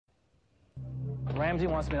Ramsey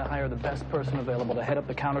wants me to hire the best person available to head up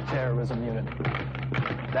the counterterrorism unit.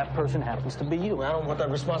 That person happens to be you. Well, I don't want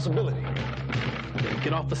that responsibility. You gotta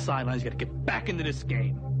get off the sidelines. You gotta get back into this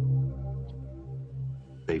game.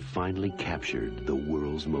 They finally captured the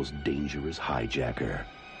world's most dangerous hijacker.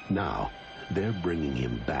 Now, they're bringing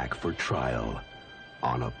him back for trial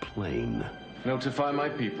on a plane. Notify my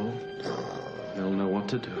people. They'll know what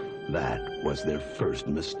to do. That was their first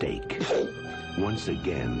mistake. Once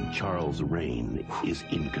again, Charles Rane is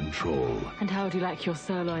in control. And how would you like your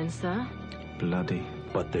sirloin, sir? Bloody.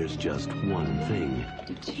 But there's just one thing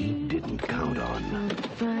he didn't count on.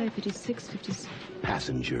 55, 56, 57.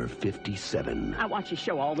 Passenger 57. I watch your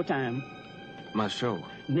show all the time. My show.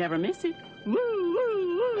 Never miss it. Woo,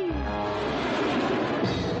 woo, woo.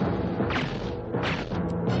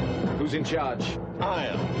 Who's in charge? I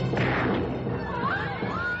am.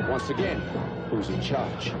 Once again, who's in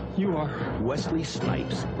charge? You are. Wesley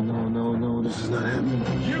Snipes. No, this is not happening.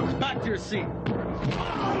 You, back to your seat.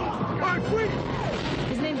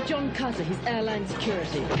 His name's John Cutter. He's airline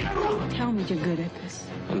security. Tell me you're good at this.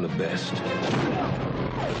 I'm the best.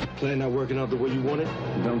 Plan not working out the way you want it?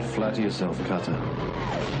 Don't flatter yourself, Cutter.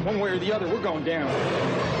 One way or the other, we're going down.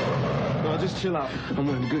 No, just chill out. I'm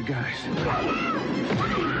one of the good guys.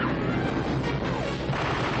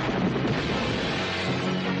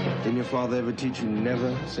 Didn't your father ever teach you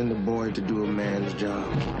never send a boy to do a man's job?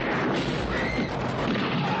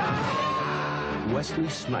 Wesley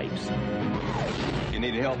Snipes. You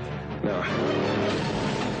need help? No.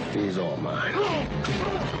 He's all mine.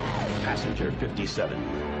 Passenger 57.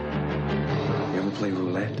 You ever play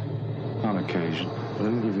roulette? On occasion. Well,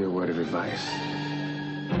 let me give you a word of advice.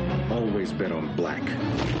 Always bet on black.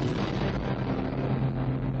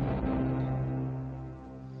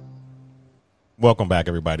 Welcome back,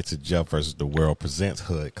 everybody, to Jeff versus the World presents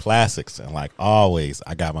Hood Classics. And like always,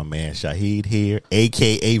 I got my man Shahid here,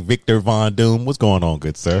 a.k.a. Victor Von Doom. What's going on,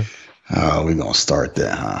 good sir? Oh, we're going to start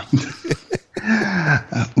that, huh?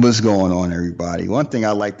 What's going on, everybody? One thing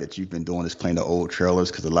I like that you've been doing is playing the old trailers,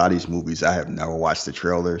 because a lot of these movies, I have never watched the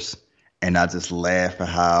trailers. And I just laugh at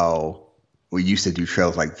how we used to do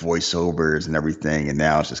trailers like voiceovers and everything. And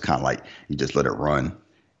now it's just kind of like you just let it run.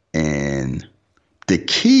 And the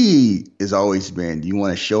key has always been you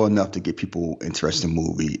want to show enough to get people interested in the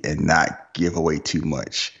movie and not give away too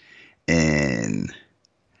much. And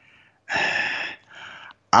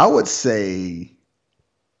I would say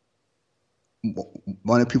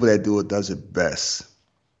one of the people that does it best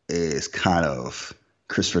is kind of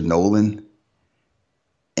Christopher Nolan.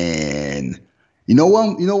 And you know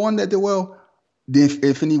one that did well? The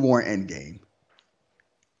Infinity War Endgame.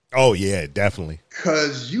 Oh, yeah, definitely.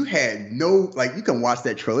 Because you had you can watch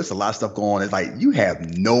that trailer. There's a lot of stuff going on. It's like you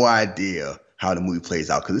have no idea how the movie plays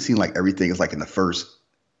out, because it seems like everything is like in the first,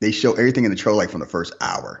 they show everything in the trailer like from the first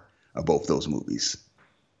hour of both those movies.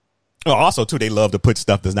 Oh, also, too, they love to put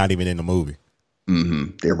stuff that's not even in the movie.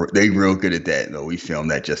 Mm-hmm. They real good at that, though. We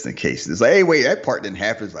filmed that just in case. It's like, hey, wait, that part didn't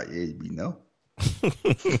happen. It's like, yeah, we know.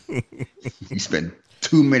 You spend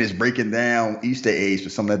 2 minutes breaking down Easter eggs for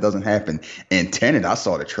something that doesn't happen. And Tenet, I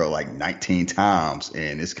saw the trailer like 19 times,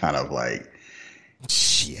 and it's kind of like,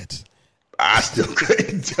 shit. I still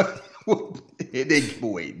couldn't tell you. It didn't give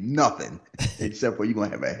away nothing except for you're going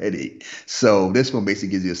to have a headache. So this one basically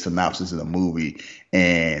gives you a synopsis of the movie.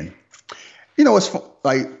 And, you know, it's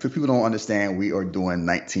like, for people who don't understand, we are doing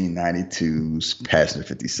 1992's Passenger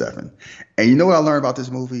 57. And you know what I learned about this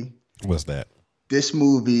movie? What's that? This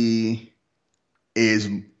movie is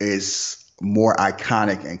more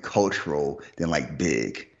iconic and cultural than like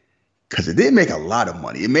Big, because it didn't make a lot of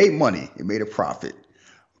money. It made money. It made a profit.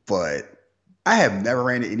 But I have never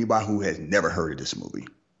ran into anybody who has never heard of this movie.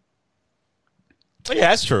 Yeah,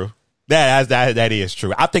 that's true. That is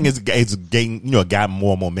true. I think it's getting, got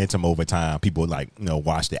more momentum over time. People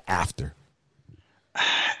watched it after.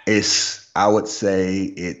 I would say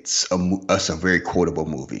it's a very quotable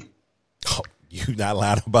movie. Oh, you not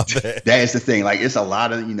lying about that. That is the thing. Like, it's a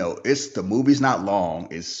lot of, the movie's not long.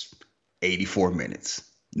 It's 84 minutes,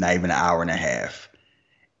 not even an hour and a half.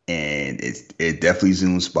 And it definitely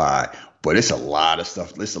zooms by, but it's a lot of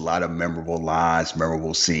stuff. It's a lot of memorable lines,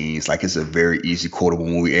 memorable scenes. Like, it's a very easy quotable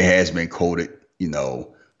movie. It has been quoted,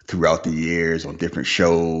 throughout the years on different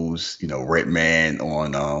shows. Redman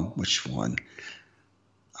on which one?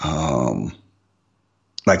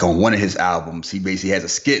 Like on one of his albums, he basically has a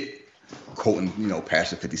skit quoting,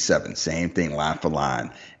 Passenger 57, same thing, line for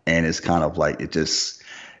line. And it's kind of like, this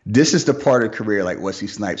is the part of the career, like Wesley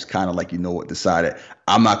Snipes kind of like, decided,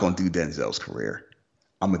 I'm not going to do Denzel's career.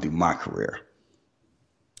 I'm going to do my career.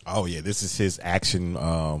 Oh, yeah. This is his action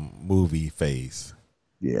movie phase.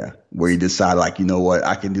 Yeah, where he decided, like, you know what,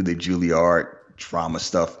 I can do the Juilliard drama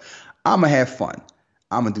stuff. I'm gonna have fun.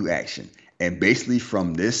 I'm gonna do action. And basically,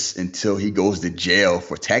 from this until he goes to jail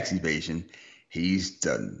for tax evasion, he's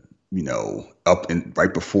done. Up and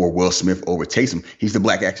right before Will Smith overtakes him, he's the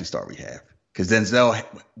black action star we have. Because Denzel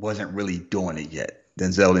wasn't really doing it yet.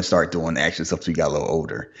 Denzel didn't start doing action stuff until he got a little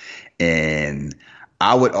older. And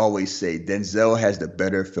I would always say Denzel has the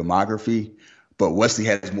better filmography, but Wesley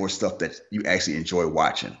has more stuff that you actually enjoy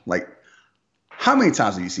watching. Like, how many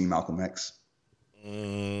times have you seen Malcolm X?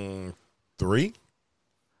 3.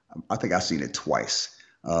 I think I've seen it twice.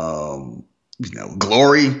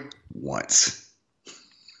 Glory, once.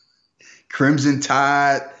 Crimson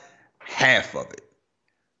Tide, half of it.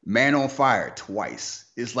 Man on Fire, twice.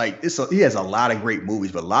 It's like he has a lot of great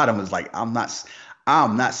movies, but a lot of them is like I'm not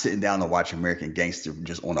sitting down to watch American Gangster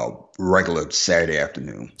just on a regular Saturday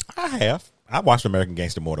afternoon. I watched American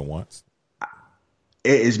Gangster more than once.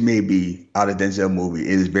 It is maybe out of Denzel movie.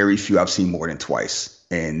 It is very few I've seen more than twice.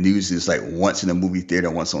 And news is like once in a movie theater,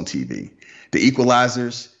 once on TV. The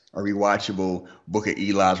Equalizers are rewatchable. Book of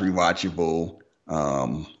Eli's rewatchable.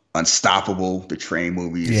 Unstoppable, the train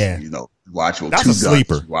movies, watchable. That's Two a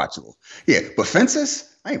sleeper. Guns, watchable. Yeah, but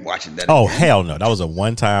Fences, I ain't watching that. Oh, again. hell no. That was a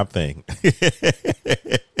one-time thing.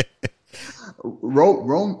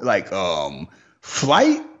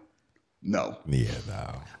 Flight? No. Yeah,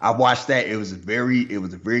 no. I watched that. It was a very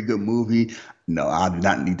good movie. No, I do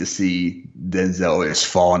not need to see Denzel is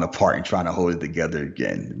falling apart and trying to hold it together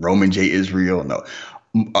again. Roman J. Israel, no.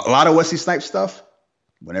 A lot of Wesley Snipes stuff,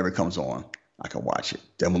 whenever it comes on, I can watch it.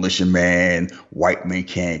 Demolition Man, White Men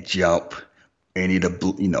Can't Jump, any of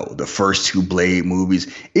the first 2 Blade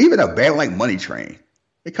movies, even a bad like Money Train.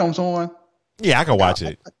 It comes on. Yeah, I can watch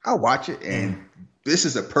it. I'll watch it. And this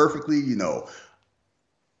is a perfectly,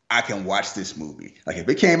 I can watch this movie. Like if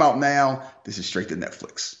it came out now, this is straight to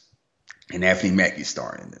Netflix. And Anthony Mackie's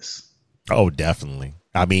starring in this. Oh, definitely.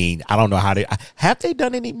 I mean, I don't know how have they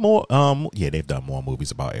done any more? Yeah, they've done more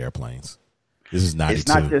movies about airplanes. This is 92. It's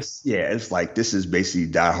not just, it's like this is basically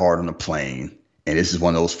Die Hard on a Plane. And this is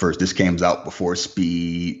one of those first, this came out before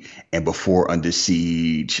Speed and before Under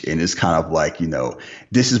Siege. And it's kind of like,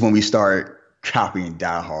 this is when we start copying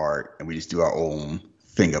Die Hard and we just do our own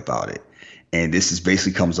thing about it. And this is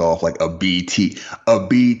basically comes off like a BT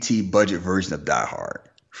budget version of Die Hard.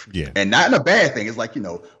 Yeah. And not in a bad thing. It's like,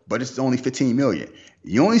 but it's only 15 million.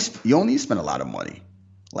 You only spend a lot of money.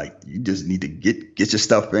 Like you just need to get your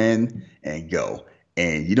stuff in and go.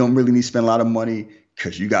 And you don't really need to spend a lot of money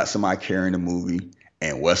because you got somebody carrying the movie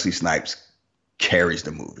and Wesley Snipes carries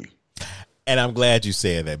the movie. And I'm glad you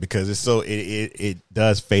said that because it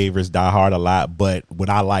does favors Die Hard a lot. But what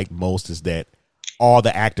I like most is that all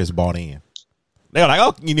the actors bought in. They were like,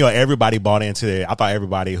 oh, everybody bought into it. I thought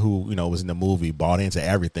everybody who, was in the movie bought into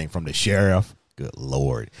everything from the sheriff. Good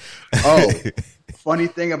Lord. Oh, funny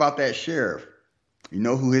thing about that sheriff. You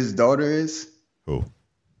know who his daughter is? Who?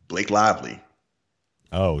 Blake Lively.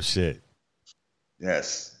 Oh, shit.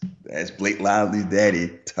 Yes. That's Blake Lively's daddy.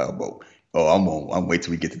 Tugboat. Oh, I'm wait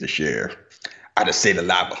till we get to the sheriff. I just saved the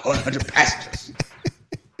life of 100 passengers.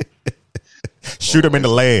 Shoot him in the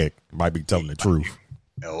leg. Might be telling the truth.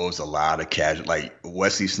 It was a lot of casual. Like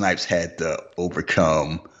Wesley Snipes had to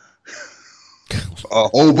overcome a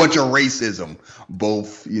whole bunch of racism,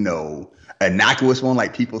 both, innocuous one,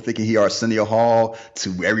 like people thinking he Arsenio Hall,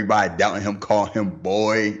 to everybody doubting him, calling him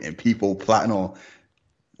boy, and people plotting on.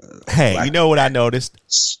 Hey, you know what I noticed?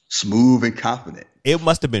 Smooth and confident. It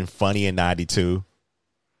must have been funny in 92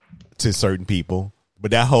 to certain people,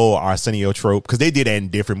 but that whole Arsenio trope, because they did that in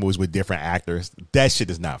different movies with different actors, that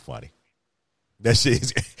shit is not funny. That shit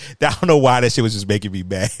is, I don't know why that shit was just making me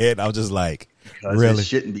mad. I was just like, because really? It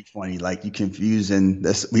shouldn't be funny. Like you confusing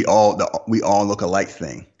this, we all look alike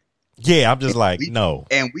thing. Yeah, I'm just no.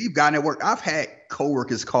 And we've gotten it work. I've had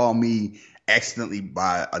coworkers call me accidentally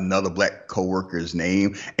by another black coworker's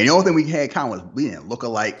name. And the only thing we had in common was we didn't look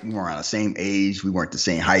alike. We weren't around the same age. We weren't the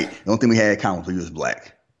same height. The only thing we had in common was he was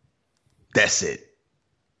black. That's it.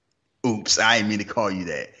 Oops, I didn't mean to call you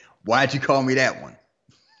that. Why'd you call me that one?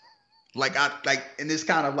 And it's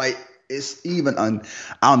kind of like, it's even, I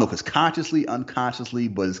don't know if it's consciously, unconsciously,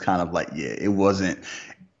 but it's kind of like, yeah, it wasn't,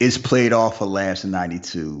 it's played off for laughs in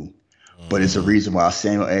 92, but it's a reason why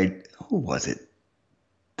who was it?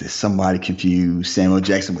 Did somebody confuse Samuel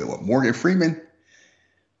Jackson with what, Morgan Freeman?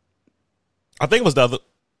 I think it was the other.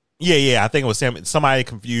 Yeah. I think it was somebody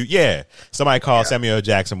confused. Yeah. Somebody called Samuel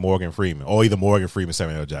Jackson Morgan Freeman, or either Morgan Freeman,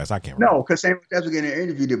 Samuel Jackson. I can't remember. No, because Samuel Jackson was getting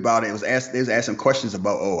interviewed about it. They was asking questions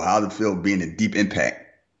about, how did it feel being in Deep Impact?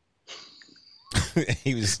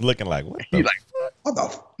 He was just looking like, what the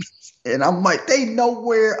fuck? And I'm like, they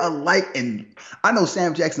nowhere alike. And I know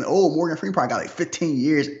Sam Jackson, Morgan Freeman probably got like 15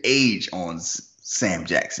 years age on Sam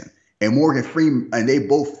Jackson. And Morgan Freeman, and they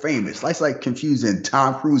both famous. That's like confusing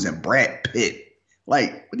Tom Cruise and Brad Pitt.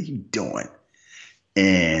 Like, what are you doing?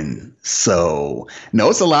 And so, no,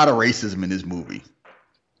 it's a lot of racism in this movie.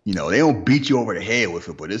 You know, they don't beat you over the head with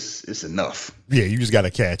it, but it's enough. Yeah, you just got to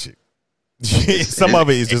catch it. Some of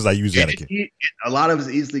it is just like you just got to catch it. A lot of it's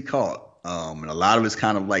easily caught. And a lot of it's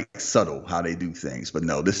kind of like subtle how they do things. But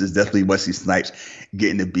no, this is definitely Wesley Snipes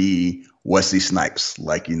getting to be Wesley Snipes.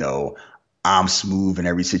 Like, you know, I'm smooth in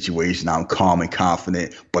every situation. I'm calm and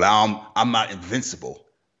confident, but I'm not invincible.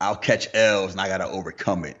 I'll catch L's and I got to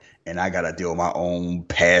overcome it. And I got to deal with my own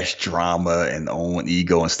past drama and own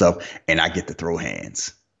ego and stuff. And I get to throw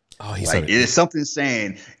hands. Oh, he's like, it is something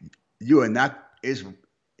saying you are not, it's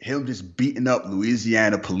him just beating up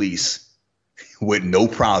Louisiana police with no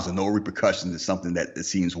problems and no repercussions is something that it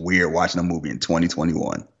seems weird watching a movie in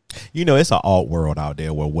 2021. You know, it's an alt world out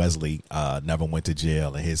there where Wesley never went to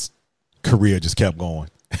jail and his career just kept going.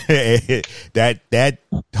 that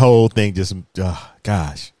whole thing just,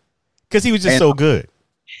 gosh, because he was just so good.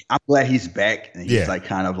 I'm glad he's back, and he's like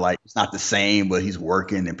kind of like, it's not the same, but he's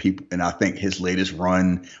working, and people, and I think his latest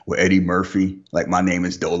run with Eddie Murphy, like My Name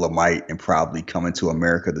is Dolomite, and probably Coming to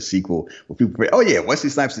America, the sequel, where people, oh yeah, Wesley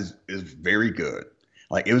Snipes is very good.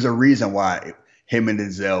 Like, it was a reason why him and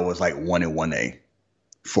Denzel was like 1 and 1A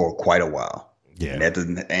for quite a while. Yeah, and that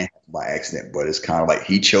doesn't happen by accident, but it's kind of like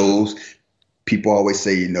he chose. People always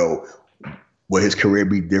say, you know, would his career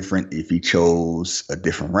be different if he chose a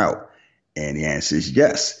different route? And the answer is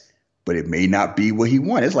yes, but it may not be what he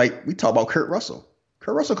wanted. It's like we talk about Kurt Russell.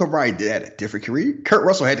 Kurt Russell could probably had a different career. Kurt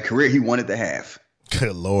Russell had the career he wanted to have.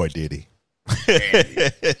 Good Lord, did he?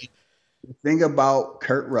 The thing about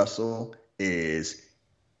Kurt Russell is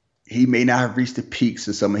he may not have reached the peaks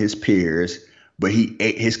of some of his peers, but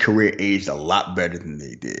his career aged a lot better than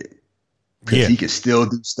they did. Because he could still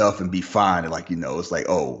do stuff and be fine. And like, you know, it's like,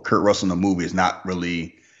 oh, Kurt Russell in the movie is not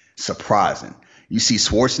really surprising. You see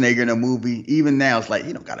Schwarzenegger in a movie, even now it's like,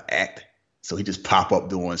 he don't got to act. So he just pop up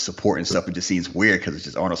doing support and stuff. It just seems weird because it's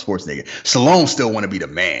just Arnold Schwarzenegger. Stallone still want to be the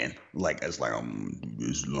man. Like, it's like,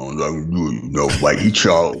 like he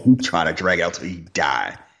trying to drag out till he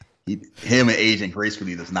die. Him and aging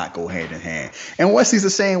gracefully does not go hand in hand. And Wesley's the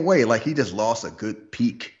same way. Like, he just lost a good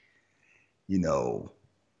peak, you know,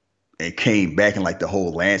 and came back and like the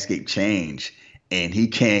whole landscape changed. And he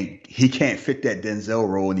can't fit that Denzel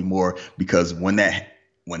role anymore because when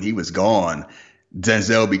he was gone,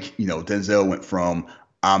 Denzel went from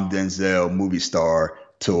I'm Denzel movie star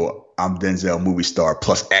to I'm Denzel movie star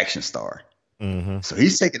plus action star. Mm-hmm. So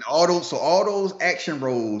he's taking all those action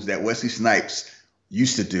roles that Wesley Snipes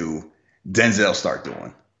used to do, Denzel start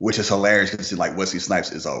doing, which is hilarious because like Wesley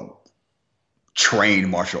Snipes is a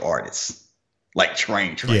trained martial artist, like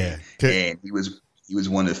trained. Yeah, and he was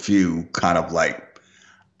one of the few kind of like,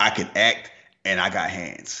 I can act and I got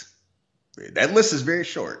hands. That list is very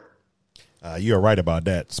short. You're right about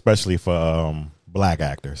that, especially for black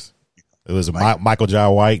actors. It was Michael Jai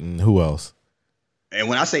White and who else? And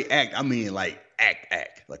when I say act, I mean like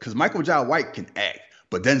act. Like, because Michael Jai White can act,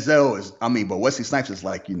 but but Wesley Snipes is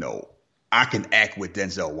like, you know, I can act with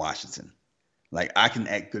Denzel Washington. Like, I can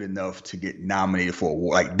act good enough to get nominated for an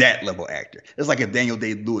award, like that level actor. It's like if Daniel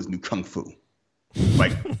Day-Lewis knew Kung Fu.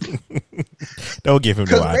 Like, don't give him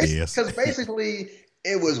no ideas. Because basically,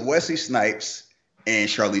 it was Wesley Snipes and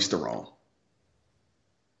Charlize Theron.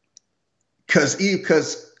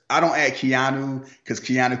 Because I don't add Keanu, because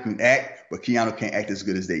Keanu can act, but Keanu can't act as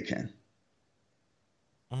good as they can.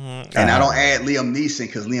 And I don't add Liam Neeson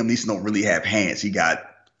because Liam Neeson don't really have hands. He got,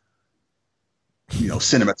 you know,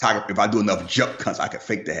 cinematography. If I do enough jump cuts, I can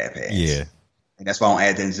fake to have hands. Yeah. And that's why I don't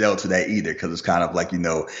add Denzel to that either, because it's kind of like, you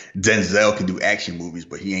know, Denzel can do action movies,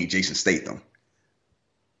 but he ain't Jason Statham.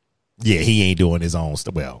 Yeah, he ain't doing his own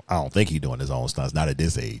stuff. Well, I don't think he's doing his own stunts, not at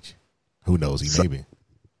this age. Who knows? He may be.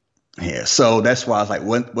 Yeah, so that's why I was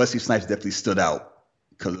like, Wesley Snipes definitely stood out,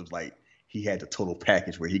 because it was like he had the total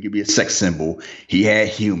package where he could be a sex symbol, he had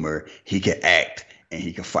humor, he could act, and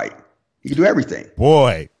he could fight. He could do everything.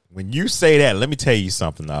 Boy, when you say that, let me tell you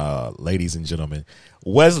something, ladies and gentlemen.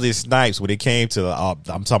 Wesley Snipes, when it came to,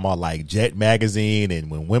 I'm talking about like Jet Magazine, and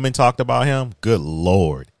when women talked about him, good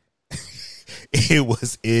Lord. It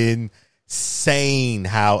was insane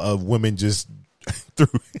how women just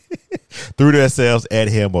threw themselves at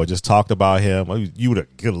him or just talked about him. You would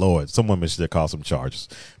have, good Lord, some women should have called some charges.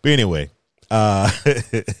 But anyway,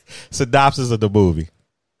 synopsis of the movie.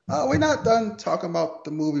 We're not done talking about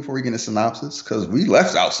the movie before we get into synopsis, because we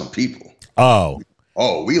left out some people. Oh,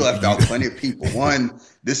 Oh, we left out plenty of people. One,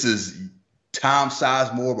 this is Tom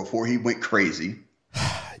Sizemore before he went crazy.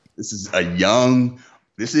 This is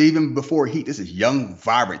even before Heat. This is young,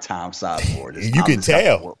 vibrant Tom Sizemore. You can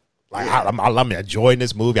tell. Like, I'm enjoying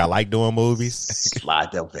this movie. I like doing movies. Sly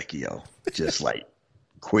Del Vecchio. Just like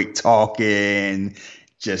quick talking,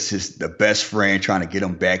 just the best friend trying to get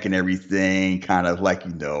him back and everything. Kind of like, I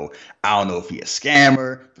don't know if he a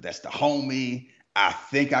scammer, but that's the homie. I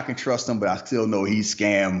think I can trust him, but I still know he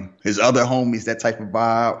scammed his other homies, that type of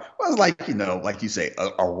vibe. Well, it's like, like you say,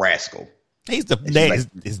 a rascal. His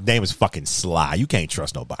name is fucking Sly. You can't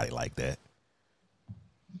trust nobody like that.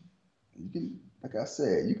 Like I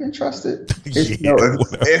said, you can trust it. Yeah,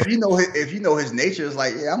 if you know his nature is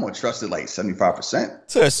like, I'm gonna trust it like 75%.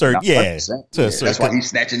 To a certain, yeah. That's why he's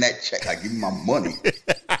snatching that check. Like, give me my money.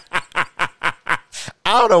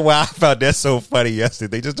 I don't know why I found that so funny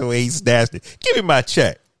yesterday. Just the way he snatched it. Give me my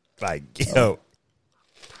check. Like, yo.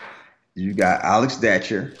 You got Alex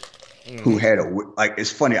Datcher, who had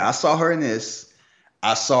it's funny. I saw her in this.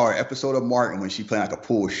 I saw her episode of Martin when she played like a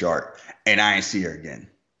pool shark, and I ain't see her again.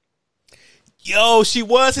 Yo, she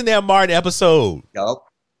was in that Martin episode. Yup.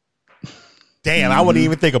 Damn, I wouldn't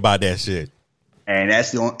even think about that shit. And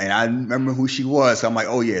that's and I remember who she was. So I'm like,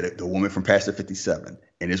 oh yeah, the woman from Pastor 57.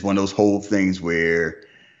 And it's one of those whole things where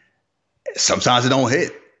sometimes it don't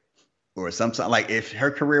hit. Or sometimes, like, if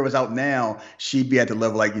her career was out now, she'd be at the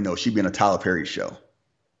level, like, she'd be in a Tyler Perry show.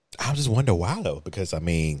 I just wonder why, though, because, I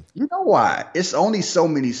mean... You know why? It's only so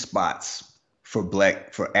many spots for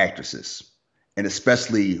actresses, and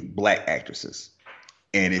especially black actresses.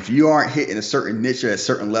 And if you aren't hitting a certain niche at a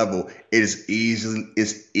certain level, it's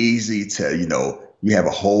easy to, you have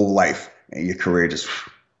a whole life and your career just...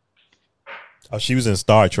 Oh, she was in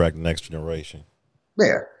Star Trek: The Next Generation.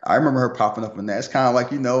 Yeah, I remember her popping up in that. It's kind of like,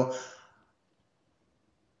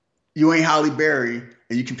 you ain't Halle Berry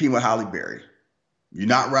and you compete with Halle Berry. You're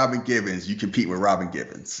not Robin Givens. You compete with Robin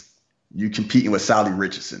Givens. You competing with Sally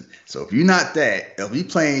Richardson. So if you're not that, if you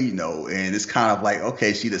playing, and it's kind of like,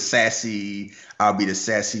 okay, she the sassy, I'll be the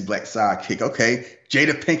sassy black sidekick. Okay,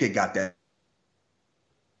 Jada Pinkett got that.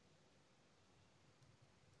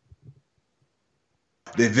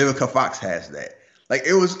 Then Vivica Fox has that. Like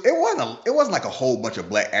it wasn't like a whole bunch of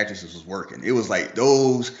black actresses was working. It was like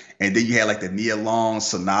those, and then you had like the Nia Long,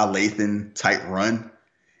 Sanaa Lathan type run.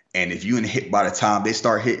 And if you ain't hit by the time they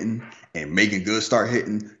start hitting and Megan Good start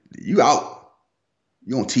hitting, you out.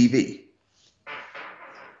 You on TV.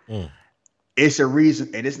 It's a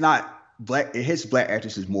reason, and it's not black. It hits black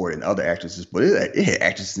actresses more than other actresses, but it hit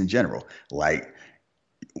actresses in general. Like,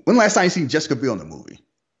 when last time you seen Jessica Biel in the movie?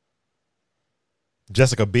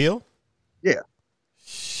 Jessica Biel? Yeah.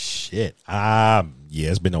 Shit. Yeah,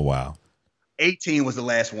 it's been a while. 18 was the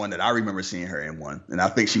last one that I remember seeing her in one. And I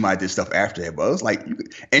think she might have did stuff after that, but it was like,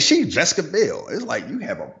 and she's Jessica Biel. It's like, you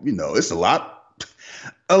have it's a lot.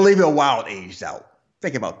 Olivia Wilde aged out.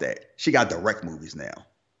 Think about that. She got direct movies now.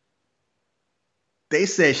 They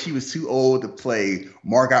said she was too old to play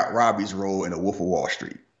Margot Robbie's role in The Wolf of Wall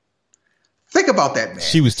Street. Think about that, man.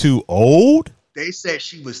 She was too old? They said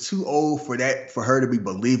she was too old for her to be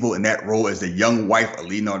believable in that role as the young wife of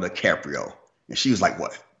Leonardo DiCaprio. And she was like,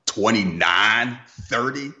 what, 29,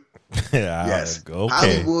 30? Yes. Okay.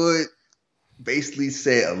 Hollywood basically is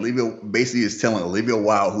telling Olivia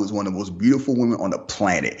Wilde, who is one of the most beautiful women on the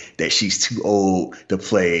planet, that she's too old to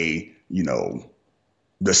play,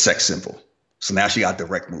 the sex symbol. So now she got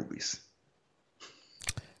direct movies.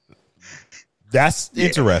 That's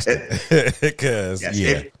interesting. Because,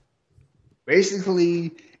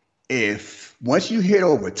 basically, if once you hit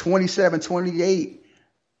over 27, 28,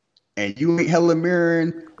 and you ain't Helen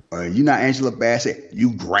Mirren or you're not Angela Bassett,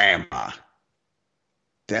 you grandma.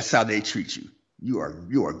 That's how they treat you. You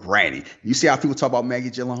are granny. You see how people talk about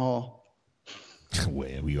Maggie Gyllenhaal?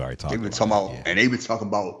 Well, we already talked about it. And they've been talking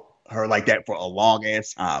about her like that for a long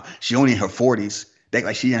ass time. She only in her 40s. They act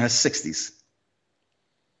like she in her 60s.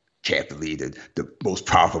 Can't believe the most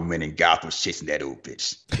powerful men in Gotham was chasing that old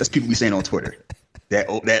bitch. That's people be saying on Twitter.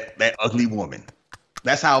 That ugly woman.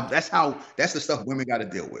 That's the stuff women got to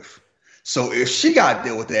deal with. So if she got to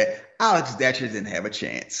deal with that, Alex Datcher didn't have a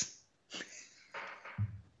chance.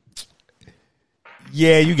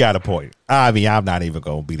 Yeah, you got a point. I mean, I'm not even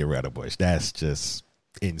going to beat around the bush. That's just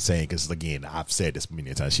insane. Because again, I've said this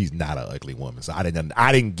many times. She's not an ugly woman, so I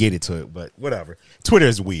didn't get into it. But whatever. Twitter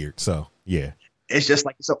is weird. So yeah, it's just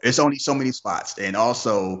like it's only so many spots, and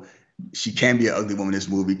also she can be an ugly woman in this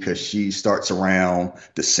movie because she starts around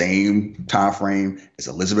the same time frame as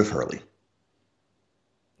Elizabeth Hurley.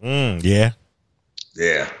 Yeah.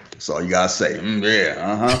 Yeah. That's all you gotta say.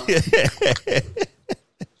 Yeah.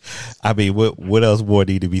 I mean, what else more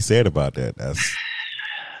need to be said about that? That's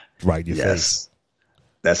right in your face.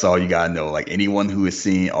 That's all you gotta know. Like anyone who has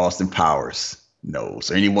seen Austin Powers knows,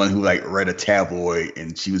 or anyone who like read a tabloid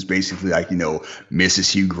and she was basically like,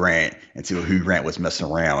 Mrs. Hugh Grant until Hugh Grant was messing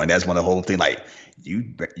around. And that's when the whole thing, like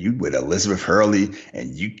you with Elizabeth Hurley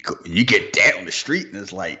and you get that on the street, and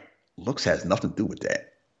it's like looks has nothing to do with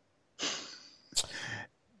that.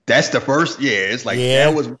 That's the first, it's like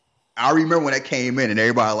that was. I remember when that came in and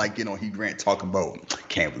everybody like, Hugh Grant talking about,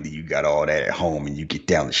 can't believe you got all that at home and you get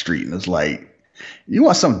down the street, and it's like, you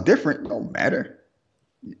want something different, it don't matter.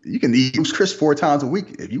 You can use Chris 4 times a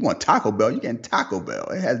week. If you want Taco Bell, you get Taco Bell.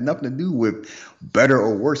 It has nothing to do with better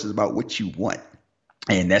or worse. It's about what you want.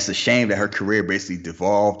 And that's a shame that her career basically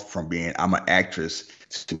devolved from being I'm an actress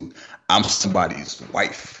to I'm somebody's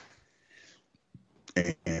wife.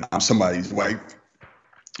 And I'm somebody's wife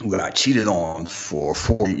who I cheated on for a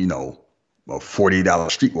 $40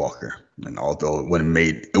 streetwalker. And although it wouldn't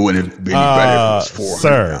have been any better if it was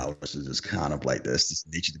 $400, it's just kind of like that's just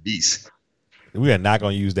nature of the beast. We are not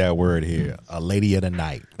going to use that word here. A lady of the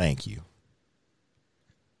night. Thank you.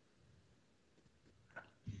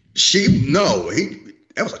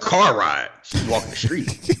 That was a car ride. She's walking the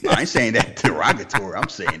street. I ain't saying that derogatory. I'm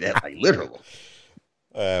saying that like literal.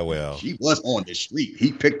 Well, she was on the street.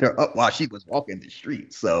 He picked her up while she was walking the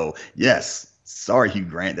street. So yes, sorry, Hugh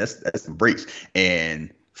Grant. That's the breaks.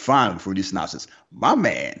 And finally, for this synopsis, my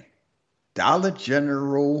man, Dollar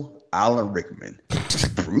General Alan Rickman,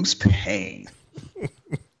 Bruce Payne.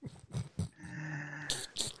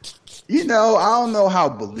 I don't know how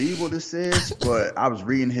believable this is, but I was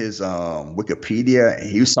reading his Wikipedia, and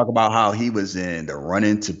he was talking about how he was in the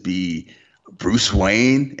running to be Bruce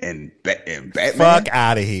Wayne and Batman. Fuck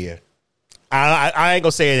out of here. I ain't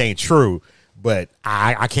gonna say it ain't true, but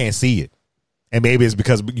I can't see it, and maybe it's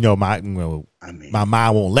because my mind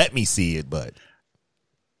won't let me see it. But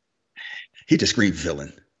he just screamed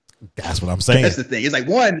villain. That's what I'm saying. That's the thing. It's like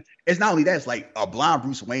one. It's not only that. It's like a blind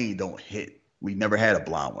Bruce Wayne don't hit. We never had a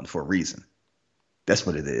blonde one for a reason. That's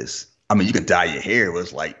what it is. I mean, you can dye your hair. It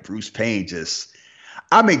was like Bruce Payne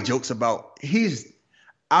I make jokes because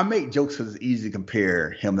it's easy to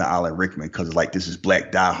compare him to Alan Rickman because like this is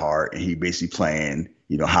Black Die Hard and he basically playing,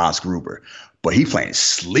 Hans Gruber. But he playing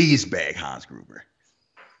sleazebag Hans Gruber.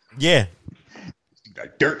 Yeah.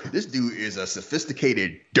 This dude is a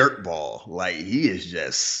sophisticated dirtball. Like he is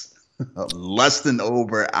just lusting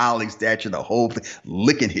over Alex Thatcher, the whole thing,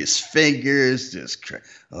 licking his fingers,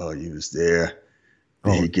 you was there.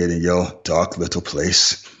 Then you get in your dark little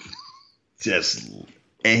place.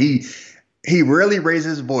 And he rarely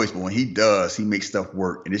raises his voice, but when he does, he makes stuff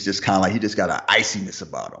work. And it's just kind of like he just got an iciness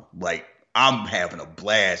about him. Like I'm having a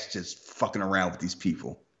blast just fucking around with these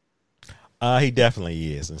people. He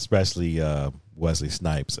definitely is, especially Wesley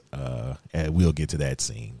Snipes. And we'll get to that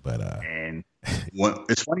scene, but and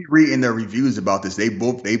it's funny reading the reviews about this. They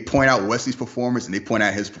point out Wesley's performance and they point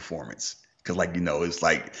out his performance because, it's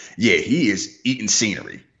like, he is eating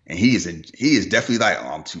scenery and he is definitely like,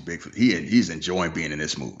 I'm too big for. He's enjoying being in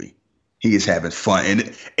this movie. He is having fun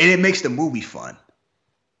and it makes the movie fun.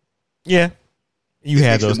 Yeah,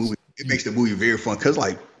 it makes the movie very fun because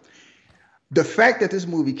the fact that this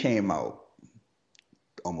movie came out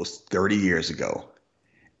almost 30 years ago.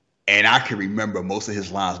 And I can remember most of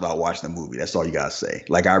his lines about watching the movie. That's all you gotta say.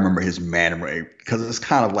 Like I remember his manner because it's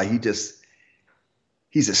kind of like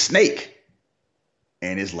he's a snake,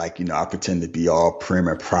 and it's like I pretend to be all prim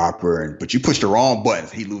and proper, but you push the wrong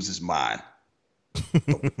buttons, he loses his mind.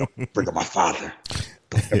 Don't bring up my father.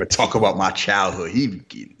 Don't ever talk about my childhood. He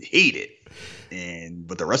getting hated,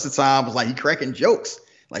 but the rest of the time was like he cracking jokes.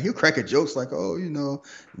 Like he'll crack a jokes like, wouldn't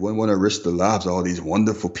want to risk the lives of all these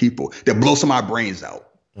wonderful people that blow some of my brains out.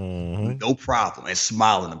 Mm-hmm. No problem, and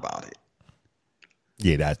smiling about it.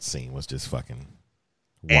 Yeah, that scene was just fucking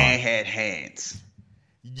wild. And had hands,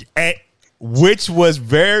 which was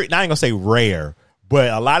very, not gonna say rare,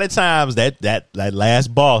 but a lot of times that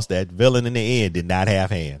last boss, that villain in the end, did not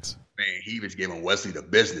have hands. Man, he was giving Wesley the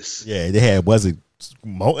business. Yeah, they had Wesley.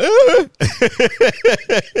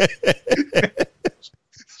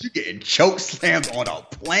 You getting choke slammed on a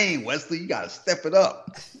plane, Wesley. You gotta step it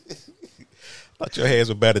up. Thought your hands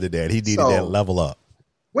were better than that. He needed that level up.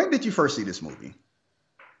 When did you first see this movie?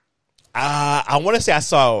 I want to say I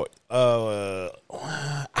saw. I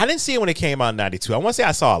didn't see it when it came out in '92. I want to say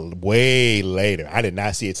I saw it way later. I did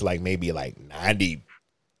not see it till maybe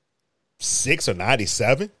 96 or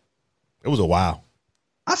 97. It was a while.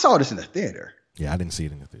 I saw this in the theater. Yeah, I didn't see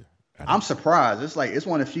it in the theater. I'm surprised. It's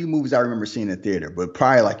one of the few movies I remember seeing in the theater, but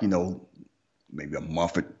probably maybe a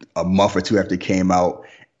month or two after it came out.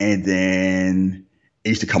 And then It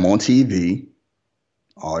used to come on TV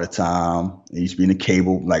all the time. It used to be in the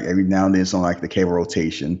cable, like every now and then, it's on like the cable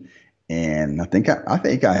rotation. And I think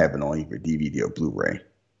I have it on either DVD or Blu-ray.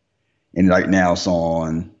 And right now it's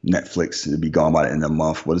on Netflix. It'll be gone by the end of the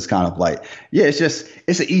month. But it's kind of like, yeah,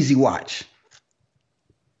 it's an easy watch.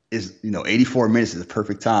 It's 84 minutes is the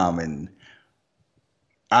perfect time. And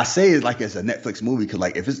I say it like it's a Netflix movie because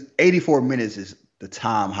like if it's 84 minutes is the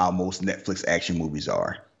time how most Netflix action movies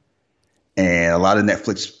are. And a lot of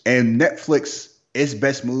Netflix, its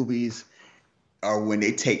best movies are when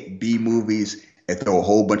they take B movies and throw a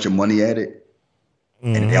whole bunch of money at it.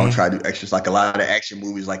 And they don't try to do extras. Like a lot of the action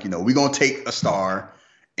movies, like, we're going to take a star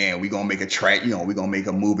and we're going to make a track, we're going to make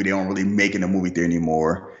a movie. They don't really make it in a movie theater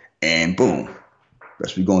anymore. And boom,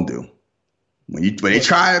 that's what we're going to do. When they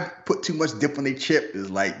try to put too much dip on their chip, it's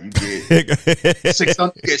like you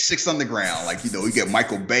get six underground. Like, you get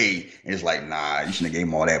Michael Bay and it's like, nah, you shouldn't have gave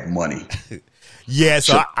him all that money. Yeah,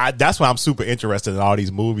 so that's why I'm super interested in all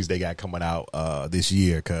these movies they got coming out this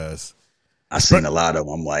year because I've seen a lot of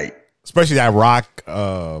them. I'm like, especially that Rock,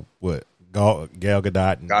 Gal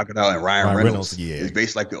Gadot and Ryan Reynolds. Yeah, it's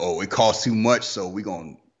basically like, it costs too much, so we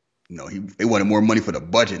gonna, they wanted more money for the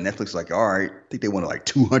budget. Netflix like, all right, I think they wanted like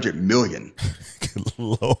 $200 million.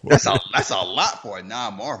 That's a lot for a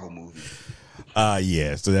non-Marvel movie.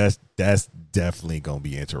 Yeah, so that's definitely gonna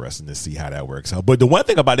be interesting to see how that works out. But the one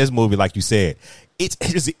thing about this movie, like you said, it's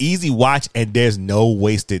just an easy watch, and there's no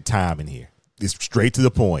wasted time in here. It's straight to the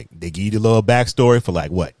point. They give you the little backstory for like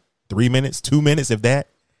what? 3 minutes, 2 minutes, if that,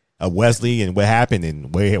 of Wesley and what happened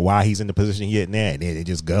and why he's in the position he in there, and then they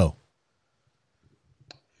just go.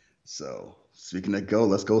 So, speaking of go,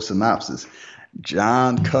 let's go synopsis.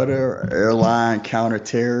 John Cutter, airline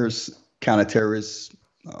counterterrorist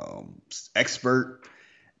expert,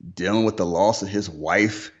 dealing with the loss of his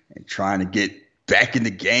wife and trying to get back in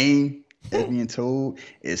the game, as being told,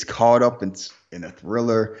 is caught up in a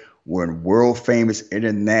thriller when world-famous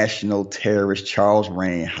international terrorist Charles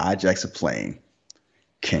Rain hijacks a plane.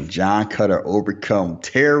 Can John Cutter overcome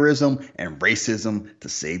terrorism and racism to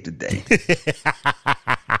save the day?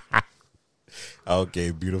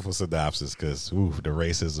 Okay, beautiful synopsis because the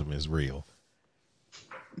racism is real.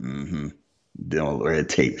 Dealing with red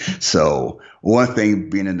tape. So one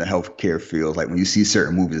thing being in the healthcare field, like when you see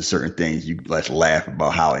certain movies and certain things, you like laugh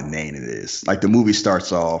about how inane it is. Like the movie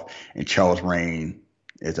starts off and Charles Rain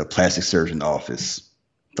is a plastic surgeon office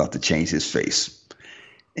about to change his face.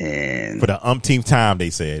 And for the umpteenth time,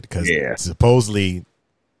 they said, because supposedly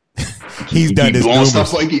he's done this blowing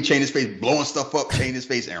stuff up. He can change his face, blowing stuff up, change his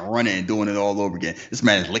face, and running and doing it all over again. This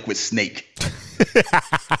man is Liquid Snake.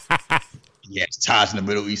 He has ties in the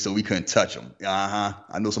Middle East, so we couldn't touch him. I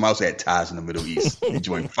know somebody else had ties in the Middle East. He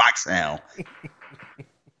joined Foxhound.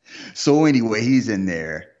 So anyway, he's in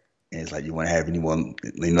there, and it's like, you want to have anyone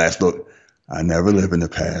last look? I never live in the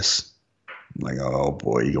past. I'm like, oh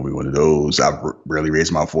boy, you're gonna be one of those. I barely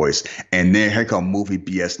raised my voice. And then here come movie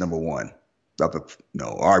BS number one. All right,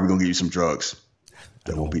 we're gonna give you some drugs.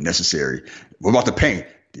 That won't be necessary. What about the pain?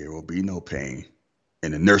 There will be no pain.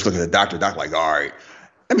 And the nurse look at the doctor like, all right,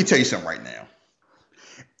 let me tell you something right now.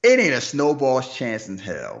 It ain't a snowball's chance in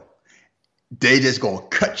hell. They just gonna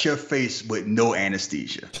cut your face with no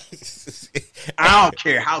anesthesia. I don't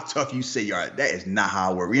care how tough you say you are. That is not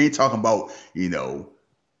how it works. We ain't talking about,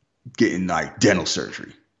 getting like dental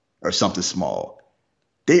surgery or something small.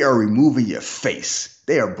 They are removing your face.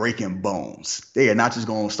 They are breaking bones. They are not just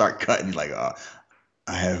going to start cutting you like, I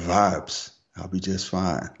have vibes. I'll be just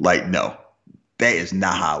fine. Like, no, that is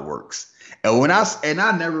not how it works. And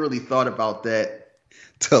I never really thought about that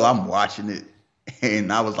till I'm watching it.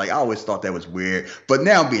 And I was like, I always thought that was weird. But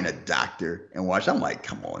now being a doctor and I'm like,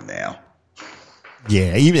 come on now.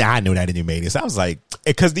 Yeah, even I knew that didn't make this. I was like,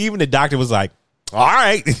 because even the doctor was like, all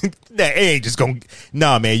right, that ain't just going.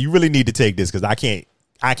 No, man, you really need to take this because I can't,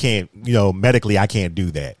 medically, I can't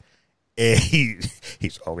do that. And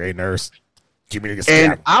he's okay, nurse. Give me the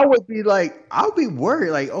And I would be like, I'll be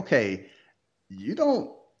worried. Like, okay, you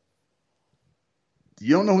don't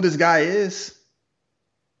know who this guy is.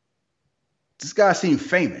 This guy seemed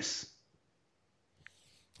famous.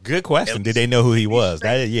 Good question. Did they know who he was?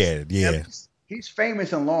 Yeah. He's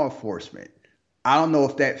famous in law enforcement. I don't know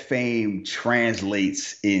if that fame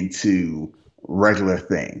translates into regular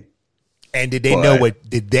thing. And did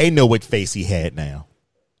they know what face he had now?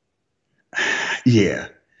 Yeah.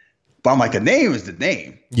 But I'm like, the name is the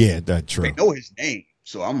name. Yeah, that's true. They know his name.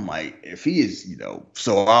 So I'm like, if he is,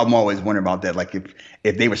 so I'm always wondering about that. Like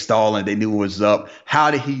if they were stalling, they knew it was up. How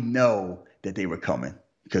did he know that they were coming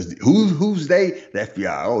Because who's they? The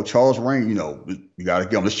FBI. Oh, Charles Rain. You know, we gotta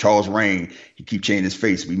give him this Charles Rain. He keep changing his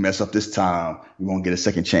face. We mess up this time, we won't get a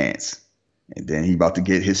second chance. And then he about to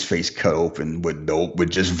get his face cut open with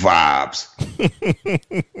just vibes.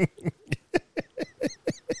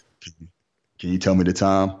 Can you tell me the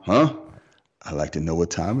time? Huh? I like to know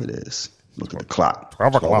what time it is. Look at the clock.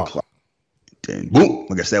 12 o'clock. Then boom.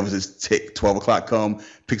 I guess that was his tick. 12 o'clock come,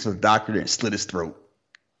 picks up the doctor and slit his throat.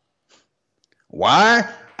 Why?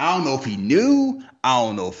 I don't know if he knew. I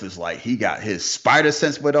don't know if it's like he got his spider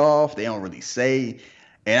sense went off. They don't really say.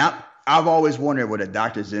 And I've always wondered whether the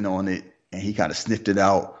doctor's in on it and he kind of sniffed it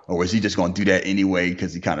out, or was he just going to do that anyway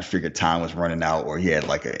because he kind of figured time was running out, or he had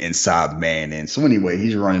like an inside man in. So anyway,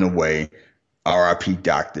 he's running away. R.I.P.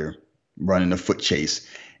 doctor, running a foot chase,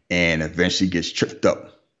 and eventually gets tripped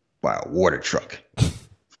up by a water truck.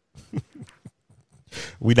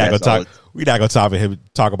 We're not gonna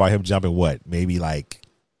talk about him jumping what? Maybe like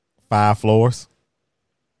 5 floors.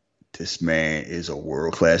 This man is a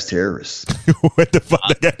world-class terrorist. What the fuck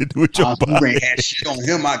that got to do with your body? You ain't had shit on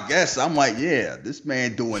him, I guess. I'm like, yeah, this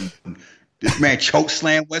man choke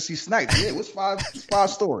slam Wesley Snipes. Yeah, what's five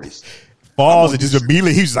stories? Falls and just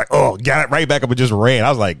immediately he was like, oh, got it right back up and just ran. I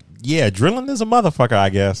was like, yeah, drilling is a motherfucker, I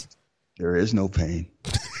guess. There is no pain.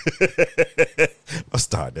 Let's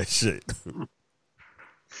start that shit.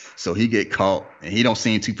 So he get caught and he don't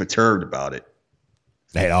seem too perturbed about it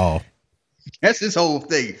at all. That's his whole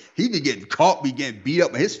thing. He be getting caught, be getting beat up,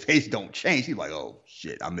 and his face don't change. He's like, oh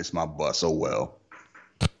shit, I missed my bus. Oh well.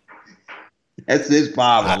 That's his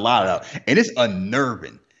vibe a lot of, and it's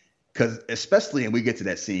unnerving because especially when we get to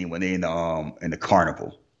that scene when they in the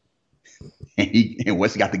carnival, and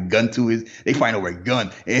Wesley got the gun to his. They find over a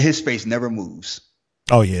gun, and his face never moves.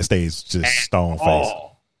 Oh yeah, it stays just stone face.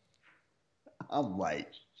 I'm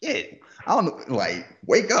like, shit. I don't know. Like,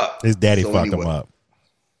 wake up. His daddy fucked him up.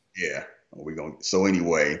 Yeah. So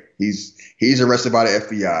anyway, he's arrested by the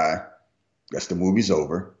FBI. Guess the movie's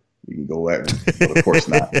over. We can go at him, but of course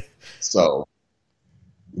not. So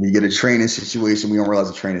we get a training situation. We don't realize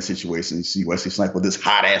a training situation. You see Wesley Snipes with this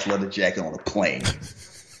hot ass leather jacket on a plane.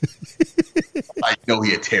 I know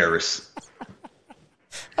he a terrorist.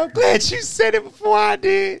 I'm glad you said it before I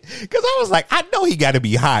did, because I was like, I know he got to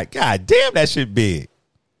be hot. God damn, that shit big.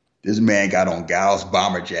 This man got on Gal's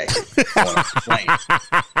bomber jacket on a plane.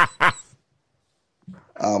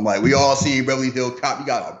 Like, we all seen Beverly Hills Cop. You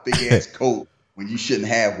got a big ass coat when you shouldn't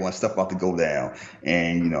have one. Stuff about to go down.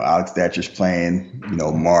 And, Alex Thatcher's playing,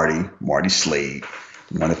 Marty Slade,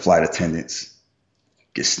 one of the flight attendants.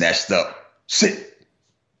 Get snatched up. Sit.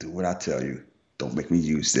 Do what I tell you. Don't make me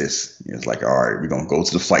use this. It's like, all right, we're going to go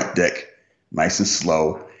to the flight deck, nice and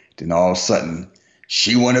slow. Then all of a sudden,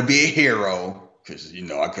 she want to be a hero because,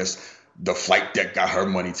 I guess the flight deck got her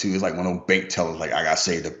money too. It's like one of them bank tellers, like, I got to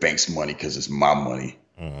save the bank's money because it's my money.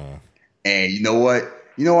 And you know what?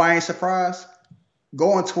 I ain't surprised.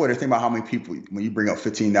 Go on Twitter, think about how many people, when you bring up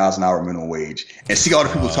 $15 an hour minimum wage, and see all the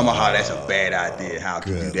people talking about how that's a bad idea, how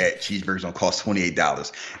can you do that? Cheeseburgers don't cost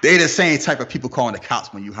 $28. They're the same type of people calling the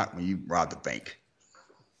cops when you rob the bank.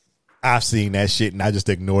 I've seen that shit and I just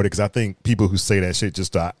ignored it because I think people who say that shit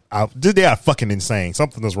they are fucking insane.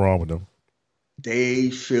 Something is wrong with them. They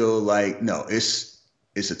feel like, no, it's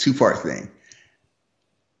a 2-part thing.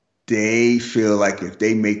 They feel like if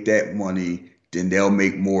they make that money, then they'll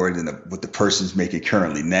make more than what the person's making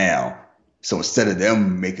currently now. So instead of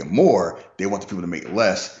them making more, they want the people to make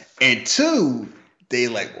less. And 2, they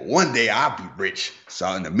like, well, one day I'll be rich. So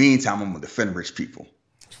in the meantime, I'm going to defend rich people.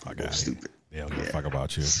 Stupid. They don't give a fuck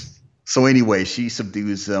about you. So anyway, she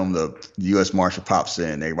subdues them. The U.S. Marshal pops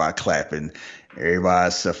in. Everybody clapping. Everybody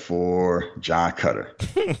except for John Cutter.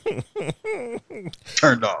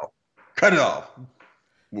 Turned off. Cut it off.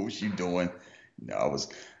 What was you doing? I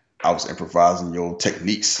was improvising your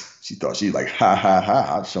techniques. She thought she was like, ha, ha,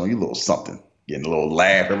 ha. I'm showing you a little something. Getting a little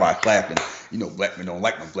laugh. Everybody clapping. Black men don't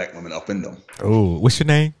like when black women up in them. Oh, what's your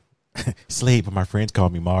name? Slade, but my friends call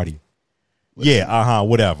me Marty.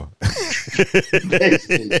 Whatever.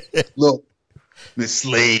 Look, Miss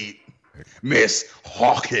Slade, Miss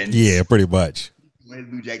Hawkins. Yeah, pretty much.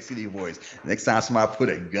 New Jack City voice. Next time somebody put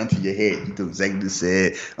a gun to your head, you do exactly what they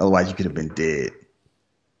said. Otherwise, you could have been dead.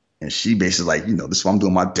 And she basically like, this is what I'm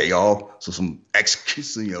doing my day off. So some ex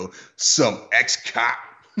cop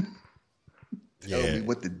telling me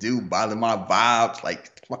what to do, bothering my vibes,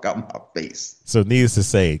 like fuck out my face. So needless to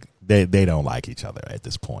say, they don't like each other at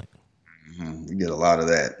this point. You get a lot of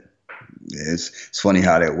that. Yeah, it's funny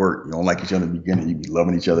how that worked. You don't like each other in the beginning, you be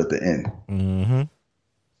loving each other at the end. Mm-hmm.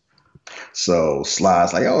 So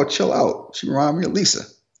Sly's like, oh, chill out. She remind me of Lisa.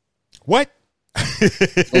 What?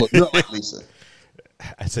 Oh, you're like Lisa.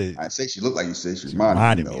 I said, I say she looked like you said she reminded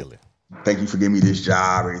reminded me. me You of know, it. thank you for giving me this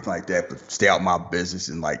job or anything like that, but stay out my business.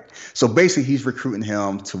 And like, so basically, he's recruiting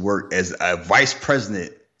him to work as a vice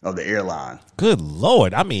president of the airline. Good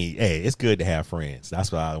Lord. I mean, hey, it's good to have friends.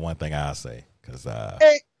 That's one thing I'll say. Because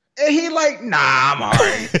And he like, nah, I'm all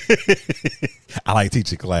right. I like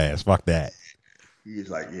teaching class. Fuck that. He's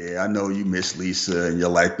like, yeah, I know you miss Lisa and your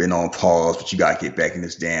life been on pause, but you got to get back in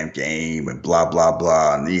this damn game and blah, blah,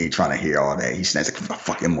 blah. And he ain't trying to hear all that. He snatched like, my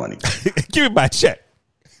fucking money. Give me my check.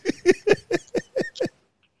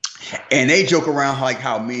 And they joke around like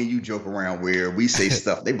how me and you joke around where we say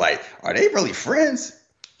stuff. They like, are they really friends?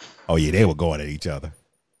 Oh, yeah, they were going at each other.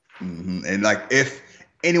 Mm-hmm. And like, if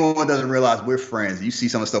anyone doesn't realize we're friends, you see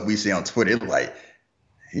some of the stuff we say on Twitter, it's like,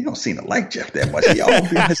 he don't seem to like Jeff that much. He always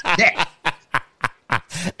be on his neck.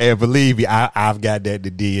 And believe me, I've got that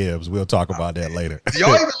in the DMs. We'll talk about that later. Do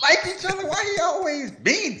y'all even like each other? Why he always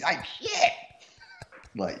being like shit?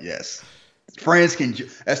 Like, yes. Friends can,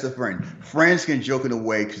 that's the friend. Friends can joke in a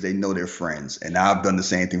way because they know they're friends. And I've done the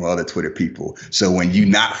same thing with other Twitter people. So when you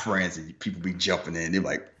not friends and people be jumping in, they're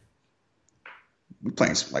like, we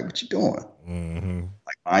playing, like, what you doing? Mm-hmm.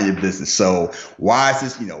 Like, mind your business. So why is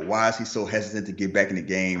this, why is he so hesitant to get back in the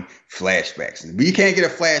game? Flashbacks. And we can't get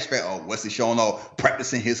a flashback. Oh, what's he showing off?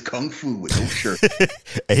 Practicing his kung fu with no shirt.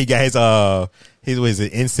 And he got his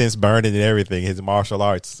incense burning and everything, his martial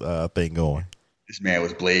arts thing going. This man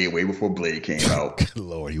was Blade way before Blade came out. Good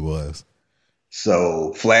Lord, he was.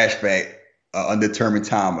 So flashback, undetermined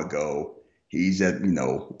time ago, he's at,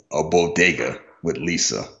 a bodega with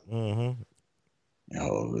Lisa. Mm-hmm.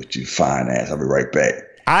 Oh, look, you fine ass. I'll be right back.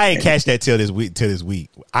 I ain't catch that till this week.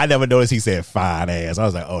 I never noticed he said fine ass. I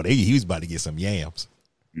was like, oh, he was about to get some yams.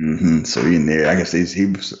 Mm-hmm. So he in there. I guess he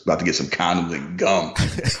was about to get some condoms and gum.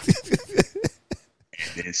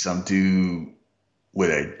 And then some dude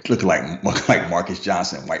with looking like Marcus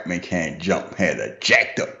Johnson, white man can't jump, had a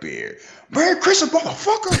jacked up beard. Merry Christmas,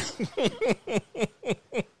 motherfucker.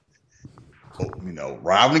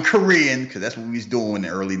 Rivaling Korean, because that's what we was doing in the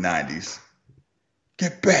early 90s.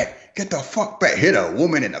 Get back. Get the fuck back. Hit a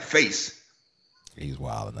woman in the face. He's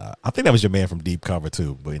wild enough. I think that was your man from Deep Cover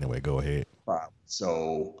too. But anyway, go ahead.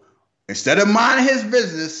 So instead of minding his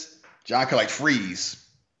business, John could freeze.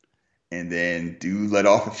 And then dude let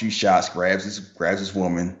off a few shots, grabs his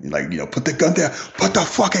woman. He's like, put the gun down. Put the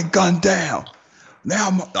fucking gun down. Now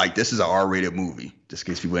I'm like, this is an R-rated movie. Just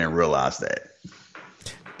in case people didn't realize that.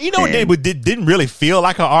 Didn't really feel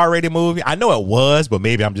like an R-rated movie. I know it was, but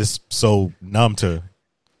maybe I'm just so numb to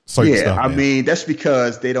certain stuff. I mean, that's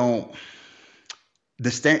because they don't. The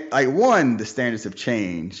standards have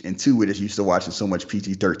changed, and two, we're just used to watching so much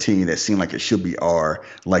PG-13 that seemed like it should be R.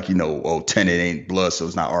 Like, Tenet ain't blood, so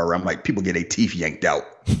it's not R. I'm like, people get their teeth yanked out.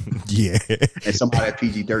 Yeah. And somehow that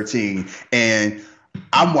PG-13. And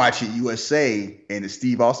I'm watching USA and the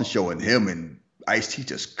Steve Austin show, and him and Ice-T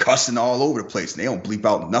just cussing all over the place, and they don't bleep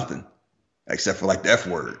out nothing except for the F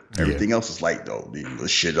word. Everything else is the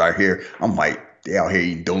shit out here. I'm like, they out here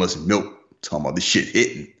eating donuts and milk, talking about this shit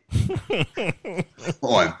hitting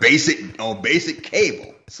on basic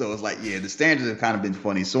cable. So it's like, the standards have kind of been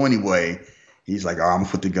funny. So anyway, he's like, I'm gonna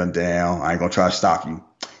put the gun down. I ain't gonna try to stop you.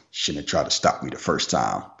 Shouldn't have tried to stop me the first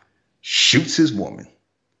time. Shoots his woman.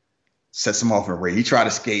 Sets him off in a race. He tried to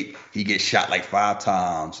escape. He gets shot 5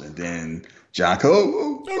 times, and then John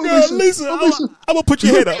goes, Lisa, I'm gonna put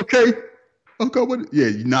your head up. Okay.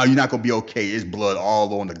 Now you're not gonna be okay. It's blood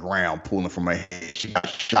all on the ground, pulling from her head. She got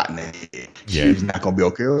shot in the head. Yeah. She's not gonna be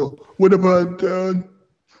okay. Oh, what have I done?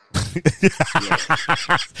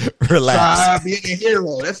 Relax. Being a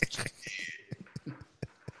hero.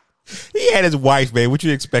 He had his wife, man. What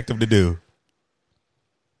you expect him to do?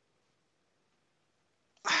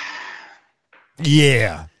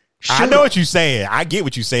 Yeah. I know what you're saying. I get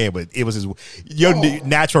what you're saying, but it was your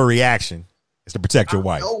natural reaction is to protect your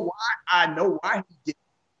wife. I know why he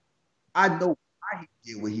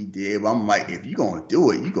did what he did. But I'm like, if you're gonna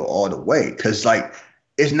do it, you go all the way. Cause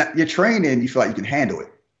it's not your training, you feel like you can handle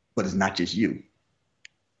it, but it's not just you.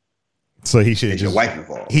 So he should your wife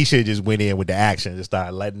involved. He should just went in with the action and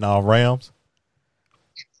start letting off rounds.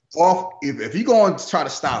 If you're going to try to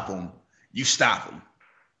stop him, you stop him.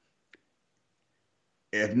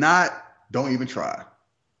 If not, don't even try.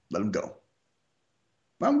 Let him go.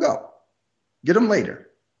 Let him go. Get him later.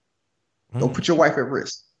 Don't put your wife at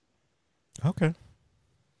risk. Okay.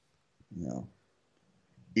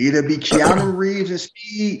 Either be Keanu Reeves in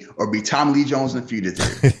Speed or be Tommy Lee Jones in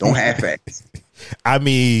Fugitive. Don't half-ass. I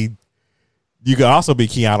mean, you could also be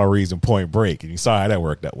Keanu Reeves in Point Break, and you saw how that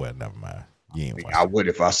worked out. Well, never mind. I would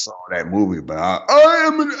if I saw that movie, but I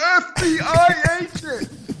am an FBI agent.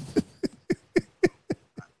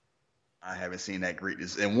 haven't seen that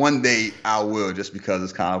greatness. And one day I will, just because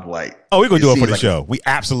it's kind of like. Oh, we're going to do it for the like show. We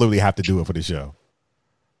absolutely have to do it for the show.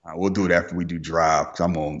 We'll do it after we do Drive, because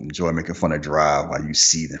I'm going to enjoy making fun of Drive while you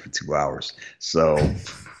see them for 2 hours. So,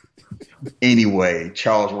 anyway,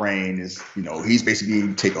 Charles Rain is, he's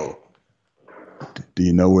basically take over. Do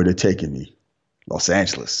you know where they're taking me? Los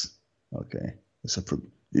Angeles. Okay.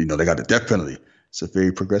 They got the death penalty. It's a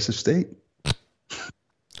very progressive state.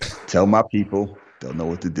 Tell my people, they'll know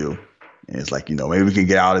what to do. And it's like, maybe we can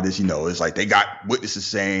get out of this. It's like they got witnesses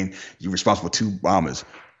saying you're responsible for 2 bombers.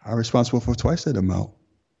 I'm responsible for twice that amount.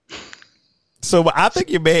 So I think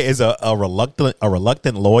your man is a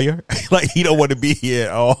reluctant lawyer. Like he don't want to be here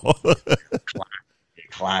at all.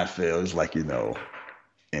 Kleinfeld is like,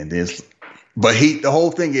 and this, but the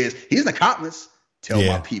whole thing is he's an accomplice. Tell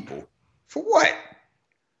my people for what?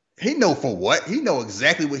 He know for what? He know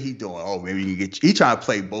exactly what he doing. Oh, maybe you get. He trying to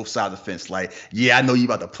play both sides of the fence. Like, yeah, I know you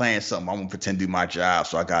about to plan something. I'm gonna pretend to do my job,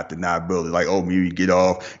 so I got deniability. Like, oh, maybe you get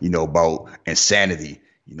off. About insanity.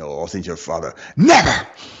 I'll send your father. Never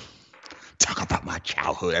talk about my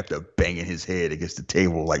childhood after banging his head against the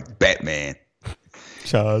table like Batman.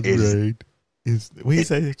 Charles Rain is. What do you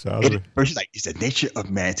say, Charles Rain? She's like, it's the nature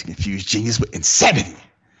of man to confuse genius with insanity.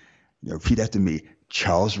 Repeat after me.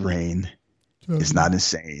 Charles Rain. It's not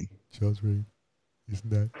insane. Charles Rain is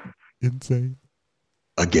not insane.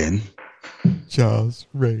 Again. Charles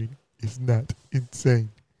Rain is not insane.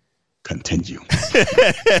 Continue.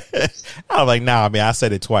 I was like, nah, man, I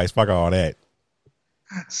said it twice. Fuck all that.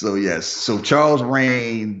 So, yes. So, Charles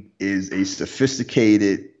Rain is a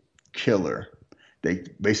sophisticated killer. They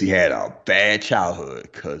basically had a bad childhood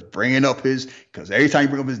because every time you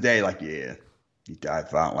bring up his dad, like, yeah, he died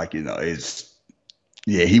violent. Like,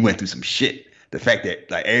 he went through some shit. The fact that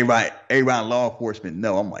like everybody in law enforcement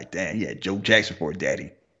know, I'm like, damn, he had Joe Jackson for a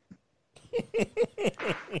daddy.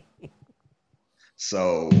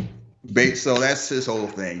 So that's his whole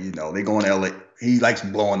thing. They go in LA. He likes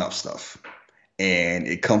blowing up stuff, and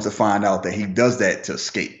it comes to find out that he does that to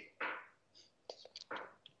escape.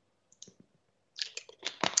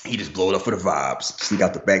 He just blew it up for the vibes, sneak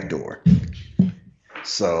out the back door.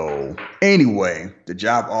 So anyway, the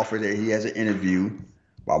job offer there, he has an interview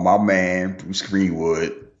by my man, Bruce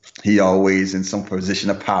Greenwood. He always in some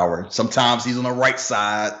position of power. Sometimes he's on the right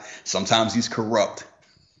side. Sometimes he's corrupt.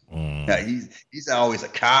 He's always a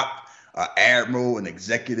cop, an admiral, an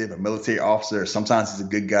executive, a military officer. Sometimes he's a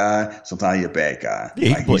good guy. Sometimes he's a bad guy.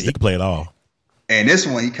 Yeah, he can play it all. And this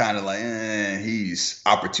one, he kind of like, he's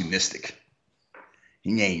opportunistic.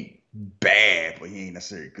 He ain't bad, but he ain't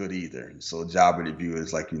necessarily good either. So the job interview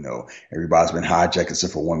is like, everybody's been hijacked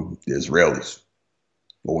except for the Israelis.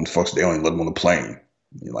 But when the fucks, they only let them on the plane.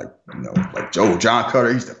 You're like, like John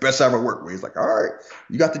Cutter, he's the best I ever worked with. He's like, all right,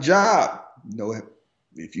 you got the job.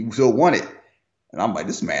 If you still want it. And I'm like,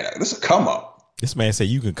 this is a come up. This man said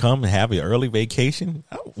you can come and have an early vacation.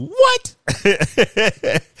 What?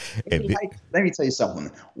 Let me tell you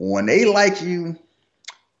something. When they like you,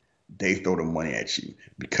 they throw the money at you.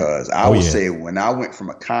 Because I would say when I went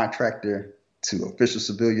from a contractor to official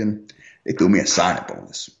civilian, they threw me a signing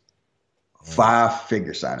bonus.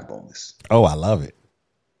 5-figure signing bonus. Oh, I love it.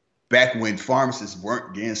 Back when pharmacists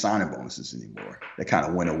weren't getting signing bonuses anymore, they kind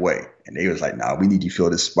of went away. And they was like, nah, we need you to fill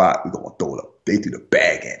this spot. We're going to throw it up. They threw the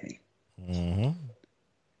bag at me. Mm-hmm.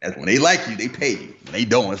 And when they like you, they pay you. When they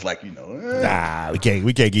don't, it's like, nah, we can't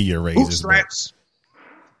give you a raise. Bootstraps.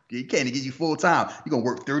 You can't give you full time. You're going to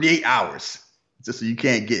work 38 hours just so you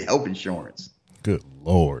can't get health insurance. Good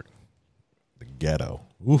Lord. The ghetto.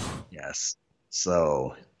 Oof. Yes.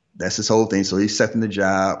 So that's his whole thing. So he's accepting the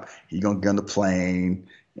job. He's going to get on the plane,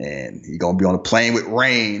 and he's going to be on the plane with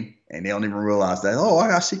Rain, and they don't even realize that, I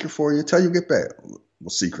got a secret for you. Tell you get back.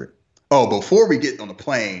 What secret? Oh, before we get on the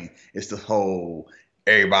plane, it's the whole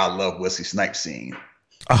everybody love Wesley Snipes scene.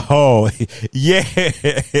 Oh, yeah.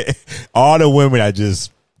 All the women are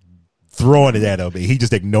just throwing it at him. He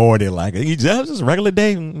just ignored it like he just a regular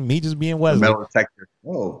day. Me just being Wesley. Metal detector.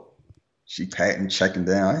 Oh, she patting, checking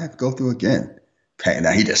down. I have to go through again. Patting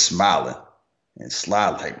down. He just smiling and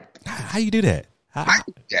slide like. How you do that? I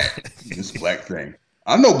do that. This black thing.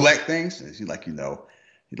 I know black things. And she's like, he's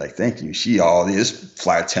like, thank you. She all this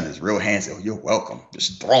flight attendant's real handsy. Oh, you're welcome.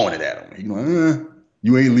 Just throwing it at him. He going,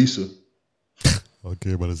 you ain't Lisa.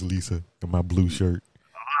 Okay, but it's Lisa in my blue shirt.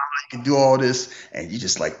 You can do all this, and you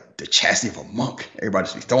just like the chastity of a monk. Everybody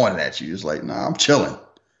just be throwing it at you. It's like, nah, I'm chilling.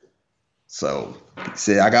 So he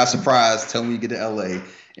said, I got a surprise. Tell me you get to LA.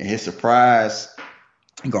 And his surprise,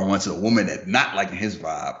 he gonna run to a woman that's not liking his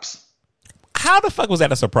vibes. How the fuck was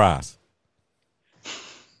that a surprise?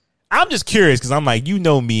 I'm just curious because I'm like,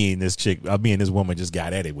 me and this chick, me and this woman just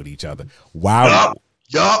got at it with each other. Wow.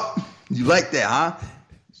 Yup. You like that, huh?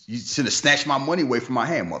 You should have snatched my money away from my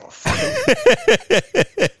hand, motherfucker.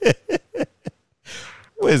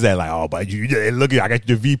 What is that like? Oh, but look, I got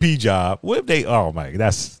your VP job. What if they? Oh my,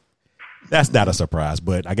 that's not a surprise,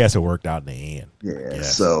 but I guess it worked out in the end. Yeah.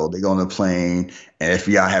 So they go on the plane, and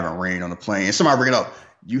FBI having rain on the plane. And somebody bring it up.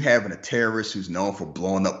 You having a terrorist who's known for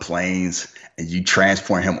blowing up planes, and you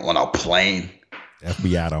transport him on a plane.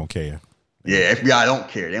 FBI don't care. Yeah, FBI don't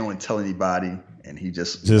care. They don't want to tell anybody. And he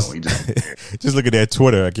just just look at that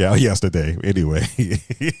Twitter account yesterday. Anyway,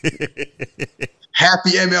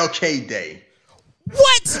 happy MLK Day.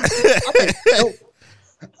 What?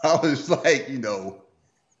 I was like,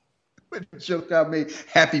 what joke I made?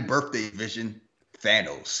 Happy birthday, Vision.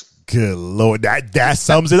 Thanos. Good Lord, that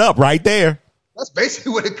sums it up right there. That's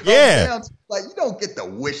basically what it comes down to. Like, you don't get to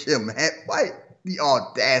wish him happy. The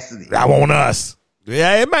audacity. That on us.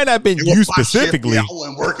 Yeah, it might not have been you specifically. I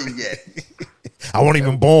wasn't working yet. I wasn't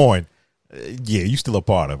even born. Yeah, you still a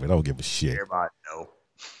part of it. I don't give a shit. Everybody know.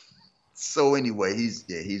 So anyway,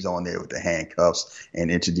 he's on there with the handcuffs and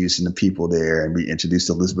introducing the people there, and we introduced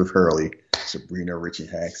Elizabeth Hurley, Sabrina Richie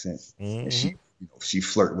accent, and she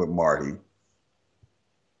flirted with Marty.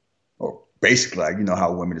 Or basically, like,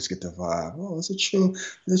 how women just get the vibe. Oh, is it true?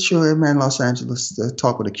 Is it true? Man, Los Angeles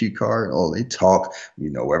talk with a cue card. Oh, they talk.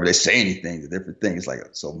 Wherever they say anything, the different things. Like,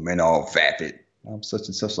 so men all vapid. I'm such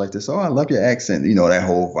and such like this. Oh, I love your accent. that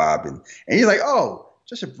whole vibe. And he's like, oh,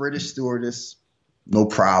 just a British stewardess. No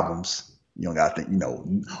problems. You don't got to think,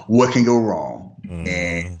 what can go wrong?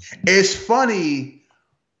 And it's funny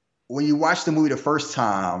when you watch the movie the first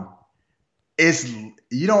time,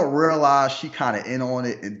 you don't realize she kind of in on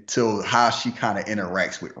it until how she kind of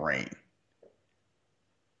interacts with Rain.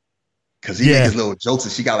 Because he makes little jokes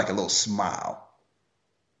and she got like a little smile.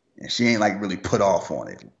 And she ain't like really put off on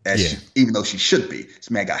it, even though she should be.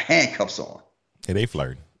 This man got handcuffs on. Yeah, they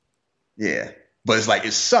flirting. Yeah, but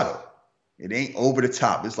it's subtle. It ain't over the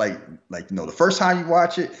top. It's like the first time you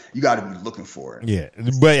watch it, you got to be looking for it. Yeah,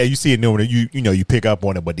 but you see it new when you pick up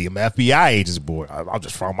on it. But the FBI agents, boy, I'll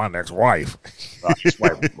just find my next wife.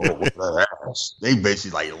 They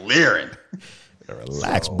basically like leering.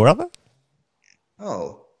 Relax, brother.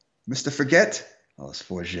 Oh, Mr. Forget. Oh, it's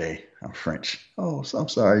Forget. I'm French. Oh, so I'm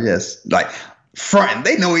sorry. Yes. Like, fronting.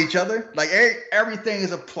 They know each other. Like, everything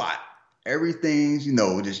is a plot. Everything's,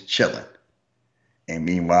 just chilling. And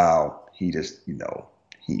meanwhile, he just,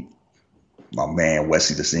 my man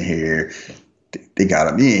Wesley just in here. They got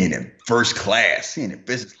him. He ain't in first class. He ain't in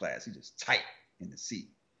business class. He just tight in the seat.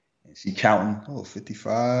 And she counting,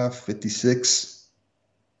 55, 56.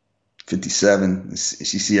 57, and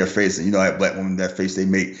she see her face, and that black woman, that face they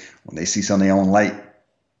make when they see something they don't like.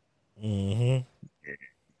 Mm-hmm.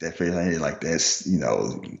 That face, I like this.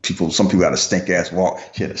 Some people got a stink ass walk.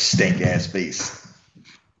 She had a stink ass face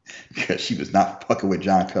because she was not fucking with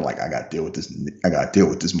John Cutter. Like, I got to deal with this. I got to deal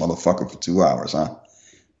with this motherfucker for 2 hours, huh?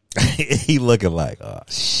 He looking like, oh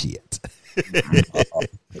shit.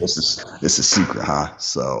 This is a secret, huh?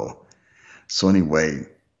 So anyway,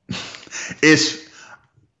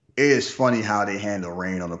 it's funny how they handle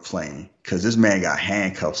Rain on the plane because this man got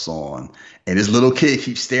handcuffs on and this little kid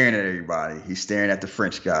keeps staring at everybody. He's staring at the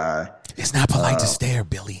French guy. It's not polite to stare,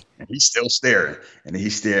 Billy. And he's still staring. And then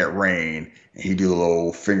he stared at Rain and he do a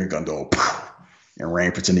little finger gun go, and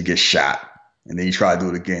Rain pretend to get shot. And then he tried to do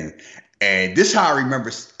it again. And this is how I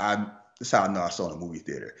remember. This is how I know I saw it in the movie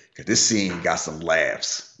theater because this scene got some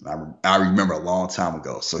laughs. I remember a long time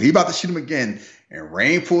ago. So he about to shoot him again, and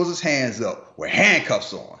Rain pulls his hands up with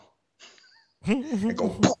handcuffs on. And go,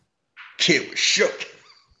 boom. Kid was shook.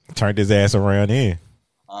 Turned his ass around in.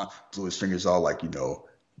 Blew his fingers all like,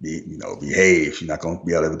 behave. You're not going to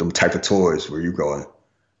be out there with them type of toys. Where you going?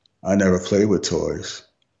 I never played with toys.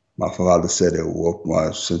 My father said it warped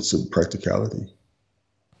my sense of practicality.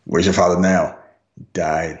 Where's your father now? He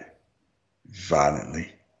died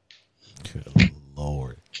violently. Good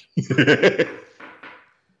Lord.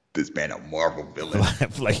 This man a Marvel villain.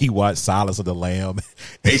 Like he watched Silence of the Lamb.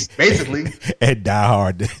 Basically. And Die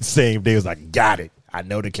Hard the same day was like, got it. I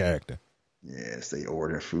know the character. Yes, they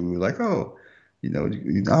order food. Like, I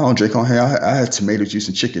don't drink on here. I had tomato juice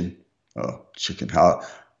and chicken. Oh, chicken. How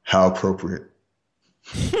appropriate.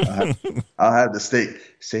 I'll have the steak.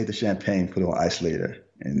 Save the champagne. Put it on ice later.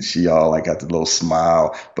 And she all like got the little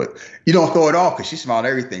smile. But you don't throw it off because she smiled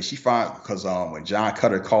everything. She found because when John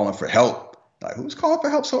Cutter calling for help, like, who's calling for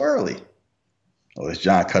help so early? Oh, it's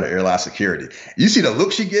John Cutter, Airline Security. You see the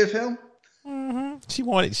look she give him? Mm-hmm. She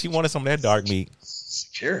wanted some of that dark meat.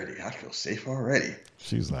 Security, I feel safe already.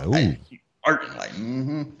 She was like, ooh. Like,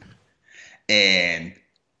 mm-hmm. And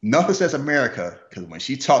nothing says America, because when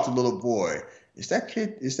she talked to the little boy, is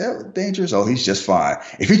that dangerous? Oh, he's just fine.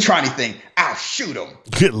 If he try anything, I'll shoot him.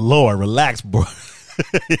 Good Lord, relax, bro.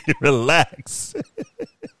 Relax.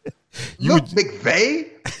 Look,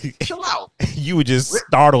 McVeigh, chill out. You were just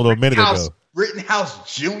startled a minute ago.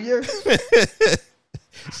 Rittenhouse Jr.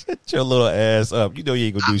 Shut your little ass up. You know you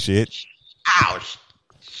ain't gonna do shit. Ouch.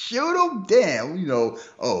 Shoot him. Damn.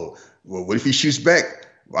 Oh, well, what if he shoots back?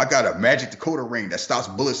 Well, I got a magic Dakota ring that stops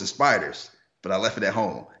bullets and spiders, but I left it at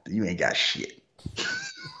home. Then you ain't got shit.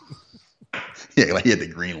 Yeah, like he had the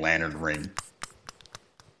Green Lantern ring.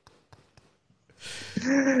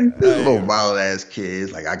 This little wild ass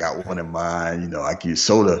kids. Like, I got one in mind. I give you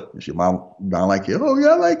soda. If your mom don't like it, oh yeah,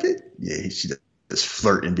 I like it. Yeah, she just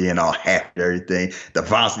flirting, being all happy and everything. The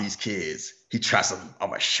violence of these kids. He tries to, I'm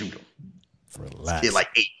gonna shoot him. Relax. Kid like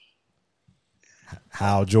 8.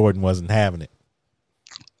 Hal Jordan wasn't having it.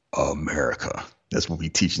 America. That's what we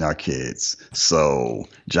teaching our kids. So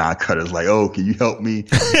John Cutter's like, oh, can you help me?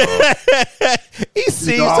 He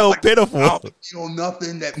seems so pitiful. You know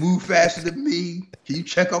nothing that move faster than me. Can you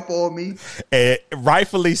check up on me? And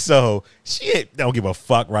rightfully so. She don't give a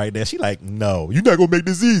fuck right there. She like, no, you're not gonna make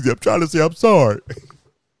this easy. I'm trying to say I'm sorry.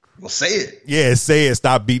 Well, say it. Yeah, say it.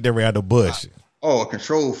 Stop beating around the bush. A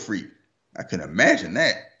control freak. I can imagine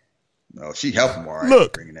that. No, she helped him all right.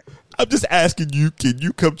 Look, I'm just asking you, can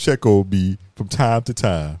you come check on me from time to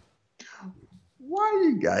time? Why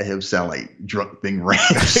you got him sound like drunk thing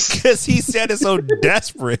Rams? Because he said it so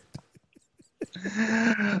desperate.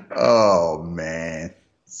 Oh, man.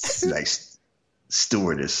 Like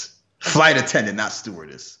stewardess. Flight attendant, not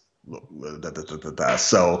stewardess.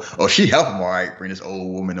 So, she helped him all right. Bring this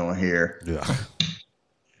old woman on here. Yeah.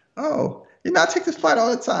 Oh, I take this flight all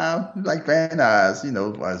the time. Like Van Nuys,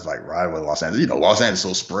 I was like riding with Los Angeles. Los Angeles is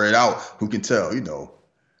so spread out. Who can tell?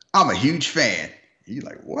 I'm a huge fan. He's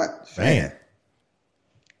like, what? Fan?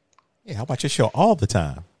 Yeah, how about your show all the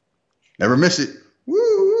time? Never miss it. Woo,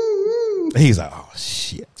 woo, woo. He's like, oh,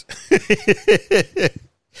 shit.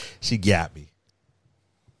 She got me.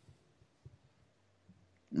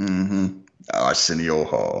 Mm-hmm. Arsenio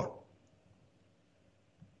Hall.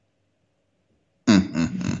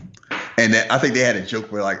 And then I think they had a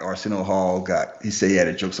joke where like Arsenio Hall he said he had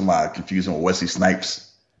a joke somebody confused him with Wesley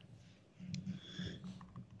Snipes.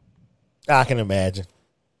 I can imagine.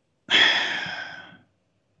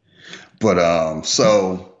 But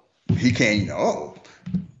so he came, I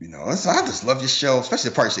just love your show,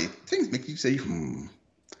 especially the part you say things make you say,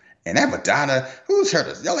 And that Madonna, who's heard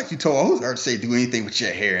us? Y'all like you told, who's heard say do anything with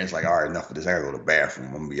your hair? And it's like, all right, enough of this. I gotta go to the bathroom.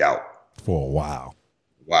 I'm gonna be out for a while.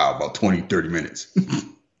 Wow, about 20, 30 minutes.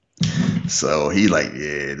 So he like,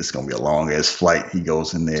 yeah, this is gonna be a long ass flight. He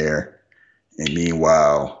goes in there, and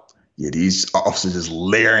meanwhile, these officers just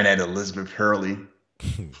leering at Elizabeth Hurley.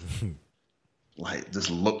 Like,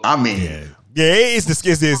 just look. I mean,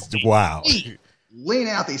 it's wow. Leaning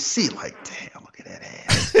out their seat, like, damn, look at that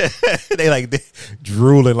ass. they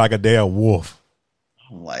drooling like a damn wolf.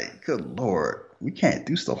 I'm like, good Lord, we can't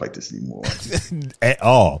do stuff like this anymore at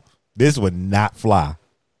all. This would not fly.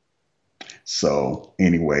 So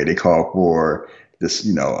anyway, they called for this,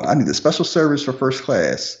 I need a special service for first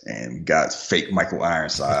class, and we got fake Michael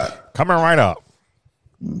Ironside coming right up.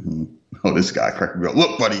 Mm-hmm. Oh, this guy cracked me up.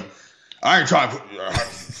 Look, buddy, I ain't trying to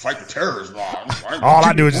fight the terrorists. All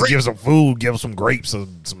I do is just give some food, give them some grapes,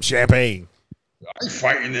 some champagne. I ain't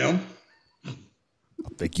fighting them. I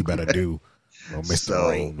think you better do. Well, Mr.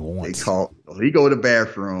 Rain once. He go to the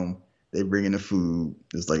bathroom. They bring in the food.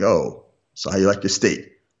 It's like, oh, so how you like your steak?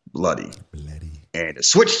 Bloody. And the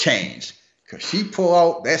switch changed because she pull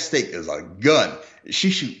out that steak is a gun. She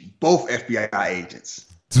shoot both FBI agents.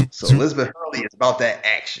 So Elizabeth Hurley is about that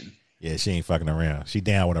action. Yeah, she ain't fucking around. She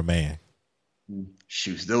down with her man.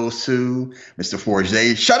 Shoots those two. Mr.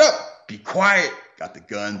 Forget, shut up. Be quiet. Got the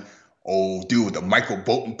gun. Old dude with the Michael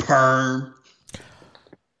Bolton perm.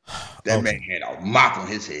 That man had a mop on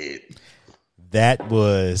his head. That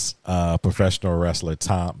was professional wrestler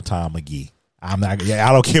Tom McGee. I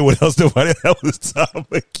don't care what else nobody. That was Tom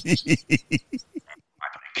McGee.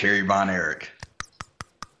 Kerry Von Erich.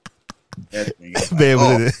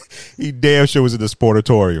 Man, he damn sure was in the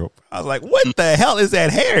sportatorium. I was like, what the hell is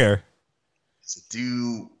that hair? It's a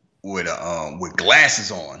dude with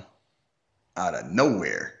glasses on out of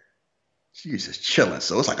nowhere. She's just chilling.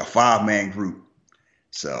 So it's like a 5-man group.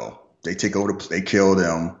 So they take over they kill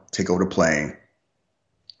them, take over the plane.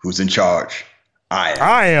 Who's in charge?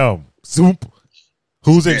 I am. Zoop.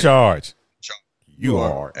 Who's in charge? You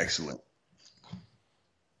are. Excellent.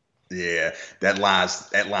 Yeah, that line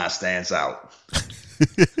stands out.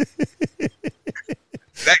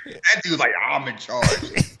 That dude's like, I'm in charge.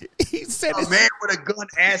 He said A man with a gun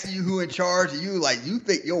asking you who in charge, and you like, you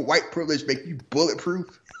think your white privilege make you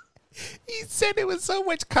bulletproof? He said it with so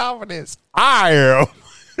much confidence. I am.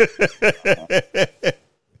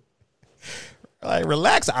 Like,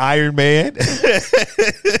 relax, Iron Man.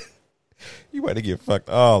 You about to get fucked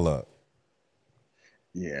all up.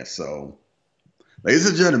 Yeah, so, ladies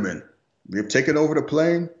and gentlemen, we have taken over the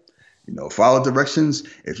plane. Follow directions.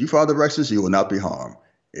 If you follow directions, you will not be harmed.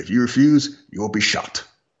 If you refuse, you will be shot.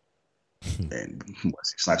 And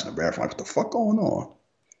Snipes in the bathroom, like, what the fuck going on?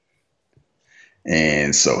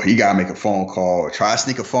 And so he got to make a phone call, or try to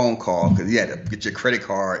sneak a phone call, because he had to get your credit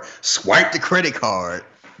card, swipe the credit card,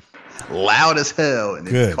 loud as hell, and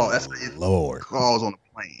then Good call. That's Lord. Calls on the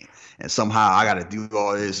plane. And somehow I got to do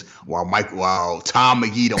all this while Tom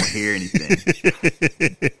McGee don't hear anything.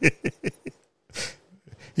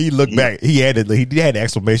 He looked back. He had the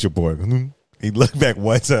exclamation point. He looked back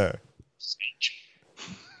one time.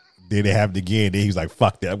 Then it happened again. Then he was like,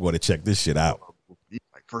 "Fuck that! I'm going to check this shit out."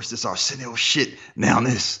 Like, first this Arsenio shit, now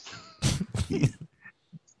this.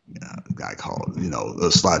 Guy called,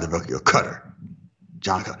 Slide DeVecchio Cutter.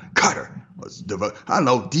 John Cutter. I don't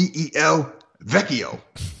know, DEL Vecchio.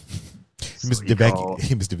 Mr.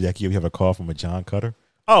 DeVecchio, you have a call from a John Cutter?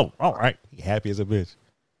 Oh, all right. He happy as a bitch.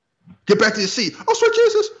 Get back to your seat. Oh, sweet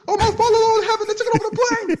Jesus. Oh, my Father, Lord in heaven, they took it over the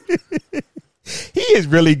plane. He is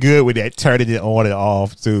really good with that, turning it on and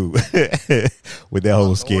off, too. With that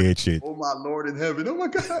whole scared shit. Oh, my Lord in heaven. Oh, my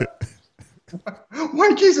God.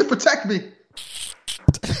 White Jesus, protect me.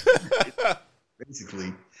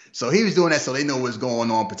 Basically. So he was doing that so they know what's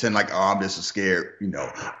going on, pretend like, oh, I'm just scared.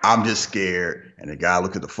 I'm just scared. And the guy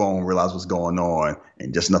looked at the phone, realized what's going on,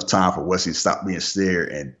 and just enough time for Wesley to stop being scared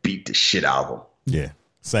and beat the shit out of him. Yeah,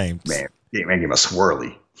 same. Man, give him a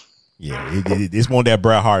swirly. Yeah, it's one of that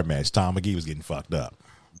Bret Hart match. Tom McGee was getting fucked up.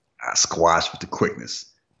 I squashed with the quickness.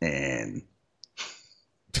 And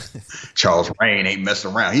Charles Rain ain't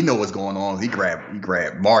messing around. He know what's going on. He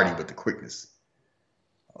grabbed Marty with the quickness.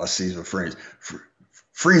 Let's see his friends.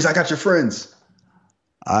 Freeze, I got your friends.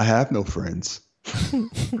 I have no friends.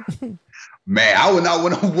 Man, I would not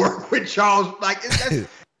want to work with Charles.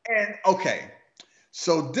 And okay,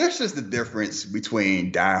 so this is the difference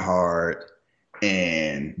between Die Hard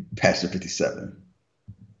and Passenger 57.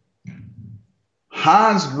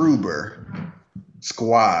 Hans Gruber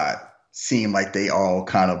squad seemed like they all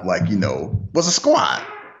kind of like, was a squad.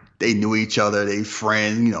 They knew each other, they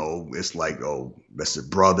friends, it's like, oh, that's a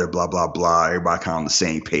brother, blah, blah, blah. Everybody kind of on the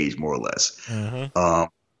same page, more or less. Mm-hmm.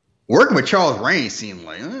 Working with Charles Rain seemed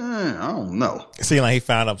like, I don't know. It seemed like he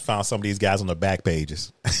found some of these guys on the back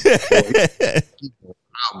pages.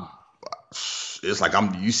 It's like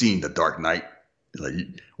you seen The Dark Knight. Like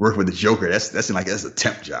working with the Joker, that's a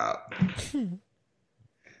temp job.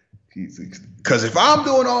 Because if I'm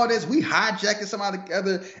doing all this, we hijacking somebody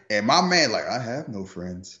together, and my man like, I have no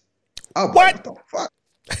friends. I'm what? Like, what the fuck?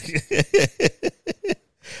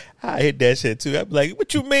 I hit that shit too. I'm like,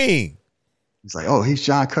 what you mean? He's like, oh, he's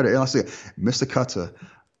John Cutter. And I said, Mr. Cutter,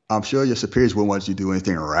 I'm sure your superiors wouldn't want you to do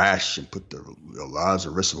anything rash and put the lives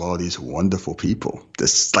at risk of all these wonderful people.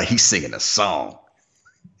 This like he's singing a song.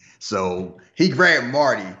 So he grabbed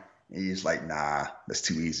Marty, and he's like, nah, that's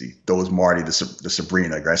too easy. Throws Marty the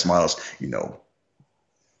Sabrina, grab somebody else,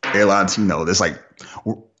 Airlines, there's like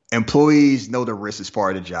employees know the risk is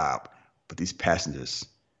part of the job, but these passengers,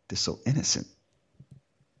 they're so innocent.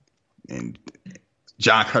 And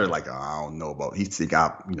John Cutter, like, oh, I don't know about. He think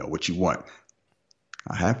what you want.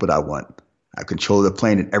 I have what I want. I control the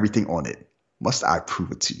plane and everything on it. Must I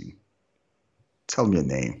prove it to you? Tell me your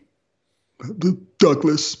name.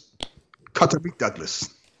 Douglas. Cutter me, Douglas.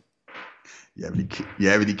 You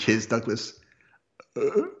have any kids, Douglas?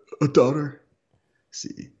 A daughter.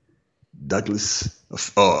 See, Douglas,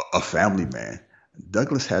 a family man.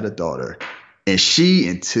 Douglas had a daughter, and she,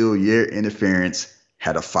 until your interference,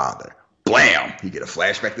 had a father. Blam! He get a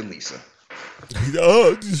flashback to Lisa.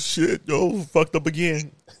 Oh shit! Oh, fucked up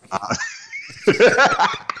again.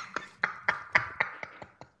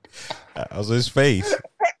 That was his face.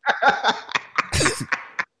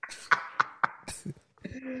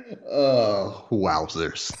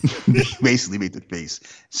 Wowzers. He basically made the face.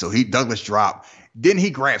 So Douglas dropped. Then he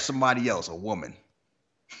grabbed somebody else, a woman.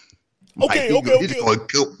 Okay. He's going to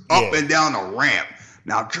go up and down the ramp.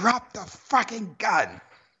 Now drop the fucking gun.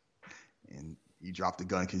 And he dropped the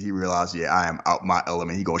gun because he realized, I am out my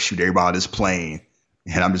element. He going to shoot everybody on this plane.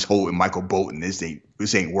 And I'm just holding Michael Bolton. This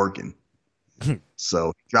ain't working.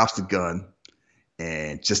 So he drops the gun.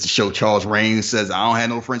 And just to show Charles Rain says, I don't have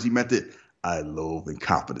no friends. He meant it. I loathe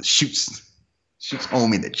incompetence. Shoots Shoots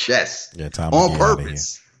homie in the chest. Yeah, time on to get out of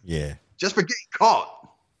purpose. here. Yeah. Just for getting caught.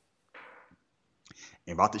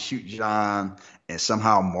 And about to shoot John, and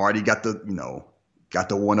somehow Marty got the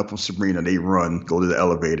one up on Sabrina. They run, go to the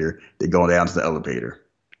elevator. They go down to the elevator.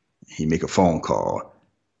 He make a phone call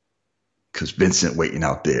because Vincent waiting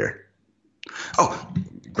out there. Oh,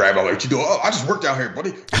 grab all what you doing? Oh, I just worked out here,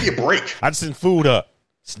 buddy. Give me a break. I just sent food up,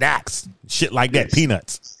 snacks, shit like that,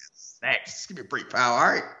 peanuts. Snacks. Just give me a break, pal. All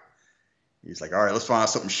right. He's like, all right, let's find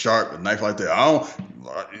something sharp, a knife like that.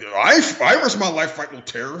 I risk my life fighting no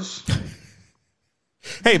terrorists.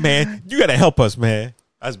 Hey man, you gotta help us, man.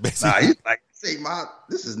 That's basically. Nah, he's like,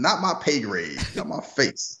 this is not my pay grade, not my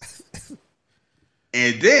face.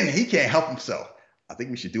 And then he can't help himself. I think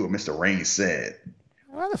we should do what Mr. Rain said.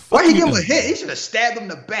 Why he give him a hit? He should have stabbed him in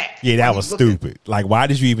the back. Yeah, that was stupid. Like, why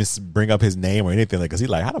did you even bring up his name or anything? Like, because he's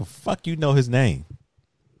like, how the fuck you know his name?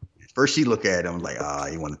 First, he look at him like,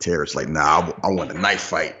 he want a terrorist. Like, nah, I want a knife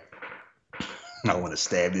fight. I want to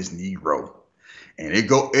stab this Negro. And it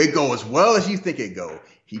go as well as you think it go.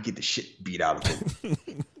 He get the shit beat out of him.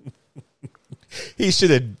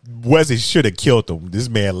 Wesley should have killed him. This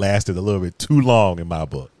man lasted a little bit too long in my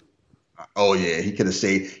book. Oh yeah, he could have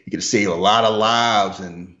saved a lot of lives,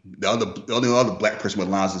 and the other black person with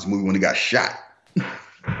lines in this movie when he got shot.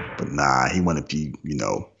 But nah, he wanted to be,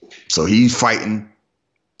 So he's fighting.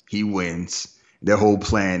 He wins. Their whole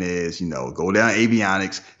plan is, go down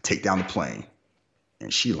avionics, take down the plane.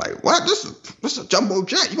 And she like, what? This is a jumbo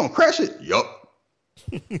jet. You gonna crash it? Yup.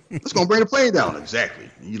 It's gonna bring the plane down. Exactly.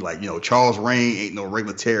 And you like, Charles Rain ain't no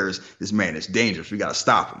regular terrorist. This man is dangerous. We gotta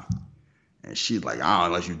stop him. And she's like, I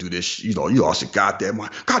don't let you do this. You lost your goddamn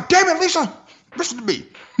mind. God damn it, Lisa. Listen to me.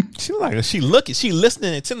 She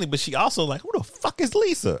listening intently, but she also like, who the fuck is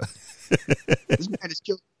Lisa? This man is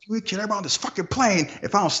killed everybody on this fucking plane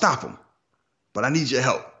if I don't stop him. But I need your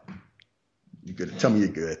help. You good? Tell me you're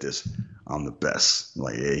good at this. I'm the best.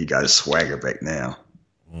 Like, yeah, he got his swagger back now.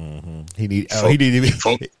 Mm-hmm. He needed to be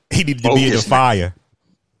in the fire.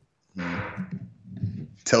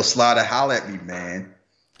 Tell Sly to holler at me, man.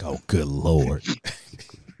 Oh, good Lord.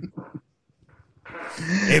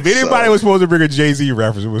 If anybody was supposed to bring a Jay-Z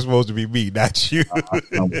reference, it was supposed to be me, not you.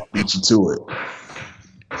 I'll beat you to it.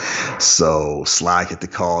 So Sly get the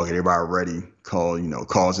call, get everybody ready,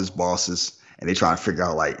 calls his bosses, and they try to figure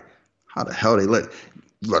out, like, how the hell they let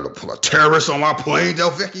a terrorist on my plane, Del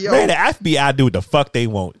Vecchio? Man, the FBI do what the fuck they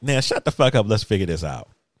want. Now, shut the fuck up. Let's figure this out.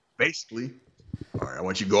 Basically. All right, I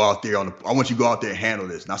want you to go out there and handle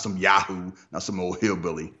this. Not some Yahoo, not some old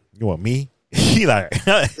hillbilly. You want me? He like,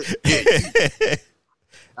 I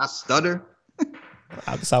stutter.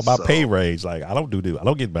 I just talk about pay range. Like, I don't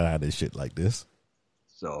get behind this shit like this.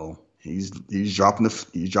 So he's dropping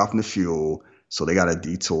the fuel. So they got a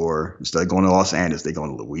detour. Instead of going to Los Angeles, they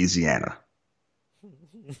going to Louisiana.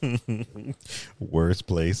 Worst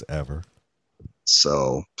place ever.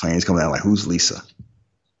 So planes coming down like, who's Lisa?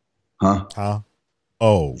 Huh?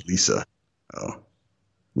 Oh, Lisa. Oh,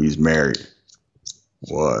 we was married.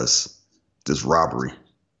 Was this robbery?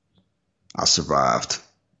 I survived.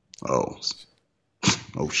 Oh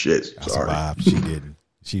shit. I Sorry. survived. She didn't.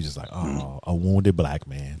 She just like, a wounded black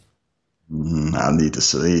man. I need to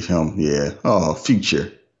save him. Yeah. Oh,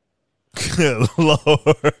 future. Good Lord.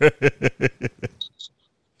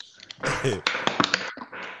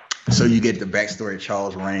 So you get the backstory of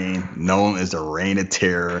Charles Rain, known as the Reign of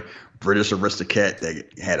Terror, British aristocrat that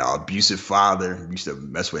had an abusive father, used to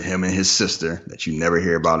mess with him and his sister that you never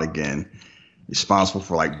hear about again. Responsible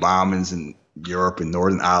for like bombings in Europe and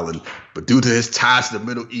Northern Ireland, but due to his ties to the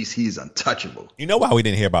Middle East, he's untouchable. You know why we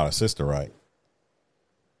didn't hear about her sister, right?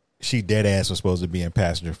 She dead ass was supposed to be in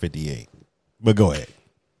Passenger 58. But go ahead.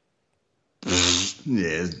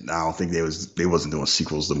 Yeah, I don't think they wasn't doing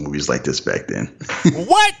sequels to movies like this back then.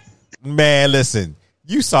 What? Man, listen.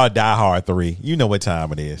 You saw Die Hard 3. You know what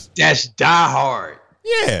time it is. That's Die Hard.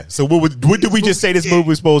 Yeah. So what did we just say this movie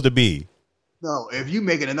was supposed to be? No, if you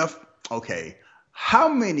make it enough, okay. How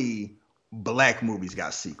many black movies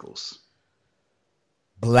got sequels?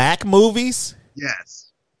 Black movies?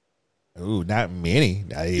 Yes. Ooh, not many.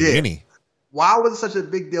 Not even many. Why was it such a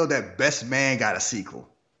big deal that Best Man got a sequel?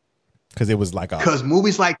 Because it was like because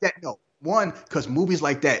movies like that. No, because movies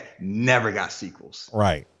like that never got sequels.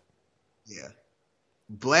 Right. Yeah.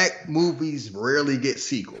 Black movies rarely get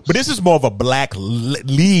sequels. But this is more of a black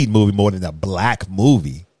lead movie more than a black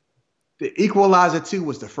movie. The Equalizer 2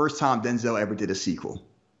 was the first time Denzel ever did a sequel.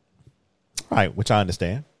 Right, which I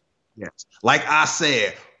understand. Yes. Like I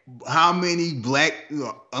said, how many black,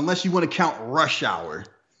 unless you want to count Rush Hour,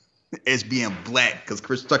 as being black because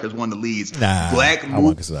Chris Tucker's one of the leads. Nah, black I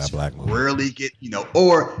won't consider that black movie. rarely get,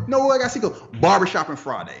 or no, I got sequel. Barbershop and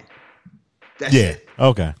Friday. That's it.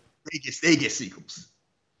 Okay. They get sequels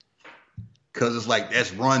because it's like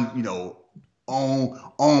that's run,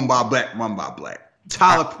 owned by black, run by black.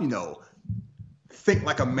 Tyler, Think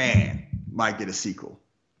Like a Man might get a sequel.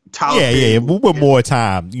 Tyler Perry with more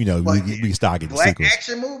time, we start getting black sequels.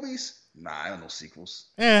 action movies. Nah, I don't know sequels.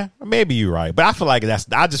 Yeah, maybe you're right, but I feel like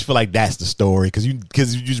I just feel like that's the story because you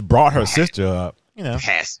just brought her sister up.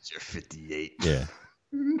 Passenger 58. Yeah.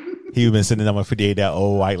 He been sitting on 58. That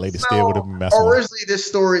old white lady still would have been messing. Originally,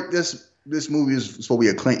 this movie is supposed to be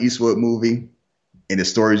a Clint Eastwood movie, and the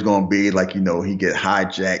story is going to be like he get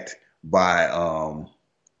hijacked by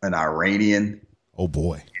an Iranian. Oh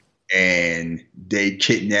boy! And they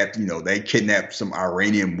kidnapped some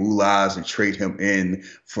Iranian mullahs and trade him in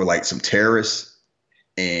for like some terrorists.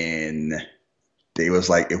 And they was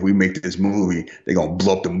like, if we make this movie, they're gonna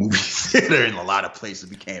blow up the movie theater in a lot of places.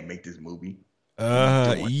 We can't make this movie.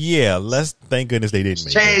 Yeah, thank goodness they didn't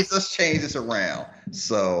make it. Let's change this around.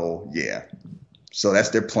 So yeah. So that's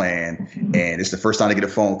their plan. And it's the first time they get a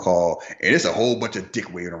phone call. And it's a whole bunch of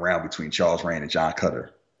dick waving around between Charles Rand and John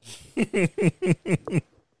Cutter.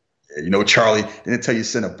 Charlie didn't tell you to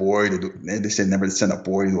send a boy to do, they said never to send a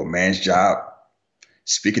boy to do a man's job.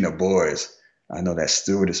 Speaking of boys, I know that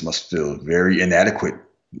stewardess must feel very inadequate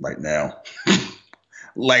right now.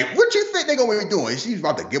 Like, what you think they're going to be doing? She's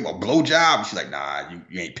about to give him a blowjob. She's like, nah,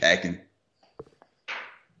 you ain't packing.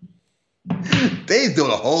 They's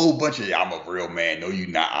doing a whole bunch of, I'm a real man. No, you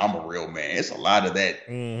not. I'm a real man. It's a lot of that.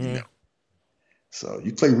 Mm-hmm. So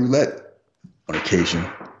you play roulette on occasion.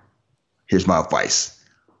 Here's my advice.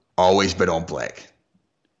 Always bet on black.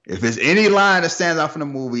 If there's any line that stands out from the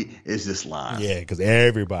movie, it's this line. Yeah, because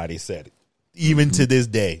everybody said it. Even to this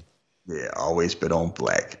day. Yeah, always bet on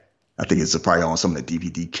black. I think it's probably on some of the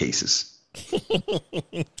DVD cases.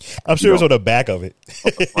 I'm sure it's on the back of it.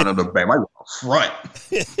 Front of the back. Might be on the front.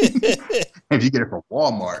 If you get it from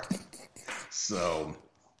Walmart. So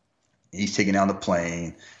he's taking down the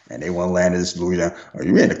plane and they want to land this Louis down. Are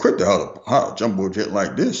you ain't equipped to how a jumbo jet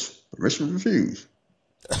like this? Permission refused.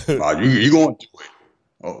 You going to it.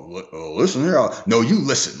 Oh, listen here. No, you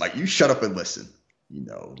listen. Like, you shut up and listen.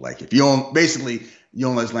 Like if you don't let's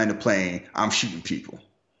land the plane, I'm shooting people.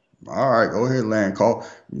 All right, go ahead, land. Call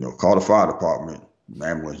the fire department,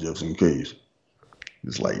 ambulance just in case.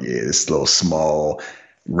 It's like, yeah, this little small,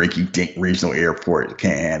 rinky-dink regional airport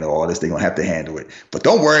can't handle all this. They're gonna have to handle it. But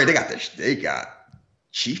don't worry, they got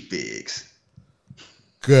Chief Biggs.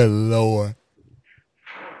 Good Lord.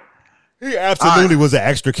 He absolutely was an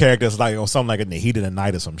extra character. It's like on something like in the heat of the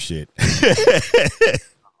night or some shit. Oh, shit,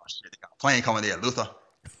 they got a plane coming there, Luther.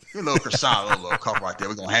 Your little croissant, little cup right there.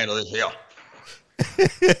 We're gonna handle this here.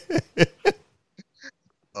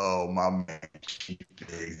 Oh, my man, Chief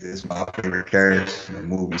Biggs. This is my favorite character in the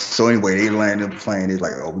movie. So anyway, they land the plane. They're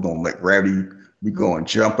like, we're gonna let gravity. We going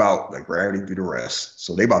to jump out, let gravity do the rest.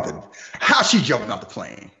 So they about to. How's she jumping out the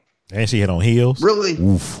plane? And she had on heels. Really?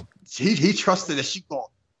 Oof. He trusted that she going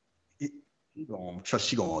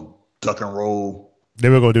to duck and roll. They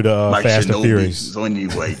were gonna do the like Fast Shinobi. and Furious. So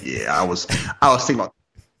anyway, yeah, I was thinking about.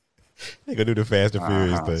 They gonna do the Fast and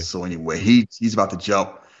Furious thing. So anyway, he's about to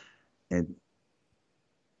jump, and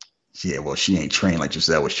yeah, well, she ain't trained like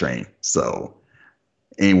Giselle was trained. So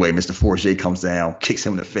anyway, Mr. Forget comes down, kicks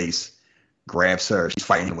him in the face, grabs her. She's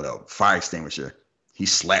fighting him with a fire extinguisher. He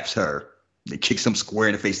slaps her. Then kicks him square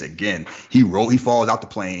in the face again. He falls out the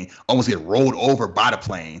plane, almost get rolled over by the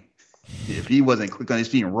plane. If he wasn't quick on his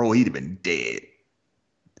feet and roll, he'd have been dead.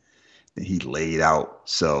 Then he laid out.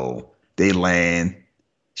 So they land.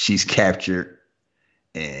 She's captured,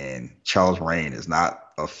 and Charles Rand is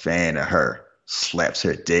not a fan of her. Slaps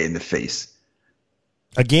her dead in the face.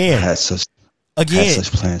 Again. Had such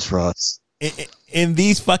plans for us. In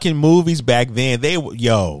these fucking movies back then, they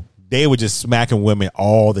were just smacking women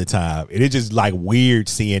all the time. It is just like weird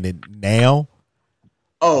seeing it now.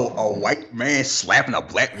 Oh, a white man slapping a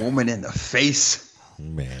black woman in the face.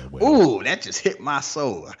 Man, well. Ooh, that just hit my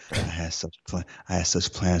soul. I had such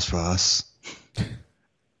plans for us.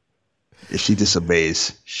 If she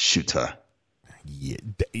disobeys, shoot her. Yeah,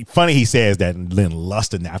 funny he says that and then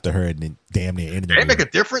lusting after her and then damn near ended. Did it make a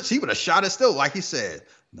difference? He would have shot her still, like he said.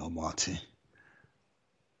 No, Martin,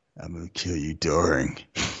 I'm gonna kill you during.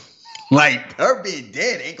 Like, her being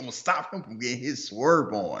dead ain't gonna stop him from getting his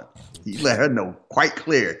swerve on. He let her know quite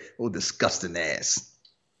clear. Oh, disgusting ass.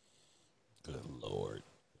 Good Lord.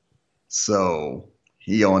 So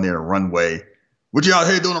he on there runway. What you out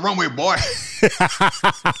here doing the runway, boy?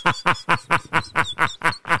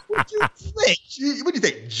 What you think? What do you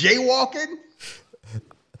think? jaywalking.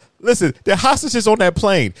 Listen, the hostages on that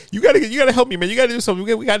plane. You gotta help me, man. You gotta do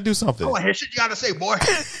something. We gotta do something. Come on, here's shit you gotta say, boy.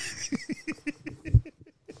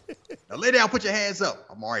 Now lay down, put your hands up.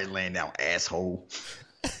 I'm already laying down, asshole.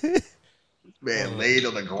 Man laid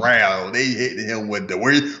on the ground. They hit him with the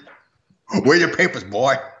where your papers,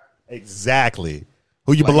 boy? Exactly.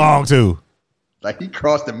 Who you belong to? Like he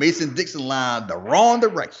crossed the Mason-Dixon line the wrong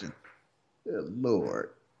direction. Good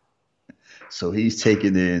Lord. So he's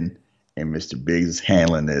taken in, and Mr. Biggs is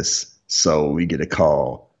handling this. So we get a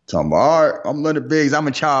call. Tell him, all right, I'm Leonard Biggs. I'm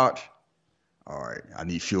in charge. All right, I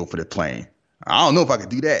need fuel for the plane. I don't know if I could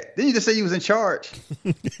do that. Didn't you just say you was in charge?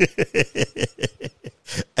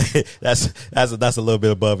 that's a little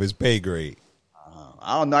bit above his pay grade.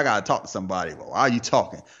 I don't know. I gotta talk to somebody. Well, why are you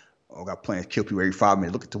talking? Oh, I got plans to kill people every 5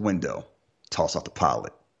 minutes. Look at the window. Toss off the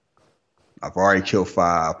pilot. I've already killed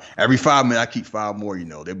 5. Every 5 minutes, I keep 5 more.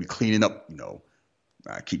 They'll be cleaning up.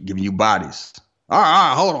 I keep giving you bodies. All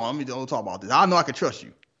right, hold on. Let me don't talk about this. I know I can trust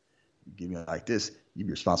you. You give me like this, you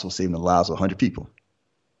be responsible for saving the lives of 100 people.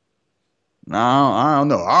 No, I don't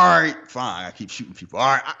know. All right, fine. I keep shooting people.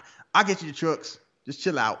 All right, I'll get you the trucks. Just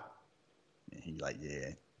chill out. And he's like,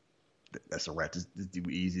 yeah, that's a wrap. This dude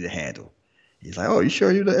easy to handle. He's like, oh, you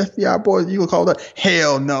sure you're the FBI boy? You gonna call that?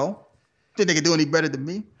 Hell no. Think they can do any better than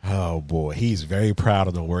me? Oh boy, he's very proud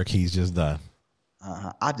of the work he's just done.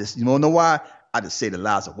 I just, you don't know why? I just saved the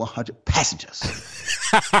lives of 100 passengers.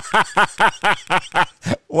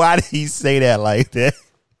 Why did he say that like that?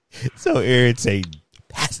 So irritating.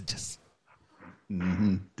 Passengers.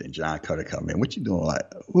 Mm-hmm. Then John Cutter come in. What you doing? Like,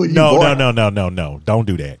 who no. Don't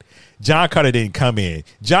do that. John Cutter didn't come in.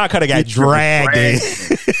 John Cutter got dragged in.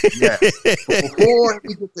 Yeah. Before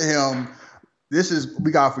we get to him,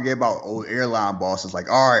 we gotta forget about old airline bosses. Like,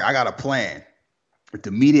 all right, I got a plan. If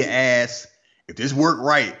the media asks, if this worked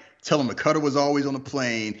right, tell them the Cutter was always on the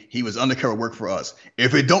plane. He was undercover work for us.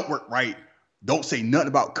 If it don't work right, don't say nothing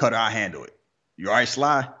about Cutter. I handle it. You all right,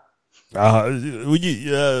 Sly? Are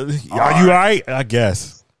you all right? I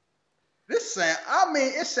guess. It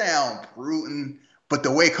sounds prudent, but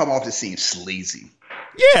the way it come off, it seems sleazy.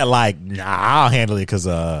 Yeah, like, nah, I'll handle it because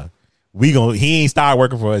he ain't started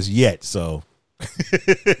working for us yet, so.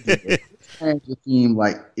 It seemed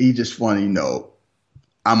like he just want to,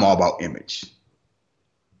 I'm all about image.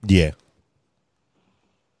 Yeah.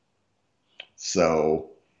 So,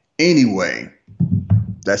 anyway,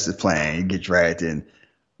 that's the plan. You get dragged in.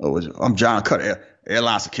 I'm John Cutter,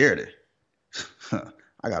 airline security.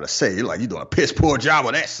 I gotta say, you're doing a piss poor job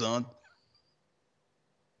of that, son.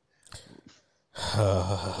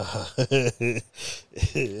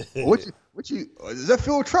 What you is that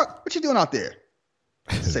fuel truck? What you doing out there?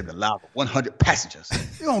 Saving the lives of 100 passengers.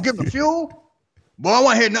 You don't give them fuel? Boy, I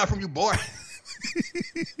want to hear nothing from you, boy.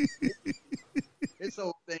 This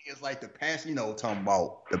whole thing is like talking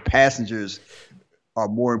about the passengers are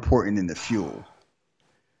more important than the fuel.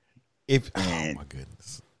 Oh my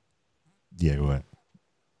goodness. Yeah, go ahead.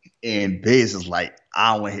 And Biz is like,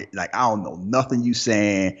 I don't know nothing you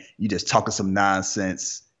saying. You just talking some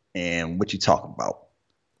nonsense. And what you talking about?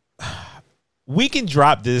 We can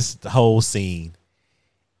drop this whole scene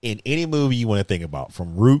in any movie you want to think about,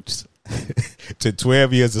 from Roots to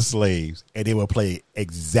 12 Years a Slave, and it will play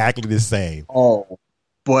exactly the same. Oh,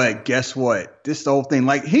 but guess what? This whole thing,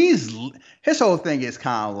 his whole thing is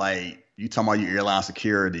kind of like, you talking about your airline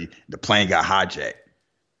security, the plane got hijacked.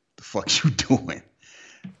 The fuck you doing?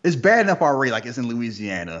 It's bad enough already, like it's in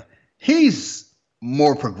Louisiana. He's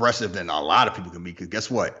more progressive than a lot of people can be, because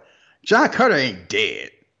guess what? John Cutter ain't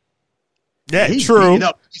dead. Yeah, he's true. Beating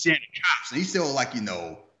up Louisiana cops, and he's still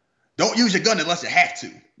don't use your gun unless you have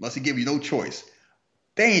to, unless he give you no choice.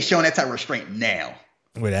 They ain't showing that type of restraint now.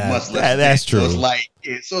 Well, that's true. So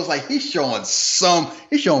it's like he's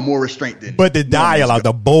showing more restraint than. But the dialogue,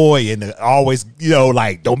 the boy, and always,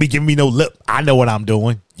 don't be giving me no lip. I know what I'm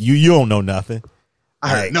doing. You don't know nothing. I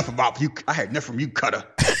heard enough about you. I heard enough from you, Cutter.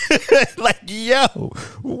 Yo,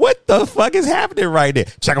 what the fuck is happening right there?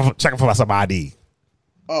 Check for some ID.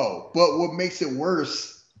 Oh, but what makes it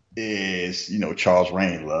worse is, Charles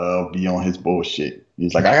Rain love be on his bullshit.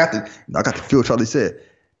 He's like, I got the feel Charlie said.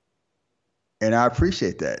 And I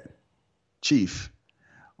appreciate that. Chief,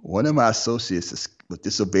 one of my associates with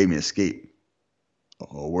disobeyed me escape.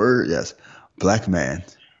 Oh, word? Yes. Black man.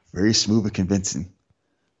 Very smooth and convincing.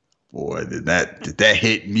 Boy, did that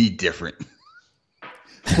hit me different.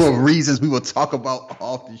 For reasons we will talk about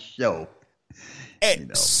off the show.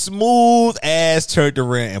 Smooth ass turned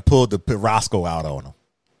around and pulled the Roscoe out on him.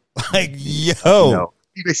 Yo.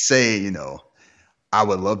 He would say, I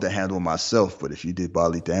would love to handle myself, but if you did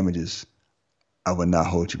bodily damages, I would not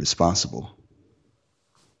hold you responsible.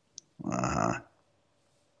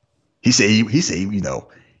 He said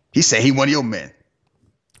he one of your men.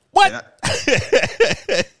 What?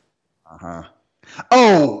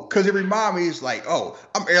 Oh, because it reminded me, it's like, oh,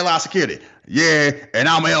 I'm airline security. Yeah, and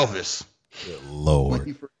I'm Elvis. Good Lord.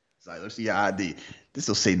 It's like, let's see your ID. This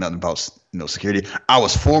don't say nothing about security. I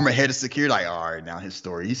was former head of security. Like, all right, now his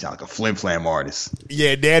story. He sounds like a flim flam artist.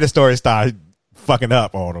 Yeah, then the story started fucking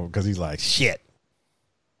up on him because he's like, shit.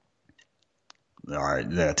 All right,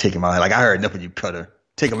 yeah, take him out. Like, I heard enough of you, Cutter.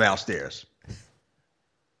 Take him downstairs.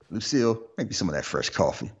 Lucille, maybe some of that fresh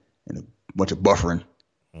coffee and a bunch of buffering.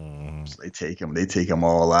 So they take him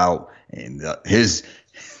all out, and his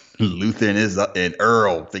Luther and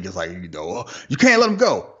Earl think it's like, you can't let him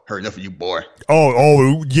go. Heard enough of you, boy.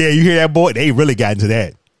 Oh, yeah, you hear that, boy? They really got into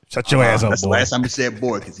that. Shut your ass up, that's boy. The last time he said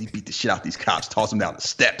boy, because he beat the shit out these cops, tossed them down the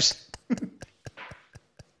steps.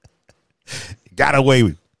 Got away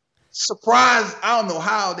with. Surprise! I don't know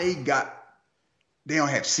how they don't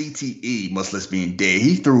have CTE, much less being dead.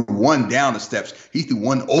 He threw one down the steps. He threw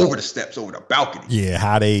one over the steps, over the balcony. Yeah,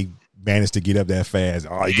 how they managed to get up that fast.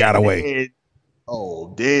 Oh, he got away.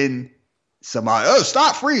 Then somebody,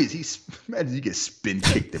 stop, freeze. Imagine you get spin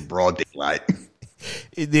kicked in broad daylight.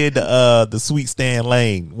 He did the Sweet Stan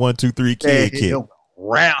Lane 1, 2, 3 kid.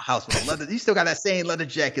 Roundhouse with a leather. He still got that same leather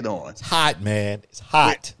jacket on. It's hot, man. It's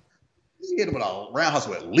hot. He hit him with a roundhouse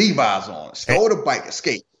with Levi's on. Stole the bike,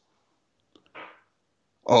 escape.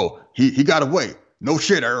 Oh, he got away. No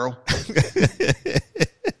shit, Earl.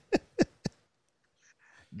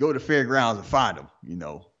 Go to the fairgrounds and find him.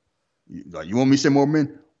 You want me to send more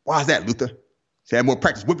men? Why is that, Luther? Say have more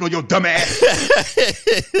practice whipping on your dumb ass.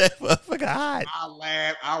 Motherfucker hot. I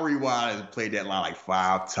laughed. I rewound and played that line like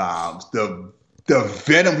 5 times. The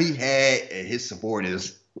venom he had at his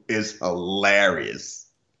subordinates is hilarious.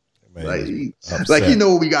 Man,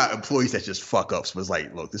 we got employees that just fuck up. So it's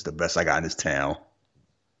like, look, this is the best I got in this town.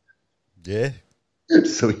 Yeah.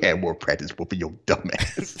 So he had more practice whooping your dumb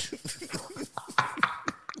ass.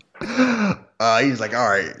 He's like, all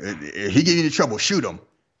right, if he get you in trouble, shoot him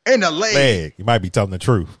in the leg. You might be telling the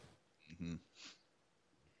truth.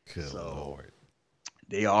 Good Lord.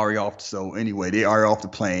 They are off. So anyway, they are off the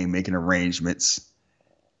plane making arrangements,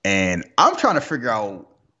 and I'm trying to figure out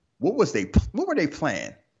what were they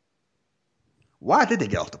planning? Why did they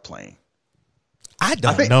get off the plane? I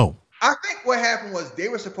don't know. I think what happened was they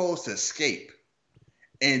were supposed to escape,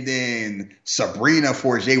 and then Sabrina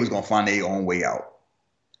Forget was going to find their own way out.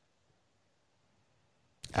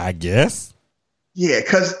 I guess. Yeah,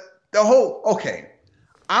 because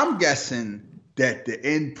I'm guessing that the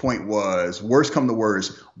end point was, worst come to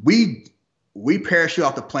worst, we parachute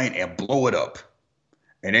off the plane and blow it up.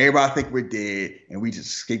 And everybody think we're dead, and we just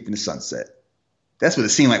escape in the sunset. That's what it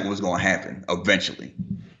seemed like was going to happen eventually.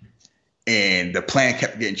 And the plan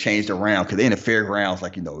kept getting changed around because they're in the fairgrounds,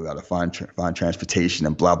 like, we got to find transportation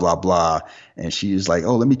and blah, blah, blah. And she was like,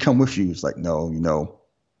 oh, let me come with you. It's like, no,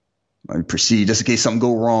 let me proceed. Just in case something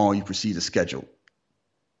go wrong, you proceed to schedule.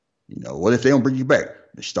 What if they don't bring you back?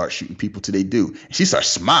 They start shooting people till they do. And she starts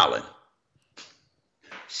smiling.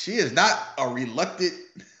 She is not a reluctant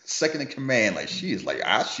second in command. Like, she is like,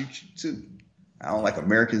 I'll shoot you too. I don't like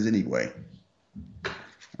Americans anyway.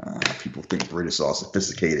 People think British are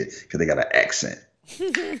sophisticated because they got an accent.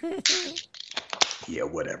 Yeah,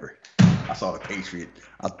 whatever. I saw The Patriot.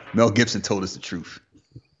 Mel Gibson told us the truth.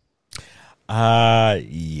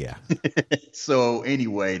 Yeah. So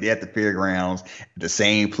anyway, they're at the fairgrounds, the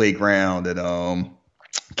same playground that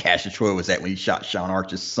Cassius Troy was at when he shot Sean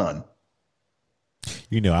Archer's son.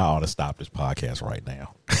 I ought to stop this podcast right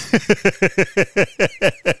now.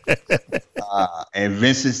 And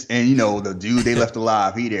Vincent, and the dude they left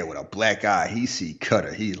alive, he there with a black eye. He see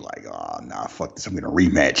Cutter. He's like, oh, nah, fuck this. I'm going to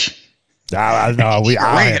rematch. That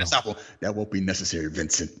won't be necessary,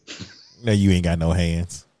 Vincent. No, you ain't got no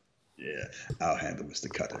hands. Yeah, I'll handle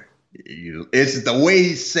Mr. Cutter. It's the way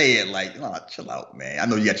he say it, like, oh, chill out, man. I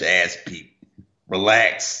know you got your ass beat.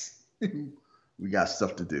 Relax. We got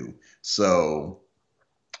stuff to do. So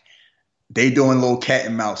they doing a little cat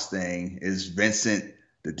and mouse thing. Is Vincent,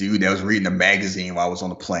 the dude that was reading the magazine while I was on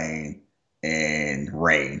the plane, and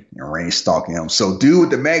Rain stalking him. So dude with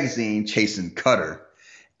the magazine chasing Cutter,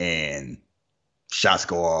 and shots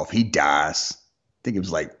go off. He dies. I think it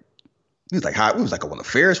was like on a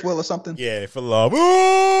Ferris wheel or something. Yeah, for love.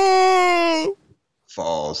 Ooh!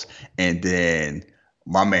 Falls, and then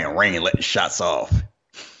my man Rain letting shots off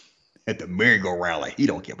at the merry-go-round like he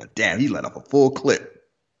don't give a damn. He let off a full clip.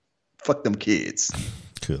 Fuck them kids.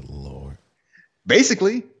 Good Lord.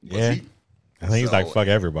 Basically. Yeah. I think he's like, fuck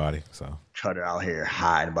everybody. So Cutter out here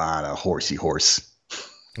hiding behind a horsey horse.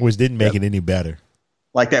 Which didn't make it any better.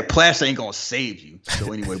 Like that plaster ain't gonna save you.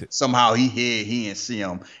 So anyway, somehow he didn't see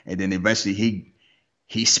him, and then eventually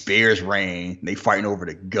he spares Rain. They fighting over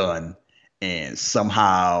the gun, and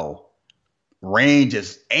somehow Rain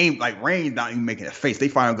just aim like Rain not even making a face. They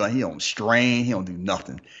find a gun. He don't strain. He don't do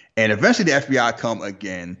nothing. And eventually the FBI come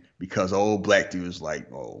again because old black dude's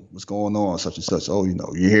like, oh, what's going on? Such and such. Oh,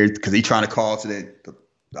 you're here because he trying to call to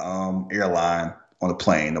the airline on the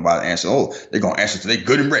plane. Nobody answer. Oh, they're gonna answer today.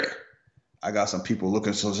 Good and ready. I got some people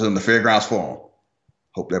looking in the fairgrounds for him.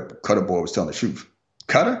 Hope that Cutter boy was telling the truth.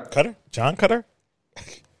 Cutter? John Cutter?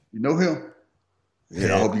 You know him?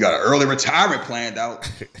 Yeah. I hope you got an early retirement planned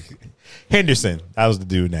out. Henderson. That was the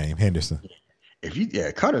dude name. Henderson.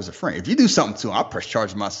 Cutter's a friend. If you do something to him, I'll press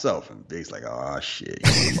charge myself. And Big's like, oh shit.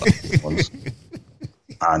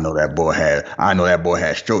 I know that boy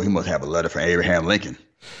had stroke. He must have a letter from Abraham Lincoln.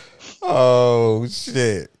 Oh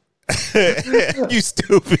shit. You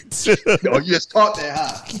stupid. No, you just caught that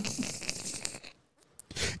high.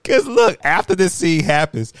 Because look, after this scene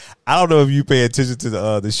happens, I don't know if you pay attention to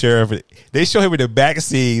the sheriff. They show him in the back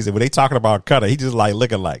scenes, and when they talking about Cutter, he just like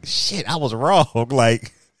looking like, shit, I was wrong.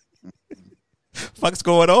 Like, fuck's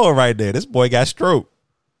going on right there? This boy got stroke.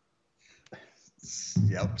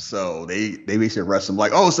 Yep. So they basically arrest him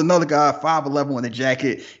like, oh, it's another guy, 5'11" in a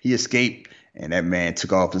jacket. He escaped, and that man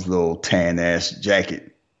took off his little tan ass jacket.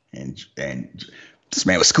 And this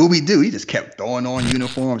man was Scooby-Doo. He just kept throwing on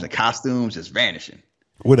uniforms and costumes, just vanishing.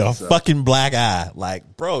 With a fucking black eye.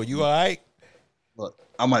 Like, bro, you all right? Look,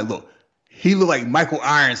 I'm like, look, he looked like Michael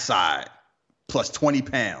Ironside plus 20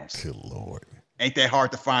 pounds. Good Lord. Ain't that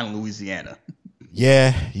hard to find in Louisiana?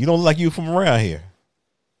 Yeah, you don't look like you from around here.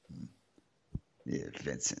 Yeah,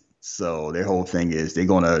 Vincent. So their whole thing is they're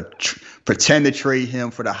going to pretend to trade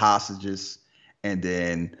him for the hostages, and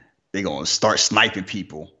then they're going to start sniping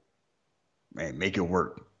people. Man, make it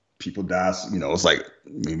work. People die. It's like,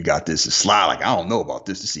 we got this. Sly, like, I don't know about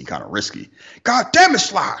this. This seems kind of risky. God damn it,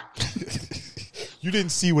 Sly. You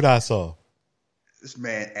didn't see what I saw. This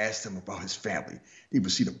man asked him about his family. He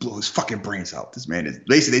was to blow his fucking brains out. This man is,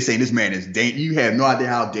 they saying this man is dangerous. You have no idea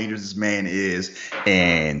how dangerous this man is.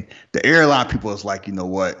 And the airline people is like, you know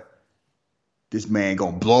what? This man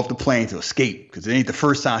going to blow up the plane to escape because it ain't the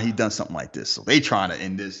first time he done something like this. So they trying to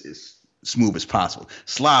end this as smooth as possible.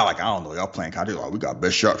 Sly, like, I don't know, y'all playing college. Like, we got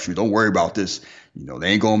best sharpshooter. Don't worry about this. They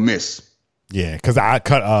ain't gonna miss. Yeah, because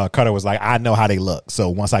Cutter was like, I know how they look. So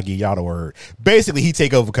once I give y'all the word, basically he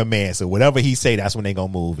take over command. So whatever he say, that's when they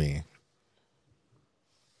gonna move in.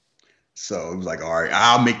 So it was like, all right,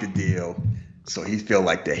 I'll make the deal. So he feel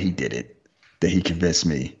like that he did it, that he convinced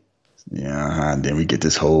me. Yeah, and then we get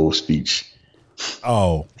this whole speech.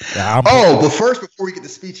 Oh, yeah, but first, before we get the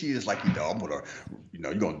speech, he is like, I'm gonna,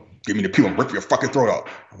 you're gonna give me the people and rip your fucking throat out.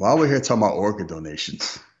 While we're here talking about organ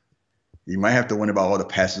donations, you might have to wonder about all the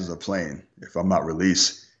passengers of the plane. If I'm not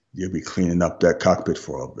released, you'll be cleaning up that cockpit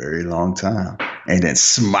for a very long time. And then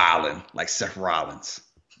smiling like Seth Rollins.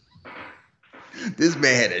 This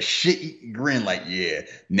man had a shit grin like, yeah,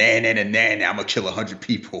 nah, I'm gonna kill 100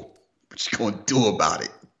 people. What you gonna do about it?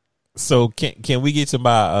 So can we get to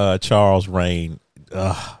my Charles Rain?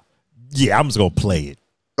 Yeah, I'm just gonna play it.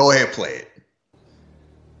 Go ahead, play it.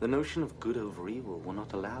 The notion of good over evil will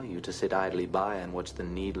not allow you to sit idly by and watch the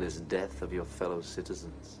needless death of your fellow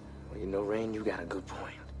citizens. Well, Rain, you got a good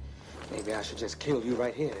point. Maybe I should just kill you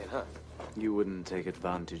right here then, huh? You wouldn't take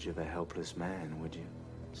advantage of a helpless man, would you?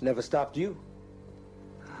 It's never stopped you.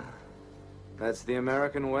 That's the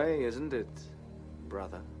American way, isn't it,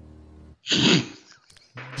 brother?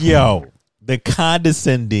 Yo, the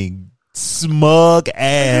condescending, smug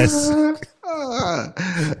ass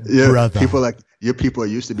brother. People like your people are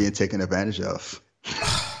used to being taken advantage of.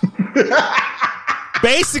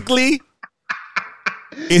 Basically,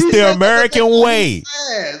 it's the American way.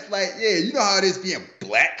 It's like, yeah, you know how it is being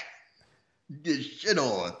black. You get shit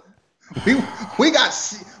on. We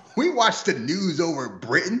watched the news over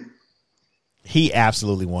Britain. He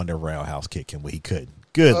absolutely wanted to roundhouse kick him, but he couldn't.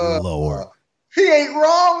 Good Lord. He ain't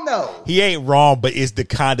wrong, though. He ain't wrong, but it's the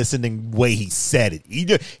condescending way he said it.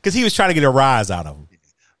 Because he was trying to get a rise out of him.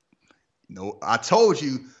 No, I told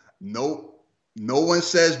you, no one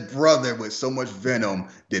says brother with so much venom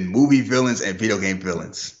than movie villains and video game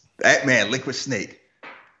villains. That man, Liquid Snake.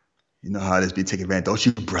 You know how this be taking advantage, don't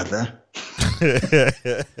you, brother?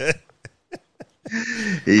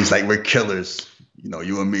 He's like, we're killers.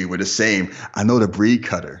 You and me, we're the same. I know the breed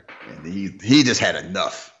Cutter. And he just had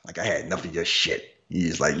enough. Like, I had enough of your shit.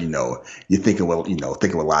 He's like, you're thinking with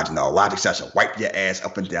logic. No, logic's not to wipe your ass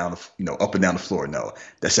up and down the floor. No,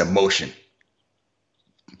 that's emotion.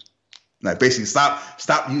 Like, basically,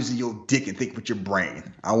 stop using your dick and think with your brain.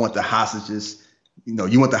 I want the hostages.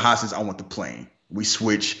 You want the hostage, I want the plane. We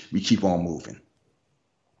switch, we keep on moving.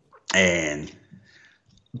 And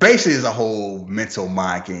basically it's a whole mental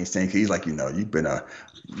mind game thing. He's like, you've been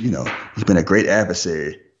a great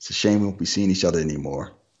adversary. It's a shame we won't be seeing each other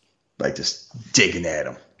anymore. Like just digging at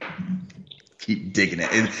him. Keep digging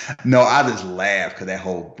at him. No, I just laugh because that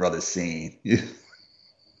whole brother scene.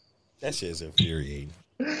 That shit's infuriating.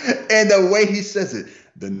 And the way he says it,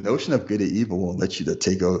 the notion of good and evil won't let you to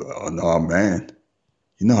take over. Oh no, man.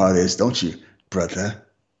 You know how it is, don't you, brother?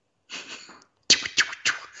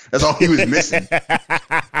 That's all he was missing.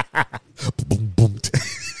 Boom, boom.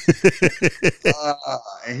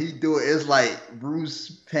 And he do it. It's like Bruce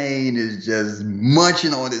Payne is just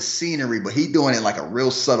munching on this scenery, but he doing it like a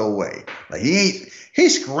real subtle way. Like he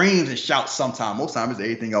screams and shouts sometimes. Most times it's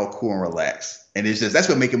everything all cool and relaxed. And it's just that's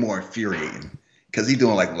what make it more infuriating because he's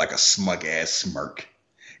doing like a smug ass smirk.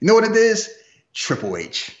 You know what it is? Triple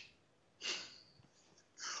H.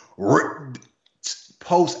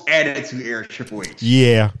 Post Attitude Era Triple H.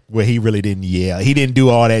 Yeah, where he really didn't yell. He didn't do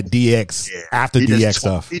all that DX after DX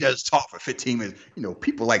stuff. He just talk for 15 minutes.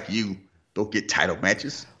 People like you don't get title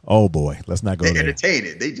matches. Oh boy, let's not go there. They're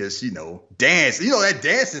entertaining. They just, dance. That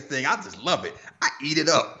dancing thing, I just love it. I eat it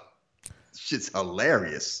up. Shit's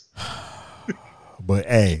hilarious. But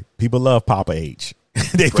hey, people love Papa H.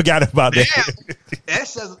 They forgot about that. That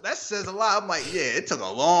says a lot. I'm like, yeah, it took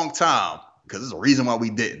a long time because there's a reason why we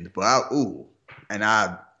didn't. But I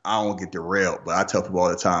don't get derailed, but I tell people all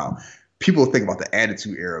the time, people think about the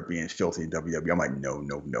Attitude Era being filthy in WWE. I'm like,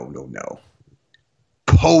 no.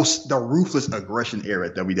 Post the Ruthless Aggression Era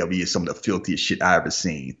at WWE is some of the filthiest shit I ever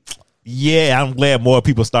seen. Yeah, I'm glad more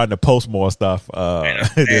people starting to post more stuff.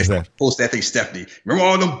 Post that thing, Stephanie. Remember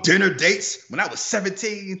all them dinner dates when I was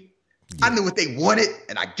 17? Yeah. I knew what they wanted,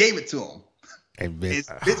 and I gave it to them. And Vince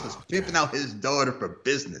was pimping out his daughter for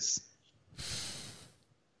business.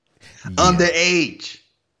 Yeah. Underage.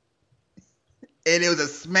 And it was a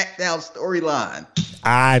SmackDown storyline.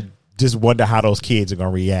 I just wonder how those kids are going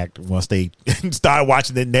to react once they start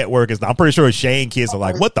watching the network. I'm pretty sure Shane kids are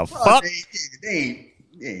like, what the fuck? They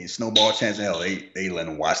ain't snowball chance in hell. They let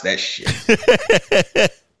them watch that shit.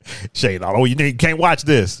 Shane, you can't watch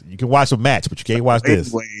this. You can watch a match, but you can't watch this.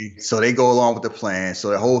 Anyway, so they go along with the plan. So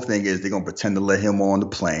the whole thing is they're going to pretend to let him on the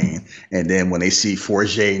plane. And then when they see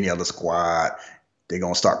Forget and the other squad, they're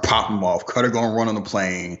going to start popping them off. Cutter going to run on the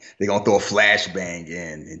plane. They're going to throw a flashbang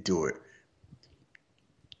in and do it.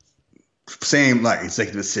 Same like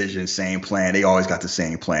executive decision, same plan. They always got the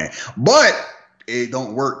same plan. But it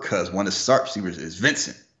don't work because one of the start receivers is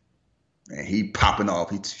Vincent. And he popping off.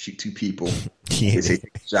 He shoot two people. Yeah. He take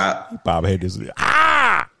a shot. Bob had this.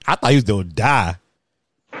 I thought he was going to die.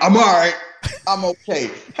 I'm all right. I'm okay.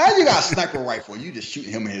 How you got a sniper rifle? You just shoot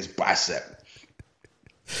him in his bicep.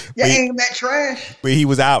 You aim that trash. But he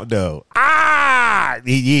was out though.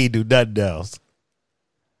 He ain't do nothing else.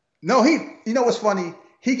 No, you know what's funny?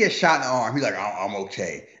 He gets shot in the arm. He's like, I'm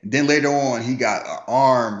okay. And then later on, he got an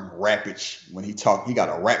arm wrappage when he talked. He got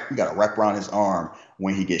a wrap around his arm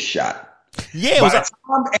when he gets shot. Yeah, by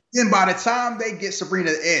the time they get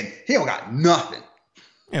Sabrina in, he don't got nothing.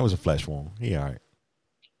 Yeah, it was a flesh wound. He all right.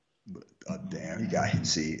 But damn, he got hit.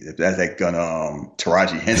 See, if that's that gun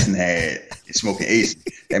Taraji Henson had in Smoking Ace,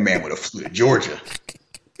 that man would have flew to Georgia.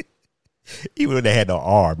 He would have had no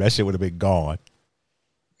arm. That shit would have been gone.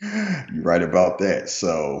 You're right about that.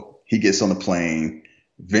 So he gets on the plane.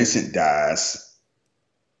 Vincent dies.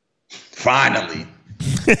 Finally.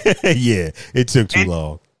 Yeah, it took too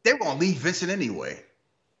long. They were gonna leave Vincent anyway.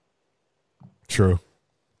 True.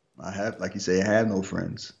 Like you say, I have no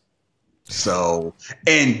friends. So,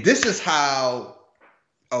 and this is how.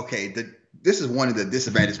 Okay, this is one of the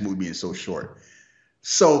disadvantages of the movie being so short.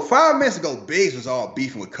 So 5 minutes ago, Biggs was all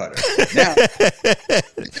beefing with Cutter. Now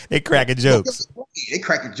they cracking jokes. They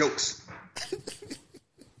cracking jokes.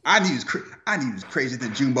 I knew he was crazier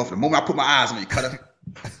than June Buffett. The moment I put my eyes on you, Cutter.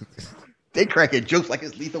 They cracking jokes like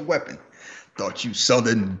it's Lethal Weapon. Thought you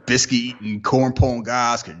Southern biscuit eating corn pone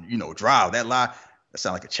guys could, drive that lie. That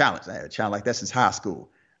sounds like a challenge. I had a challenge like that since high school.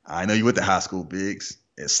 I know you went to high school, Biggs.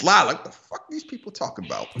 And Sly, like, what the fuck these people talking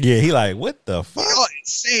about? Yeah, he like, what the fuck? Y'all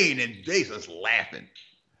insane, and Biggs was laughing.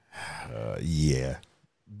 Yeah.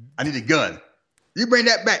 I need a gun. You bring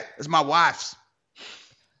that back. It's my wife's.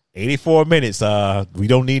 84 minutes. We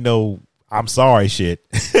don't need no I'm sorry shit.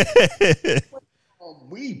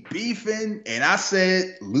 We beefing, and I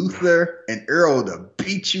said Luther and Earl to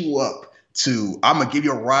beat you up to I'm gonna give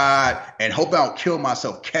you a ride and hope I don't kill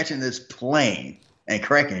myself catching this plane and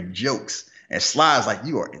cracking jokes. And Sly's like,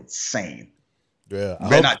 you are insane. Yeah, You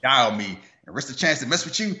better not die on me. Arrested Chance to mess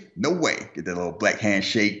with you? No way. Get that little black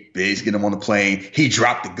handshake. Biggs get him on the plane. He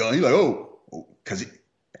dropped the gun. He's like, oh, because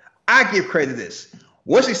I give credit to this.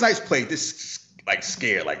 Wesley Snipes played this like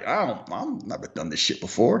scared, like I've never done this shit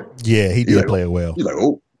before. Yeah, he did play it well. He's like,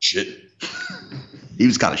 oh shit. He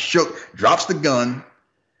was kind of shook, drops the gun,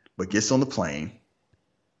 but gets on the plane.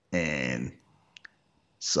 And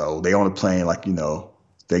so they on the plane, like, you know,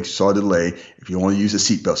 they saw the delay. If you want to use the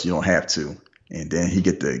seatbelts, you don't have to. And then he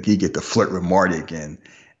get the flirt with Marty again.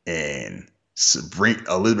 And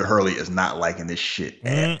Elizabeth Hurley is not liking this shit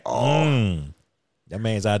at all. That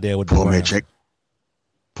man's out there with pour me a drink.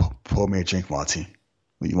 Pour me a drink, Marty.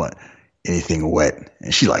 What do you want? Anything wet?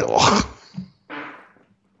 And she like, oh.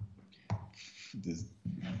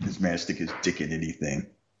 This man stick his dick in anything.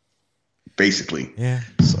 Basically. Yeah.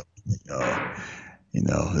 So, you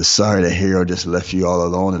know, it's sorry the hero just left you all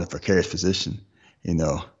alone in a precarious position. You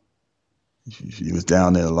know, he was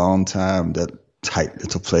down there a long time, that tight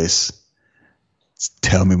little place.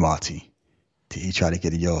 Tell me, Marty, did he try to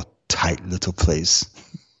get in your tight little place?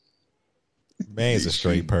 Man's a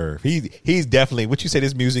straight perv. He's definitely, what you say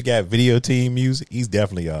this music at, video team music? He's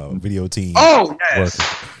definitely a video team. Oh, yes.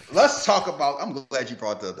 Worker. Let's talk about, I'm glad you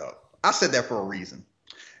brought that up. I said that for a reason.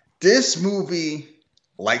 This movie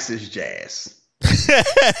likes its jazz.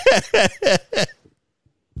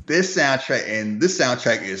 This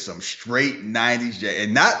soundtrack is some straight 90s jazz,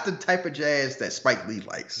 and not the type of jazz that Spike Lee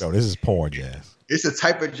likes. No, this is porn jazz. It's the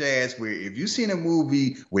type of jazz where if you've seen a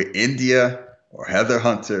movie with India or Heather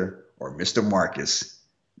Hunter or Mr. Marcus,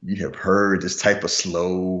 you have heard this type of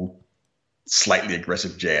slow, slightly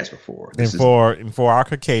aggressive jazz before. And for our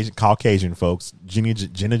Caucasian folks,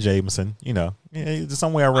 Jenna Jameson, you know,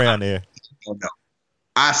 somewhere around there. No.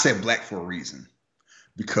 I said black for a reason.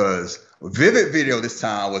 Because Vivid Video this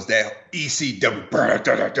time was that ECW.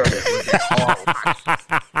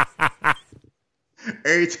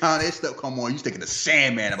 Every time that stuff come on, you thinking the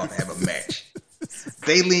Sandman about to have a match.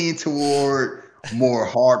 They lean toward more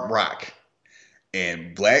hard rock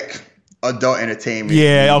and black adult entertainment.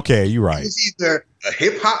 Yeah, okay, you're right. It's either a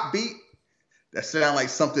hip hop beat that sounded like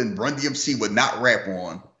something Run DMC would not rap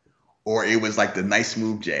on, or it was like the nice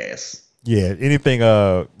smooth jazz. Yeah, anything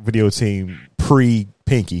video team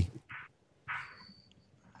pre-Pinky.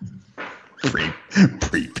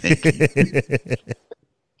 Pre-Pinky.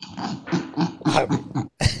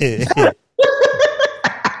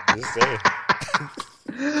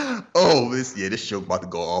 This show about to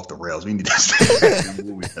go off the rails. We need to stay in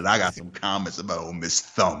movie because I got some comments about old Miss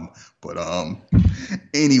Thumb. But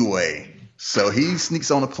anyway, so he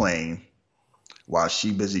sneaks on a plane while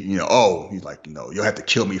she busy, you know, he's like, you'll have to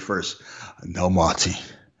kill me first. No, Marty,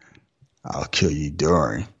 I'll kill you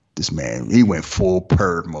during. This man, he went full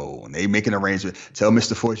perv mode. And they make an arrangement. Tell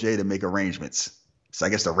Mr. Forget to make arrangements. So I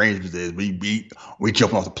guess the arrangement is we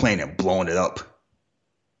jumping off the plane and blowing it up.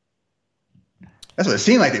 That's what it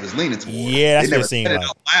seemed like they was leaning toward. Yeah, that's what it seemed like.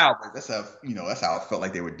 Loud, but that's how it felt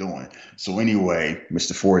like they were doing. So anyway,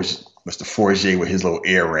 Mr. Forget with his little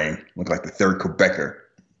earring looked like the third Quebecer.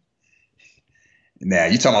 Now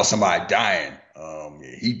you talking about somebody dying?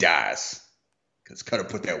 He dies because Cutter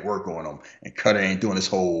put that work on him, and Cutter ain't doing this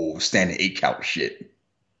whole standing 8 count shit.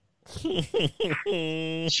 Shit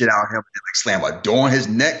out him, like slam a door on his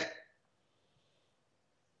neck.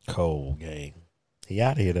 Cold game. He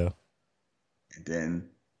out of here though. And then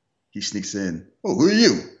he sneaks in. Oh, who are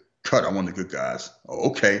you? Cutter, I'm one of the good guys.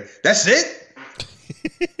 Oh, okay. That's it?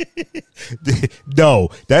 No,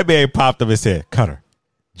 that man popped up and said, Cutter,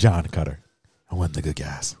 John Cutter. I'm one of the good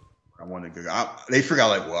guys. I want to go. They figure out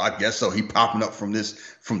like, well, I guess so. He popping up from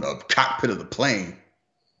the cockpit of the plane.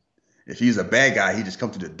 If he's a bad guy, he just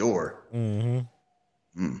come through the door.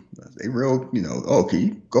 Mm-hmm. They real, can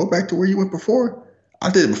you go back to where you went before? I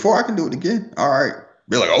did it before. I can do it again. All right.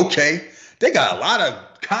 They're like, okay. They got a lot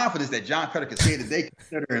of confidence that John Cutter can say that they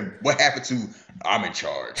considering what happened to I'm in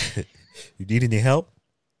charge. You need any help?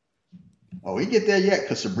 Oh, we get there yet?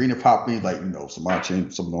 Because Sabrina popped in like, somebody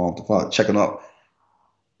changed something on the phone, checking up.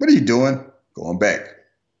 What are you doing? Going back.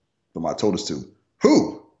 Somebody told us to.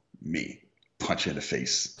 Who? Me. Punch her in the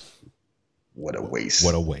face. What a waste.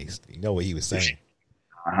 What a waste. You know what he was saying.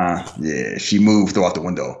 Yeah, she moved, throw out the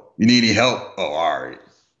window. You need any help? Oh, all right.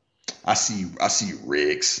 I see you,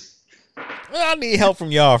 Riggs. I need help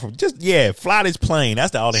from y'all. Fly this plane.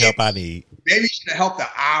 That's the only help I need. Maybe you should have helped an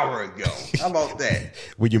hour ago. How about that?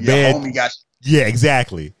 When your bad homie got yeah,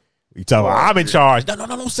 exactly. You talking about I'm in charge. No,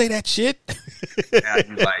 don't say that shit. Now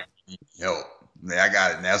you're like, help. I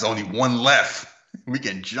got it. Now there's only one left. We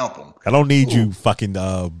can jump him. I don't need you, fucking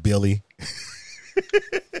Billy.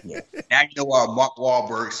 Yeah. Now you know why Mark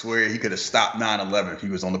Wahlberg swear he could have stopped 9/11 if he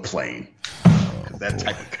was on the plane. that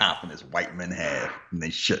type of confidence white men have, and they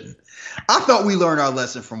shouldn't. I thought we learned our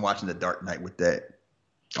lesson from watching The Dark Knight with that.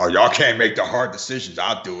 Oh, y'all can't make the hard decisions.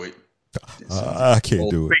 I'll do it. I can't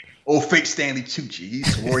do it. Old fake Stanley Tucci. He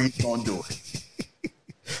swore he's going to do it.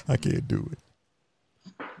 I can't do it.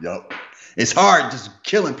 Yup. It's hard just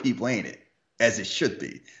killing people, ain't it? As it should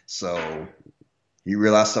be. So he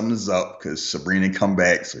realized something is up because Sabrina come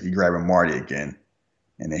back. So he grabbing Marty again.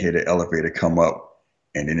 And they hear the elevator come up.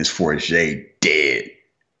 And then it's Forget dead.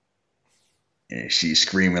 And she's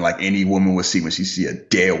screaming like any woman would see when she see a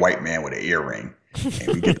dead white man with an earring. And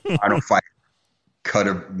we get the final fight.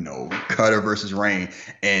 Cutter versus Rain.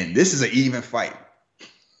 And this is an even fight.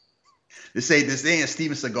 This ain't a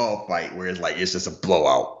Steven Seagal fight where it's like it's just a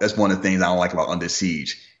blowout. That's one of the things I don't like about Under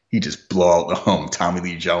Siege. He just blow out Tommy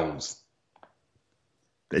Lee Jones.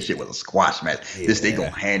 That shit was a squash match. Yeah. They go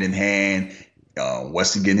hand in hand.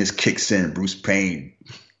 Wesley getting his kicks in. Bruce Payne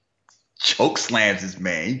choke slams this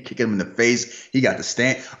man. He kick him in the face. He got the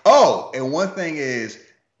stand. Oh, and one thing is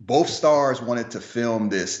both stars wanted to film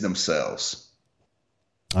this themselves.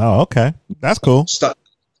 Oh, okay. That's cool.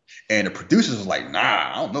 And the producers was like,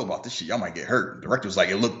 nah, I don't know about this shit. Y'all might get hurt. The director was like,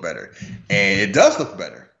 it looked better. And it does look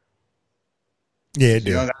better. Yeah, it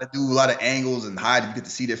You don't got to do a lot of angles and hide. You get to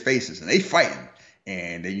see their faces. And they fighting.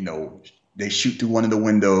 And they, they shoot through one of the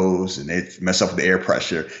windows and they mess up with the air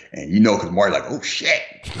pressure. And because Marty like, oh, shit.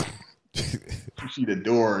 You see the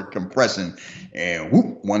door compressing. And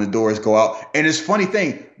whoop, one of the doors go out. And it's a funny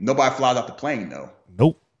thing. Nobody flies off the plane, though.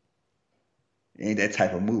 Nope. It ain't that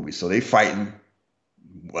type of movie. So they fighting.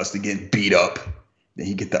 Wesley getting beat up. Then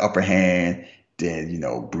he get the upper hand. Then,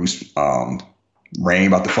 Bruce, Rain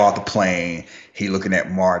about to fall off the plane. He looking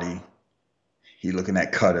at Marty. He looking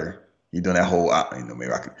at Cutter. He doing that whole,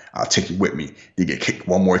 maybe I'll take you with me. They get kicked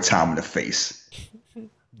one more time in the face.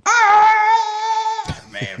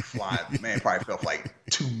 Man, flying. Man probably felt like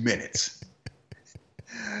 2 minutes.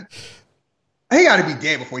 He got to be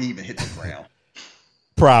dead before he even hit the ground.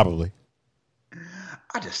 Probably.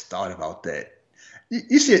 I just thought about that.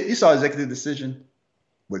 You saw Executive Decision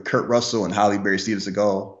with Kurt Russell and Halle Berry, Steven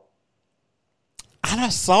Seagal? I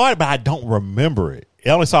saw it, but I don't remember it.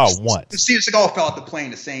 I only saw it once. Steven Seagal fell off the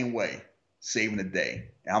plane the same way, saving the day.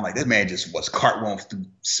 And I'm like, this man just was cartwheeling through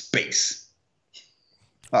space.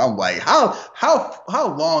 I'm like, how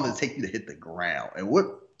long does it take you to hit the ground?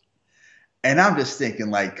 And I'm just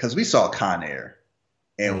thinking, like, because we saw Con Air,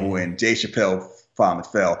 and when Jay Chappelle finally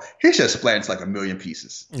fell, he just splattered into like a million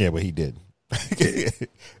pieces. Yeah, but he did.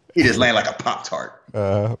 He just landed like a Pop-Tart.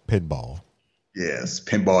 Pinball. Yes,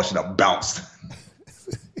 pinball should have bounced.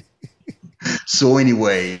 So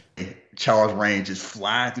anyway, Charles Rain just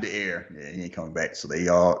flying through the air. Yeah, he ain't coming back. So they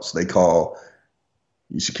call,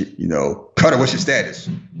 Cutter, what's your status?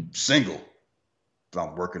 Single. So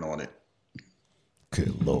I'm working on it.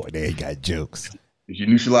 Good Lord, there he got jokes. Did you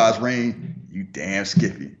neutralize Rain? You damn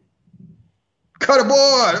Skippy. Cutter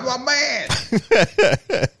boy, that's my man.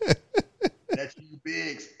 That's you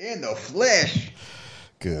Biggs in the flesh.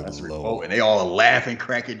 Good Lord. Lord. And they all laughing,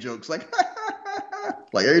 cracking jokes like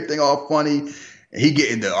like everything all funny. And he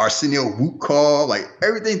getting the Arsenio whoop call, like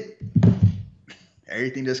everything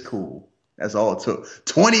just cool. That's all it took.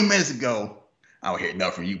 20 minutes ago, I don't hear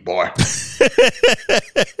nothing from you, boy.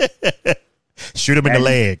 Shoot him in the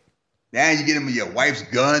leg. Now you get him with your wife's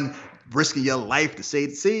gun, risking your life to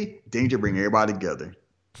see, danger bring everybody together.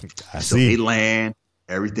 So they land,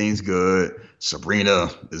 everything's good. Sabrina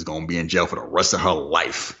is gonna be in jail for the rest of her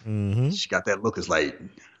life. Mm-hmm. She got that look. It's like,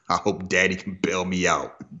 I hope Daddy can bail me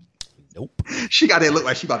out. Nope. She got that look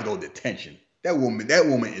like she about to go to detention. That woman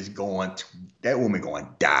going to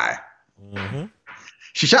die. Mm-hmm.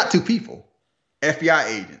 She shot 2 people, FBI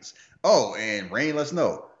agents. Oh, and Rain lets us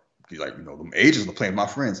know. He's like, them agents are playing with my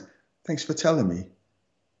friends. Thanks for telling me.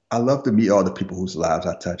 I love to meet all the people whose lives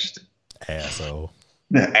I touched. Asshole.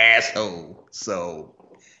 Asshole. So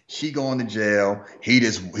she going to jail. He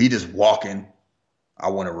just walking. I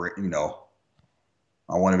want a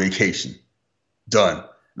vacation. Done.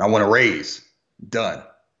 And I want a raise. Done.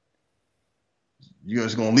 You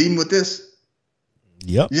just gonna leave me with this?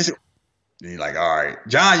 Yep. He's like, all right,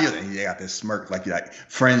 John, he got this smirk, like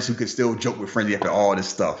friends who could still joke with friends after all this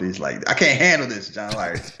stuff. He's like, I can't handle this, John.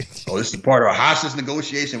 Like, this is part of a hostage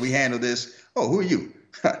negotiation. We handle this. Oh, who are you?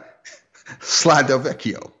 Sly Del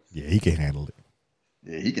Vecchio. Yeah, he can handle it.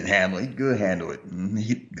 Yeah, he can handle it. He could handle it.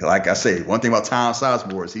 Like I say, one thing about Tom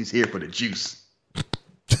Sizemore is he's here for the juice.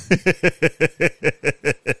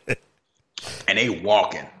 And they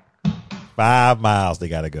walking 5 miles they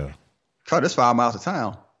gotta go. That's 5 miles to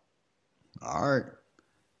town. All right,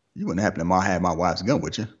 you wouldn't happen to have my wife's gun,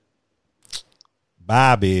 would you?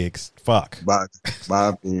 Bye, Biggs. Fuck. Bye,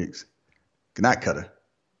 Biggs. Not Cutter.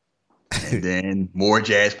 And then more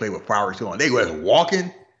jazz play with fireworks on. They were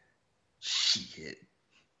walking. Shit.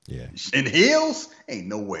 Yeah. In heels? Ain't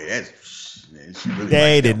no way. Really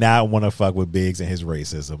they did not want to fuck with Biggs and his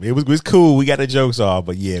racism. It was cool. We got the jokes off,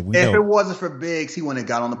 but yeah, we know. If it wasn't for Biggs, he wouldn't have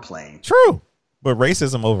got on the plane. True. But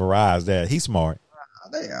racism overrides that. He's smart.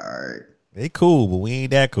 They all right. They cool, but we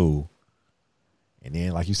ain't that cool. And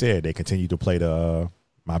then, like you said, they continue to play the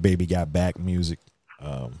My Baby Got Back music.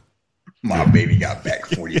 My Baby Got Back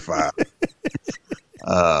 45.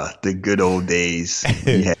 The good old days.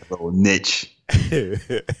 We had a little niche.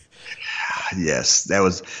 Yes,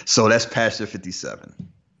 that's Pastor 57.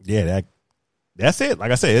 Yeah, that's it.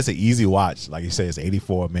 Like I said, it's an easy watch. Like you said, it's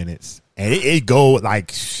 84 minutes. And it goes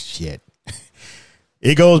like shit.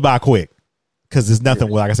 It goes by quick. Because there's nothing,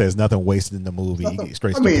 like I said, there's nothing wasted in the movie.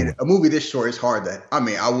 A movie this short is hard to.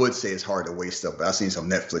 I would say it's hard to waste stuff, but I've seen some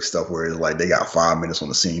Netflix stuff where it's like they got 5 minutes on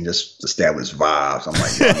the scene just to establish vibes. I'm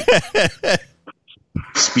like,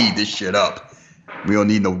 speed this shit up. We don't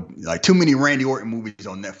need no too many Randy Orton movies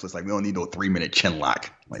on Netflix. Like we don't need no 3-minute chin lock.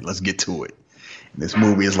 Like let's get to it. And this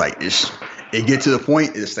movie is like it get to the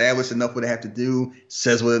point, it establishes enough what it have to do,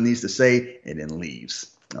 says what it needs to say, and then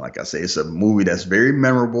leaves. And like I say, it's a movie that's very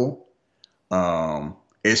memorable.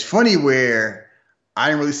 It's funny where I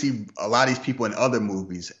didn't really see a lot of these people in other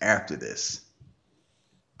movies after this.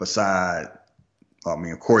 Besides,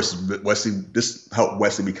 of course, this helped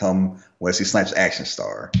Wesley become Wesley Snipes' action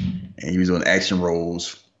star. And he was doing action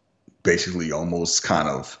roles, basically almost kind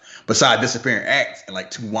of, besides Disappearing Act and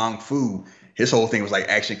like To Wong Fu, his whole thing was like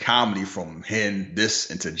action comedy from him,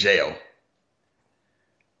 this, into Jail.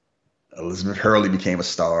 Elizabeth Hurley became a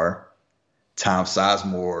star. Tom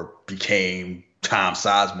Sizemore became Tom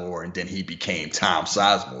Sizemore, and then he became Tom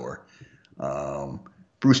Sizemore.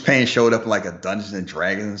 Bruce Payne showed up in like a Dungeons and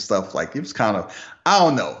Dragons and stuff. Like it was kind of, I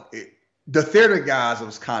don't know. The theater guys, it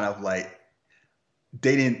was kind of like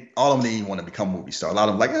all of them didn't want to become movie stars. A lot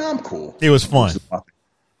of them like, I'm cool. It was fun.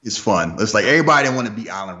 It's fun. It's like everybody didn't want to be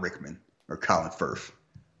Alan Rickman or Colin Firth.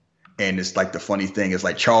 And it's like the funny thing is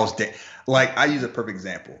like Charles Dance. Like I use a perfect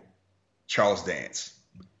example. Charles Dance.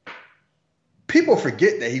 People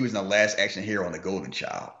forget that he was in The Last Action Hero and The Golden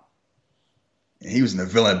Child. And he was in the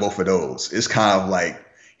villain in both of those. It's kind of like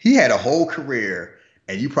he had a whole career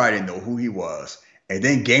and you probably didn't know who he was. And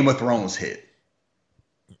then Game of Thrones hit.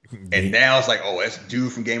 And now it's like, oh, that's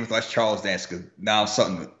dude from Game of Thrones, Charles Dance. Because now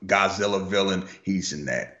something, Godzilla villain, he's in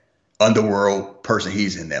that. Underworld person,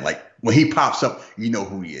 he's in that. Like when he pops up, you know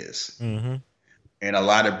who he is. Mm-hmm. And a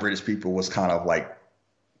lot of British people was kind of like,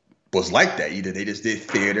 was like that. Either they just did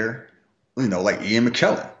theater, like Ian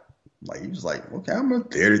McKellen. Like he was like, okay, I'm a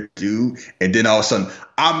theater dude. And then all of a sudden,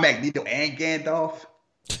 I'm Magneto and Gandalf.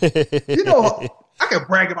 I can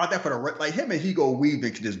brag about that for like him and Hugo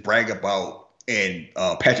Weaving can just brag about, and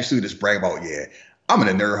Patrick Stewart just brag about, yeah, I'm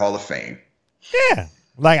in the Nerd Hall of Fame. Yeah.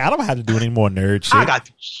 Like I don't have to do any more nerd shit. I got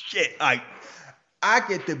shit. Like I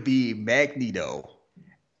get to be Magneto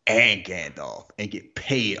and Gandalf and get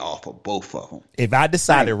paid off of both of them. If I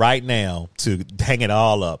decided right now to hang it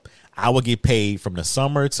all up, I would get paid from the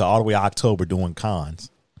summer to all the way October doing cons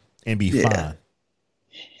and be fine.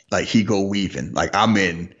 Like Hugo Weaving. Like I'm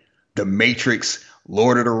in The Matrix,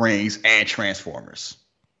 Lord of the Rings, and Transformers.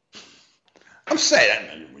 I'm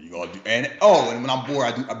saying what you gonna do. And when I'm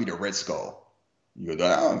bored, I be the Red Skull. I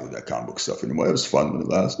don't do that comic book stuff anymore. It was fun with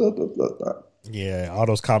the last stuff. Yeah, all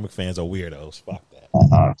those comic fans are weirdos. Fuck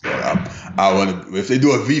that. I want to. If they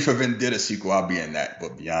do a V for Vendetta sequel, I'll be in that.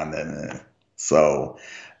 But beyond that, man. So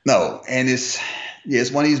no, and it's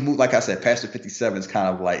one of these movies. Like I said, Pastor 57 is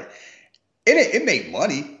kind of like it made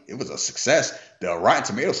money. It was a success. The Rotten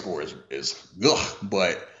Tomato score is ugh.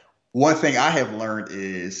 But one thing I have learned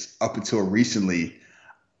is up until recently,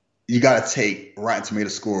 you got to take Rotten Tomato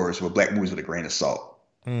scores with black movies with a grain of salt.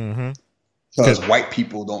 Mm-hmm. Because white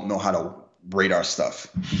people don't know how to rate our stuff.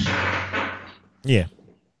 Yeah.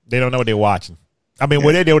 They don't know what they're watching. I mean,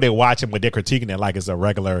 when they know what they're watching, when they're critiquing it like it's a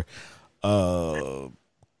regular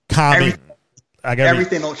comic.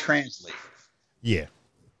 Everything don't translate. Yeah.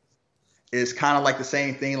 It's kind of like the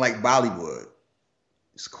same thing like Bollywood.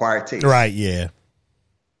 It's acquired taste. Right, yeah.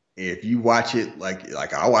 If you watch it,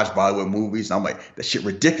 like I watch Bollywood movies, and I'm like, that shit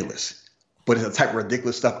ridiculous. But it's the type of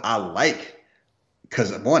ridiculous stuff I like.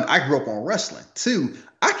 Because one, I grew up on wrestling. Two,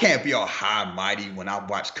 I can't be all high and mighty when I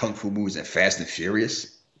watch Kung Fu movies and Fast and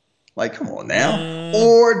Furious. Like, come on now.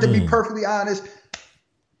 Or to be perfectly honest,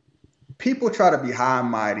 people try to be high and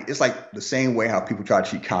mighty. It's like the same way how people try to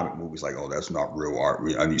treat comic movies. Like, oh, that's not real art.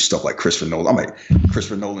 I need stuff like Christopher Nolan. I'm like,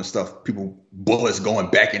 Christopher Nolan stuff, bullets going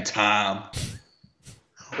back in time.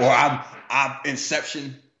 Or I'm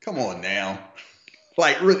Inception. Come on now.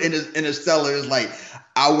 Like really, Interstellar is like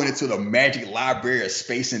I went into the magic library of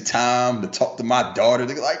space and time to talk to my daughter.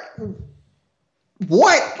 They're like,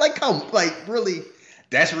 what? Like, come, like really?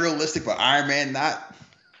 That's realistic for Iron Man, not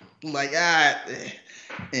like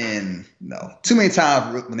And no, too many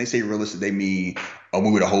times when they say realistic, they mean a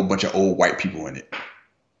movie with a whole bunch of old white people in it.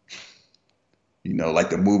 You know, like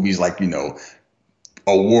the movies, like a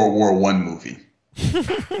World War I movie.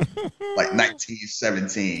 Like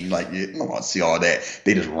 1917, like you don't want to see all that.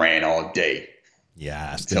 They just ran all day.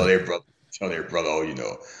 Yeah, tell their brother, oh,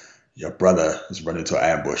 your brother is running into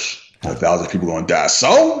an ambush. 1,000 people gonna die.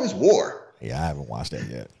 So it's war. Yeah, I haven't watched that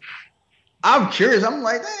yet. I'm curious. I'm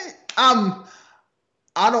like, I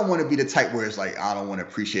don't want to be the type where it's like I don't want to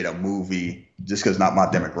appreciate a movie just because it's not my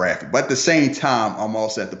demographic. But at the same time, I'm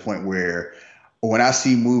also at the point where when I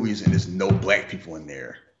see movies and there's no black people in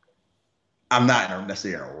there, I'm not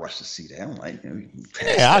necessarily in a rush to see that. I'm like,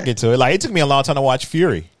 I'll get to it. Like, it took me a long time to watch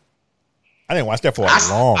Fury. I didn't watch that for a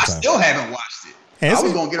long time. I still haven't watched it. I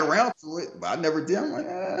was going to get around to it, but I never did. I'm like,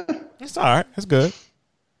 It's all right. It's good.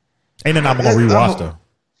 Ain't then I'm going to rewatch though.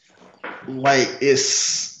 Like,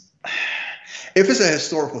 if it's a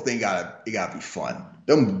historical thing, it gotta be fun.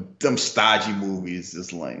 Them stodgy movies,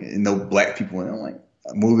 just like, and no black people in it. I'm like,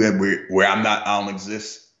 a movie where I don't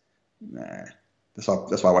exist. Nah. That's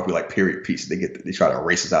why white people like period piece. They try to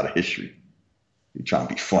erase us out of history. They try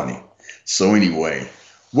to be funny. So anyway,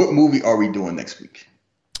 what movie are we doing next week?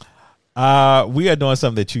 We are doing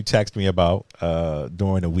something that you texted me about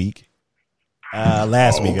during the week.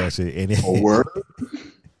 Last week actually. And word?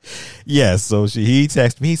 Yes. So he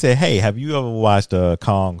texted me. He said, "Hey, have you ever watched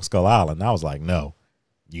Kong Skull Island?" And I was like, "No,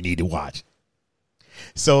 you need to watch."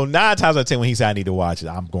 So 9 times out of 10, when he said I need to watch it,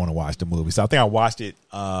 I'm going to watch the movie. So I think I watched it.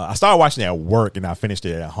 I started watching it at work and I finished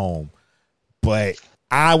it at home. But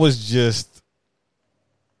I was just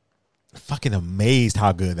fucking amazed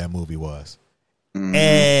how good that movie was. Mm-hmm.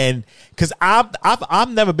 And because I've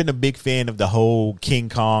never been a big fan of the whole King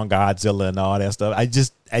Kong, Godzilla, and all that stuff. I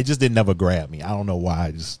just didn't never grab me. I don't know why.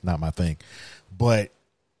 It's just not my thing. But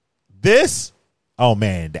this. Oh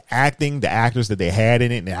man, the acting, the actors that they had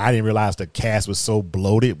in it, and I didn't realize the cast was so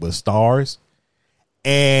bloated with stars.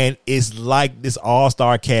 And it's like this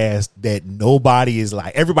all-star cast that nobody is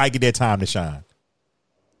like, everybody get their time to shine.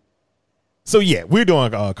 So yeah, we're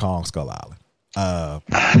doing Kong Skull Island.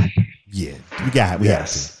 Yeah, we have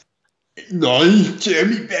to. No, he tell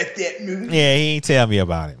me about that movie. Yeah, he ain't tell me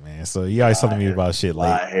about it, man. So he always telling me about shit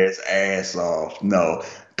like his ass off. No,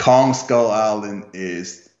 Kong Skull Island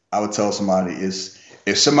is. I would tell somebody is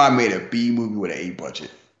if somebody made a B movie with an A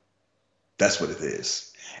budget, that's what it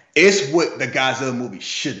is. It's what the Godzilla movie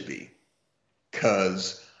should be.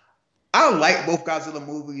 Cause I like both Godzilla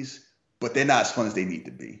movies, but they're not as fun as they need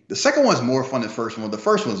to be. The second one's more fun than the first one. The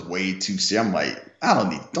first one's way too serious. I'm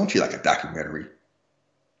like, don't treat it like a documentary.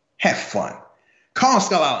 Have fun. Kong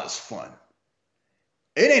Skull Island is fun.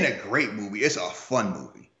 It ain't a great movie. It's a fun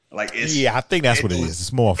movie. Like I think that's what it is.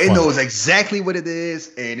 It's more fun. It knows exactly what it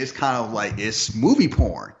is, and it's kind of like it's movie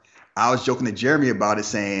porn. I was joking to Jeremy about it,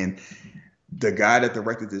 saying the guy that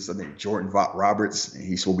directed this, I think Jordan Roberts, and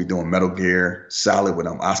he's supposed to be doing Metal Gear Solid with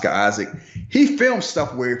Oscar Isaac. He filmed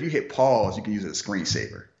stuff where if you hit pause, you can use it as a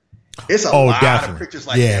screensaver. It's a lot of pictures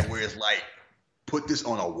like that where it's like, put this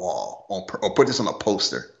on a wall or put this on a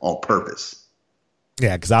poster on purpose.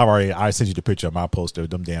 Yeah, because I sent you the picture of my poster of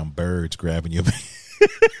them damn birds grabbing you.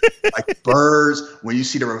 Like birds, when you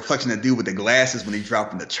see the reflection of the dude with the glasses when he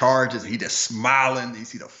dropping the charges, he just smiling. You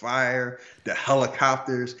see the fire, the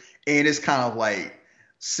helicopters, and it's kind of like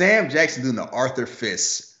Sam Jackson doing the Arthur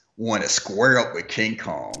Fist want to square up with King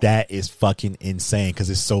Kong. That is fucking insane because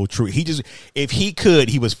it's so true. If he could,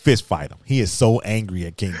 he would fist fight him. He is so angry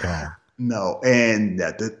at King Kong. No, and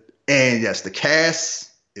yes, the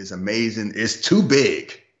cast is amazing. It's too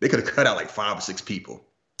big. They could have cut out like 5 or 6 people.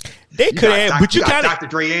 They could have, but you got Dr.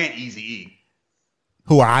 Dre and Eazy-E.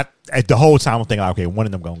 Who at the whole time I'm thinking, okay, one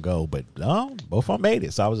of them gonna go, but no, both of them made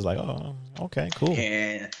it. So I was just like, oh, okay, cool.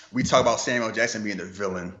 And we talk about Samuel Jackson being the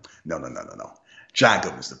villain. No. John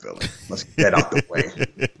Goodman's the villain. Let's get that out the way.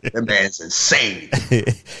 That man's insane.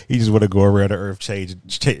 He just want to go around the earth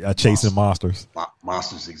chasing monsters.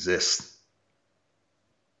 Monsters exist.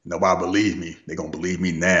 Nobody believe me. They're gonna believe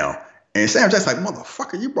me now. And Samuel Jackson's like,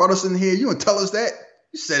 motherfucker, you brought us in here. You didn't tell us that.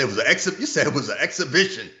 You said it was an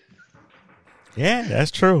exhibition. Yeah,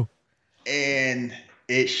 that's true. And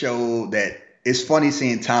it showed that it's funny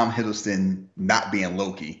seeing Tom Hiddleston not being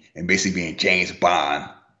Loki and basically being James Bond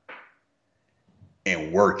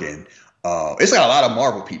and working. It's got a lot of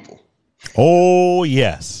Marvel people. Oh,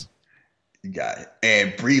 yes. You got it.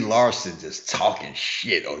 And Brie Larson just talking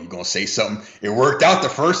shit. Oh, you gonna say something? It worked out the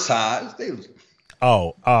first time. The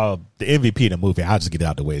MVP of the movie, I'll just get it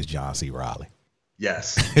out the way, is John C. Reilly.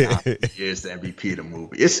 Yes, he is the MVP of the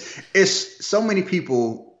movie. It's so many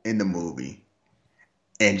people in the movie,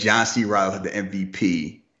 and John C. Reilly had the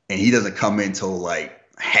MVP, and he doesn't come in until like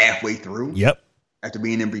halfway through. Yep. After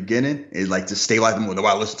being in the beginning, it's like just stay like the movie.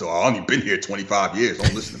 Nobody listen to. I only been here 25 years.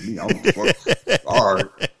 Don't listen to me. I don't fuck. All right.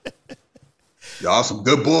 Y'all some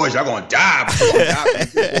good boys. Y'all gonna die. But y'all die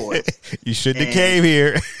good boys. You shouldn't have came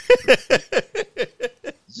here.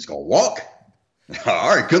 Just gonna walk.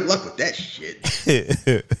 All right. Good luck with that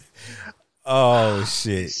shit. Oh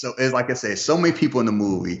shit. So it's like I said, so many people in the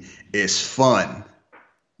movie. It's fun.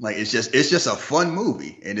 Like it's just a fun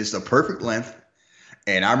movie, and it's the perfect length.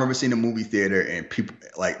 And I remember seeing the movie theater, and people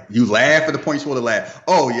like you laugh at the point you want to laugh.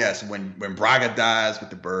 Oh yes, when Braga dies with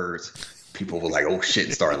the birds, people were like, "Oh shit,"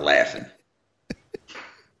 and started laughing.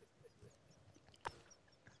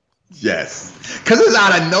 Yes, because it's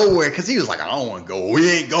out of nowhere. Because he was like, "I don't want to go. We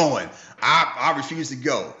ain't going. I refuse to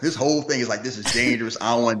go." His whole thing is like, "This is dangerous.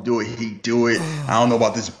 I don't want to do it." He do it. I don't know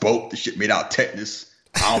about this boat. This shit made out of tetanus.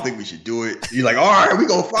 I don't think we should do it. He's like, "All right, I'm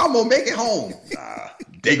gonna make it home." Nah,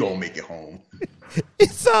 they gonna make it home.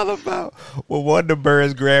 It's all about when one of the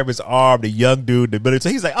birds grabbed his arm, the young dude in the middle. So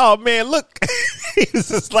he's like, "Oh man, look!" He's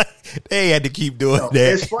just like, they had to keep doing that.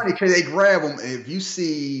 It's funny because they grab him. If you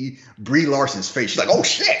see Brie Larson's face, she's like, "Oh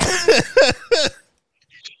shit!"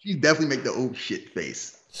 She definitely make the "oh shit"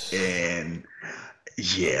 face, and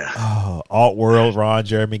yeah. Oh, Alt World, Ron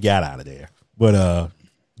Jeremy got out of there, but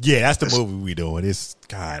yeah, that's the movie we doing. It's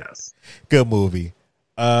good movie.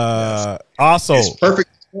 Also, it's perfect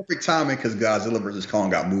timing because Godzilla vs. Kong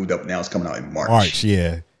got moved up. Now it's coming out in March.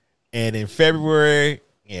 Yeah, and in February,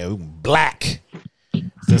 we Black.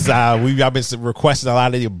 Since I've been requesting a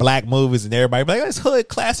lot of the Black movies, and everybody be like, "It's hood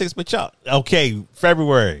classics," but y'all, okay,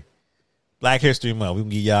 February, Black History Month. We can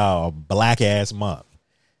give y'all a black ass month.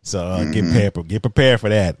 So get prepared for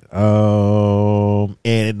that.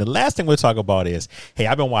 And the last thing we'll talk about is, hey,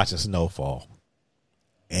 I've been watching Snowfall,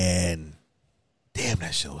 and damn,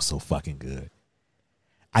 that show is so fucking good.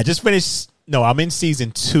 I just finished. No, I'm in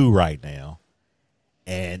season 2 right now,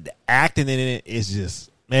 and the acting in it is just,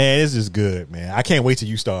 man, it's just good, man. I can't wait till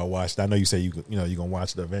you start watching. I know you say you're gonna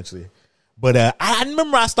watch it eventually, but I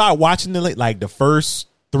remember I started watching the first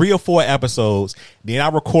 3 or 4 episodes. Then I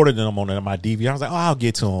recorded them on my DVR. I was like, oh, I'll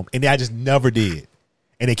get to them, and then I just never did.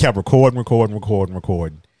 And they kept recording.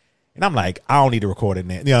 And I'm like, I don't need to record it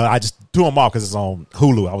now. I just do them off because it's on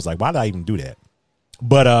Hulu. I was like, why did I even do that?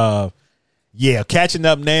 But yeah, catching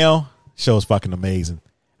up now. Show's fucking amazing.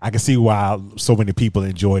 I can see why so many people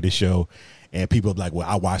enjoy the show, and people are like, well,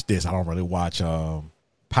 I watch this. I don't really watch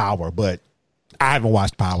Power, but I haven't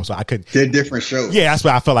watched Power, so I couldn't. They're different shows. Yeah, that's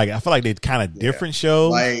what I feel like. I feel like they're kind of different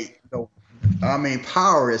shows. Like, I mean,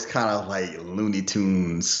 Power is kind of like Looney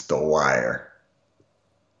Tunes, The Wire.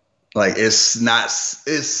 Like, it's not.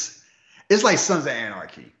 It's like Sons of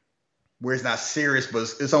Anarchy, where it's not serious, but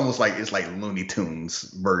it's almost like it's like Looney Tunes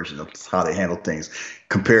version of how they handle things,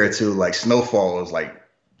 compared to like Snowfall is like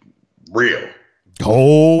real.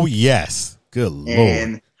 Oh yes, good lord.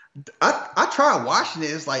 And I tried watching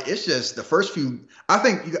it. It's just the first few. I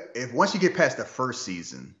think once you get past the first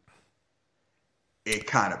season, it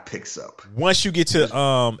kind of picks up. Once you get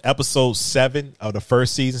to episode 7 of the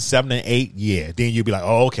first season, 7 and 8, yeah, then you'll be like,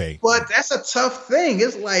 oh, okay. But that's a tough thing.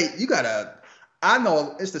 It's like you gotta. I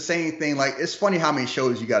know it's the same thing. Like, it's funny how many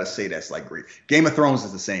shows you gotta say that's like great. Game of Thrones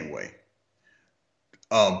is the same way.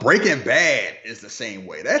 Breaking Bad is the same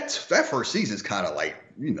way. That first season is kind of like,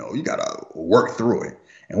 you gotta work through it.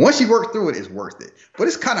 And once you work through it, it's worth it. But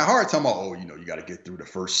it's kind of hard talking about, you got to get through the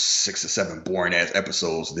first 6 or 7 boring ass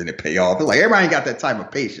episodes, then it pay off. It's like everybody ain't got that type of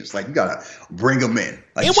patience. Like, you got to bring them in.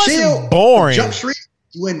 Like, it wasn't boring. Jump Street.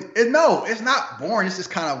 No, it's not boring. It's just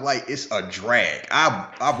kind of like, it's a drag.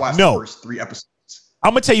 I've watched the first 3 episodes.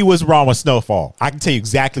 I'm going to tell you what's wrong with Snowfall. I can tell you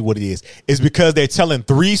exactly what it is. It's because they're telling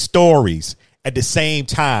 3 stories at the same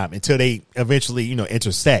time until they eventually,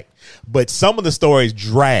 intersect. But some of the stories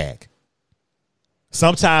drag.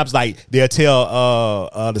 Sometimes, like, they'll tell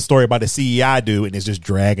the story about the CEI dude, and it's just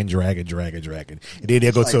dragging. And then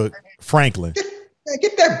they'll go to Franklin.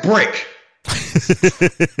 Get that brick.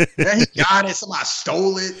 Man, he got it. Somebody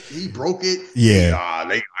stole it. He broke it. Yeah. I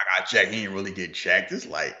got jacked. He didn't really get jacked. It's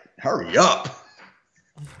like, hurry up.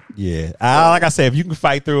 Yeah. Like I said, if you can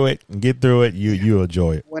fight through it and get through it, you'll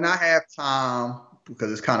enjoy it. When I have time,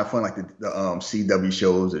 because it's kind of fun, like the CW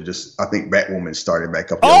shows are just, I think Batwoman started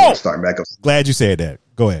back up. Starting back up. Glad you said that.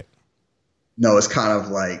 Go ahead. No, it's kind of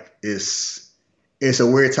like, it's it's a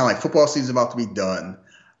weird time. Like football season's about to be done.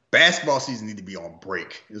 Basketball season need to be on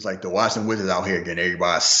break. It's like the Washington Wizards out here getting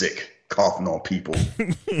everybody sick, coughing on people.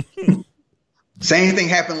 Same thing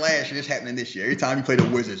happened last year. It's happening this year. Every time you play the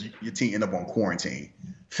Wizards, your team end up on quarantine.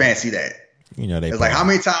 Fancy that. You know, it's like how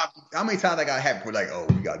many times that got happened? We're like, oh,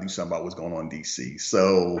 we got to do something about what's going on in DC.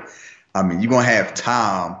 So, I mean, you're going to have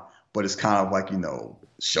time, but it's kind of like, you know,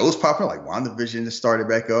 shows popping like WandaVision just started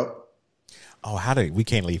back up. Oh, we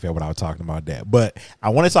can't leave here without talking about that. But I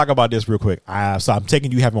want to talk about this real quick. So I'm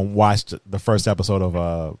taking you haven't watched the first episode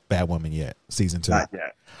of Batwoman yet, season 2. Not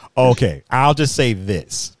yet. Okay, I'll just say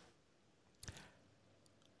this.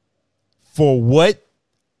 For what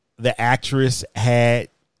the actress had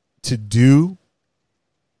to do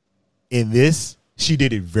in this, she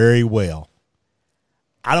did it very well.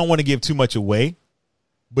 I don't want to give too much away,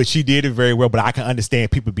 but she did it very well. But I can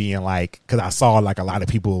understand people being like, because I saw like a lot of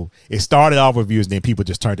people, it started off reviews and then people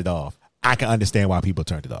just turned it off. I can understand why people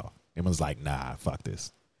turned it off. It was like, nah, fuck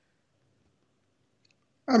this.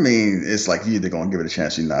 I mean, it's like you either going to give it a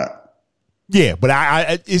chance or not. Yeah, but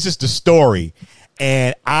I it's just the story.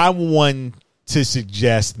 And I want to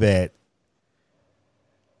suggest that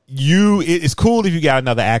it's cool if you got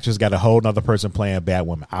another actress, got a whole nother person playing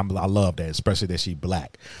Batwoman. I love that, especially that she's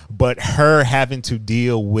black. But her having to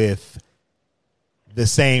deal with the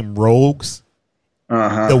same rogues,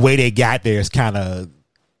 the way they got there is kind of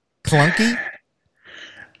clunky.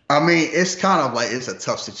 I mean, it's kind of like it's a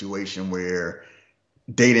tough situation where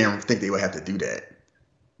they didn't think they would have to do that.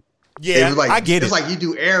 Yeah, like, I get it. It's like you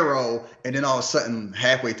do Arrow, and then all of a sudden,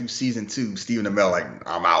 halfway through season 2, Stephen Amell like,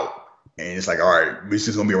 I'm out. And it's like, all right, this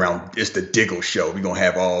is going to be around, it's the Diggle show. We're going to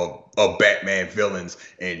have all of Batman villains,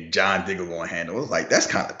 and John Diggle going to handle it. It's like, that's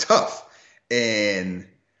kind of tough. And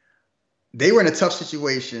they were in a tough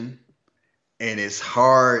situation, and it's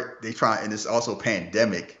hard. And it's also a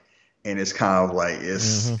pandemic, and it's kind of like,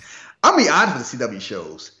 it's, I'll be honest with the CW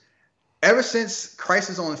shows. Ever since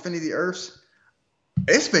Crisis on Infinity Earths,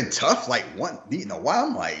 it's been tough. Like while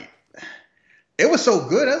I'm like, it was so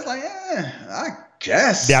good. I was like, I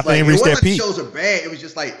guess. Definitely like, reached it wasn't that peak. Shows are bad. It was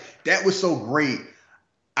just like that was so great.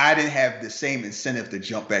 I didn't have the same incentive to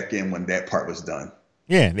jump back in when that part was done.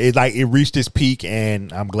 Yeah, it reached its peak,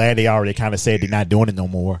 and I'm glad they already kind of said they're not doing it no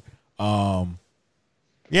more.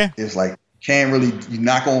 Yeah, it's like you're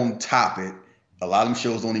not gonna top it. A lot of them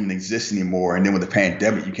shows don't even exist anymore. And then with the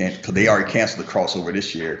pandemic, you can't, because they already canceled the crossover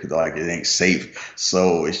this year because like it ain't safe.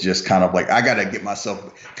 So it's just kind of like I gotta get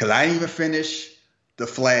myself, because I didn't even finish the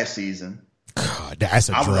Flash season. God, that's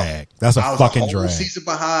a drag. That's a fucking drag. Season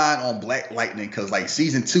behind on Black Lightning because like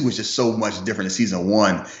season 2 was just so much different than season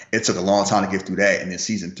 1. It took a long time to get through that, and then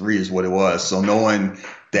season 3 is what it was. So knowing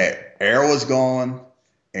that Arrow is gone,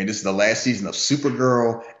 and this is the last season of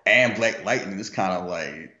Supergirl and Black Lightning, it's kind of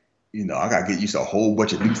like, you know, I gotta get used to a whole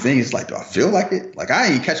bunch of new things. Like, do I feel like it? Like, I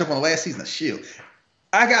ain't catch up on the last season of S.H.I.E.L.D.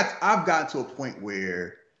 I've gotten to a point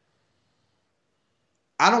where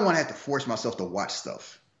I don't want to have to force myself to watch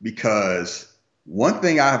stuff, because one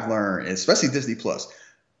thing I've learned, especially Disney Plus,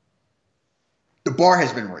 the bar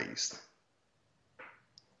has been raised.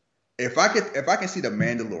 If I can see The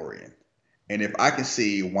Mandalorian, and if I can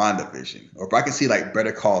see WandaVision, or if I can see like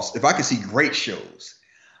Better Call, if I can see great shows,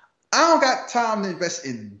 I don't got time to invest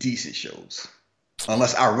in decent shows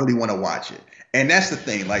unless I really want to watch it. And that's the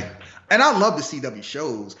thing. Like, and I love the CW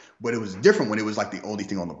shows, but it was different when it was like the only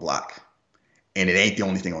thing on the block. And it ain't the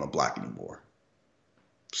only thing on the block anymore.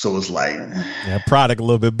 So it's like, product a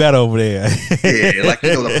little bit better over there. Yeah, like,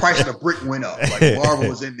 you know, the price of the brick went up. Like Marvel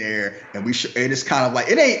was in there, and and it's kind of like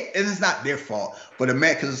it's not their fault, but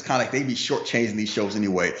because it's kind of like they be shortchanging these shows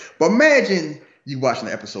anyway. But imagine you watching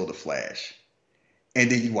an episode of Flash, and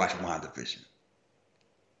then you watch WandaVision.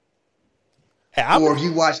 Or if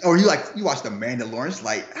you watch The Mandalorian, it's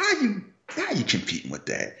like, how you competing with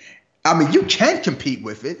that? I mean, you can compete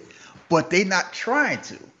with it, but they not trying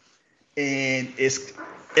to. And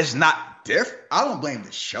it's not different. I don't blame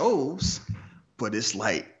the shows, but it's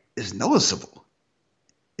like, it's noticeable.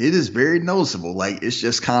 It is very noticeable. Like, it's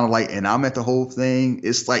just kind of like, and I'm at the whole thing.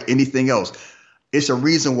 It's like anything else. It's a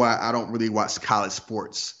reason why I don't really watch college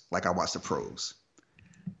sports like I watch the pros.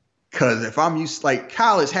 Because if I'm used, like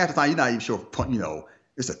college, half the time you're not even sure if, you know,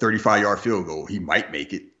 it's a 35-yard field goal. He might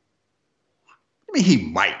make it. I mean, he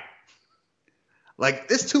might. Like,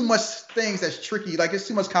 there's too much things that's tricky. Like, it's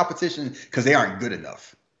too much competition because they aren't good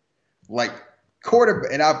enough. Like,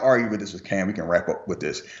 quarterback, and I've argued with this with Cam. We can wrap up with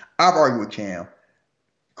this. I've argued with Cam.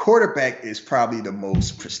 Quarterback is probably the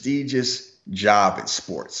most prestigious job in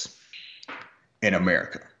sports in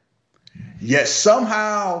America. Yet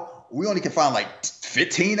somehow we only can find like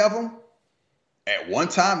 15 of them. at one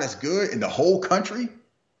time that's good in the whole country.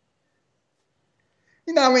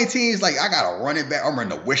 You know how many teams, like, I got a running back, I'm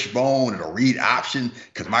running the wishbone and a read option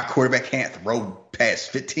because my quarterback can't throw past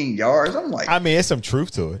 15 yards. I'm like, I mean, there's some truth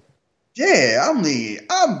to it. Yeah, I mean,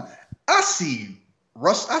 I see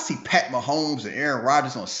Pat Mahomes and Aaron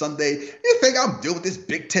Rodgers on Sunday. You think I'm dealing with this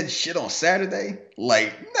Big Ten shit on Saturday?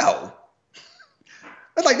 Like, no.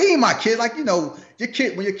 It's like, they ain't my kids. Like, you know,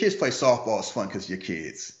 when your kids play softball, it's fun because you're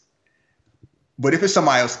kids. But if it's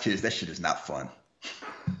somebody else's kids, that shit is not fun.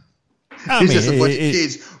 It's just a bunch of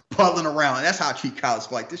kids puddling around, and that's how I treat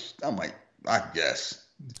college. Like this, I'm like, I guess.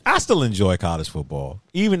 I still enjoy college football,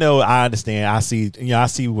 even though I understand. I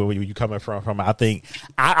see where you're coming from. I think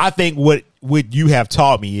what you have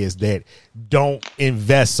taught me is that don't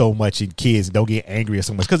invest so much in kids. Don't get angry or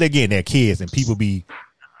so much because they're getting their kids, and people be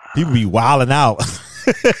wilding out.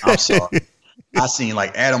 I'm sorry. I seen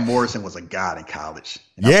like Adam Morrison was a god in college.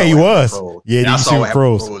 Yeah, he was. Yeah, I saw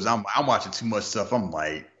pros. I'm watching too much stuff. I'm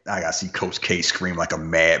like, I gotta see Coach K scream like a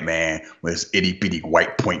madman with his itty bitty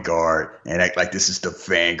white point guard and act like this is the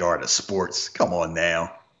vanguard of sports. Come on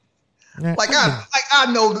now. Yeah.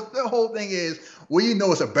 I know the whole thing is, well, you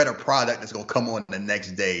know, it's a better product that's gonna come on the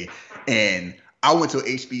next day. And I went to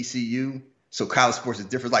HBCU, so college sports is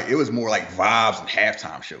different. Like, it was more like vibes and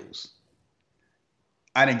halftime shows.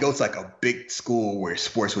 I didn't go to like a big school where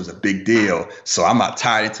sports was a big deal, so I'm not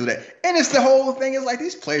tied into that. And it's the whole thing is like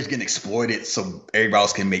these players getting exploited so everybody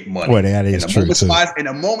else can make money. Well, that is true too. In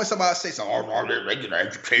the moment somebody says, "Oh, regular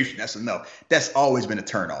education," that's enough. That's always been a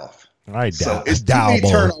turnoff. So it's too many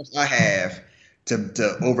turnoffs I have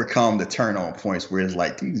to overcome the turn on points where it's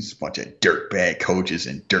like these bunch of dirtbag coaches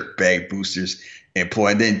and dirtbag boosters and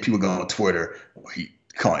then people go on Twitter, he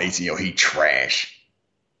calling ATO, he trash.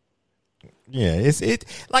 Yeah, it's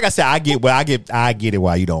like I said, I get it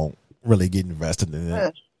why you don't really get invested in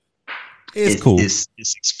it. It's cool.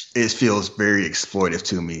 It feels very exploitive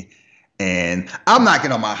to me. And I'm not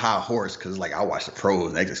getting on my high horse because like I watch the pros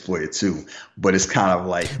and they exploit it too. But it's kind of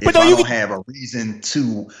like if I don't have a reason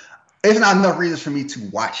to, it's not enough reasons for me to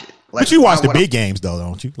watch it. Like, but you watch the big games though,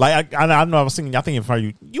 don't you? Like I know I was thinking. I think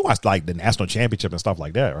you watched like the national championship and stuff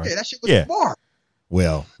like that, right? Yeah, that shit was far.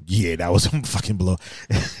 Well, yeah, that was a fucking blow.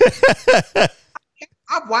 I've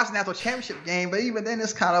watched the national championship game, but even then,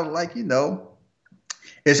 it's kind of like, you know,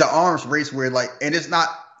 it's an arms race where like, and it's not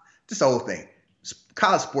this whole thing.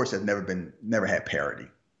 College sports has never had parity.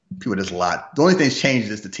 People just lie. The only thing that's changed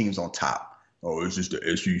is the teams on top. Oh, it's just the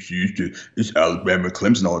SEC, it's Alabama,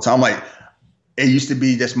 Clemson all the time. I'm like, it used to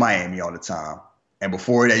be just Miami all the time. And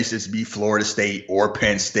before that, it used to be Florida State or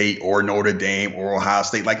Penn State or Notre Dame or Ohio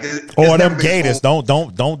State. Like, or them Gators.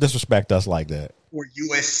 Don't disrespect us like that. Or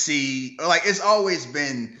USC. Like, it's always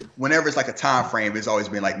been, whenever it's like a time frame, it's always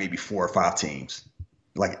been like maybe 4 or 5 teams.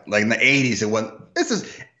 Like in the 80s, it wasn't.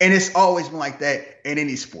 And it's always been like that in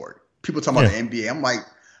any sport. People talking about the NBA. I'm like,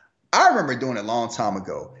 I remember doing it a long time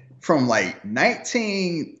ago. From like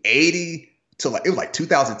 1980 to like, it was like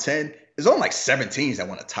 2010. There's only like 7 teams that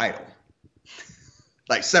won a title.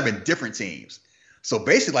 Like 7 different teams. So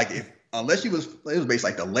basically, like it was basically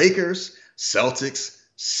like the Lakers, Celtics,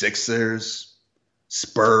 Sixers,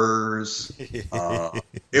 Spurs.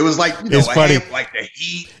 It was like, you know, it's funny. Like the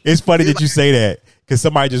Heat. It's funny that you say that because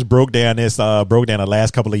somebody just broke down the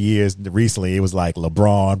last couple of years recently. It was like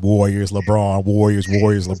LeBron, Warriors,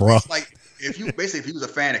 LeBron. Like if you was a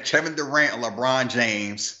fan of Kevin Durant or LeBron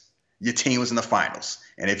James, your team was in the finals,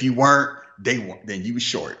 and if you weren't, then you were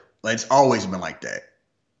short. Like, it's always been like that.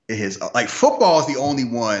 It is like football is the only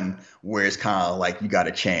one where it's kind of like you got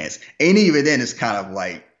a chance, and even then it's kind of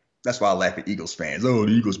like, that's why I laugh at Eagles fans. Oh,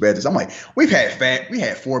 the Eagles bad. I'm like, we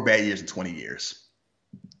had 4 bad years in 20 years.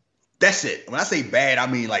 That's it. When I say bad,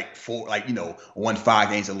 I mean like 4, like, you know, won 5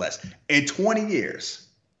 games or less in 20 years.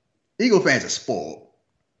 Eagle fans are spoiled.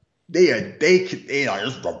 They are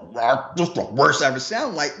just the worst I've ever seen.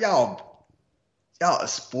 I'm like, y'all are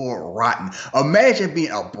spoiled rotten. Imagine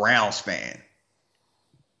being a Browns fan.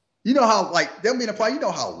 You know how, like, them being a player, you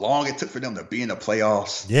know how long it took for them to be in the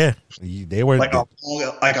playoffs? Yeah. They were like a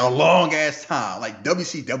long ass time. Like,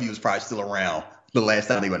 WCW was probably still around the last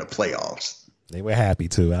time they went to playoffs. They were happy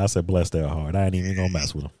too. I said, bless their heart. I ain't even gonna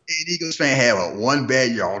mess with them. And Eagles fan had one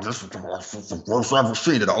bad year. This was the worst I've ever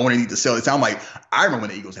seen. The owner need to sell it. I'm like, I remember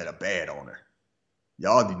when the Eagles had a bad owner.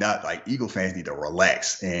 Y'all do not, like, Eagle fans need to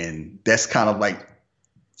relax. And that's kind of like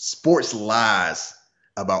sports lies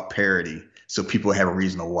about parity, so people have a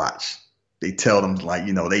reason to watch. They tell them, like,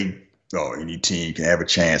 you know, any team can have a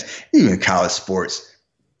chance. Even in college sports,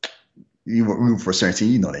 you root for a certain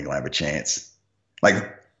team, you know they're gonna have a chance.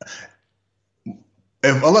 Like,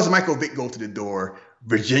 unless Michael Vick goes to the door,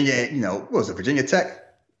 Virginia, what was it, Virginia Tech?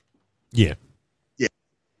 Yeah. Yeah.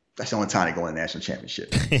 That's the only time they go in the national championship.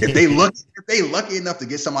 If they lucky enough to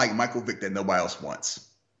get somebody like Michael Vick that nobody else wants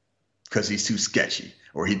because he's too sketchy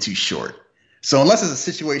or he's too short. So unless it's a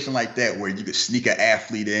situation like that where you could sneak an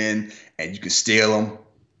athlete in and you could steal them,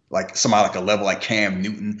 like somebody like a level like Cam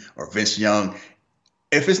Newton or Vince Young,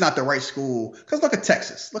 if it's not the right school, because look at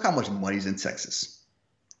Texas. Look how much money's in Texas.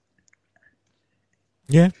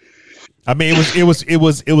 Yeah. I mean, it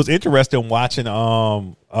was interesting watching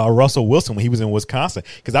Russell Wilson when he was in Wisconsin,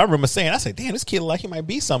 because I remember saying, I said, damn, this kid like he might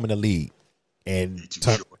be something in the league, and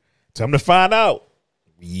time to find out,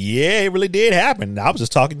 yeah, it really did happen. I was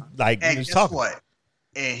just talking like, and guess what?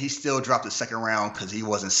 And he still dropped the second round because he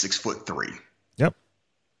wasn't 6'3". Yep,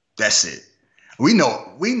 that's it. We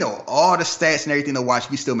know all the stats and everything to watch.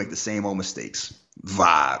 We still make the same old mistakes.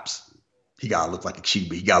 Vibes. He gotta look like a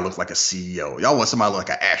QB. He gotta look like a CEO. Y'all want somebody to look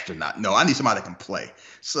like an astronaut? No, I need somebody that can play.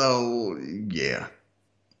 So yeah,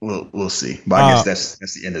 we'll see. But I guess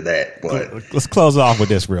that's the end of that. But let's close off with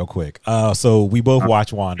this real quick. So we both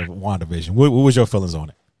watched WandaVision. What was your feelings on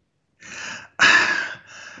it?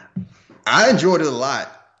 I enjoyed it a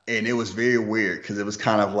lot, and it was very weird because it was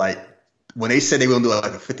kind of like when they said they were gonna do like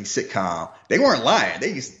a 50 sitcom. They weren't lying.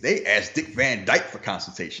 They asked Dick Van Dyke for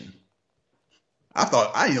consultation. I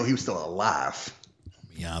didn't know he was still alive.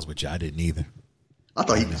 To be honest with you, I didn't either. I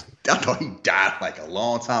thought he died like a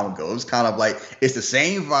long time ago. It was kind of like it's the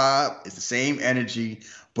same vibe, it's the same energy,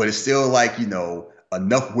 but it's still like,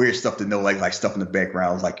 enough weird stuff to know, like stuff in the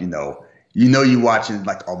background. It's like, you watching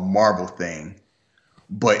like a Marvel thing.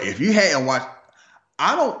 But if you hadn't watched,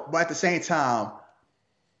 but at the same time,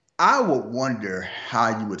 I would wonder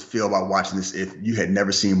how you would feel about watching this if you had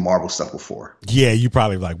never seen Marvel stuff before. Yeah, you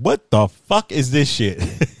probably like, what the fuck is this shit?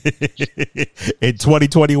 In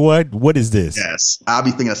 2021, what is this? Yes, I'll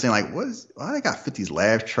be thinking of saying like, why they got 50's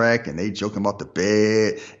laugh track and they joking about the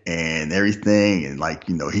bed and everything, and like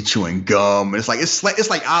he chewing gum, and it's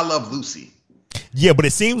like I Love Lucy. Yeah, but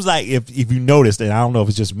it seems like if you noticed, and I don't know if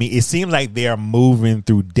it's just me, it seems like they're moving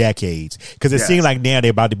through decades, because it seems like now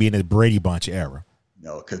they're about to be in the Brady Bunch era.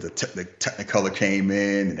 Because the Technicolor came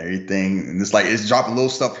in and everything, and it's like it's dropping little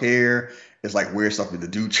stuff here. It's like weird stuff with the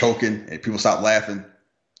dude choking, and people stop laughing.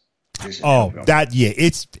 It's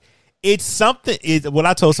something. When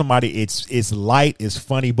I told somebody it's light, it's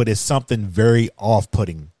funny, but it's something very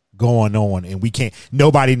off-putting going on, and we can't.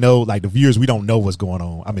 Nobody know, like the viewers, we don't know what's going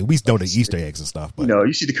on. I mean, we know the Easter eggs and stuff, but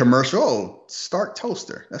you see the commercial. Oh, Stark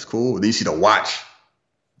toaster, that's cool. Then you see the watch,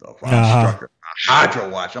 Strucker. Hydro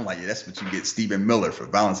watch. I'm like, yeah, that's what you get Stephen Miller for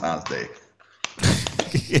Valentine's Day.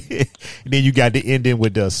 And then you got the ending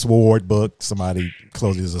with the sword book. Somebody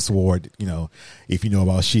closes a sword, if you know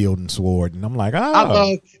about shield and sword. And I'm like,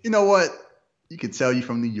 you know what? You can tell you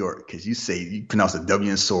from New York because you pronounce the W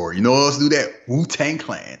in sword. You know what else do that? Wu-Tang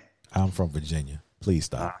Clan. I'm from Virginia. Please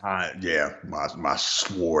stop. Yeah, my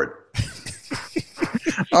sword.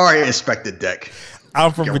 All right, Inspector Deck.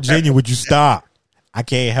 I'm from Virginia. Would you stop? I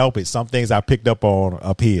can't help it. Some things I picked up on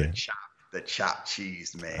up here. The chopped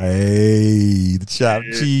cheese, man. Hey, the chopped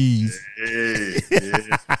cheese.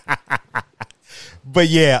 But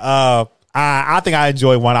yeah, I think I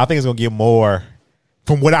enjoy one. I think it's gonna get more.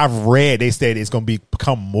 From what I've read, they said it's gonna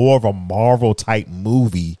become more of a Marvel type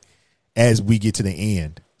movie as we get to the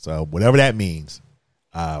end. So whatever that means,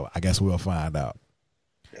 I guess we'll find out.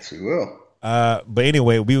 Yes, we will. But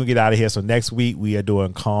anyway, we will get out of here. So next week we are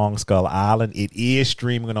doing Kong Skull Island. It is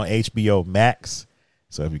streaming on HBO Max.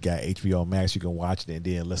 So if you got HBO Max, you can watch it and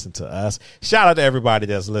then listen to us. Shout out to everybody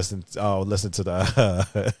that's listened to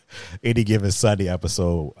the Any Given Sunday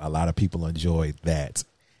episode. A lot of people enjoyed that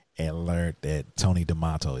and learned that Tony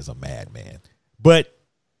D'Amato is a madman. But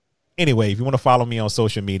anyway, if you want to follow me on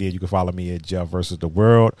social media, you can follow me at Jeff versus the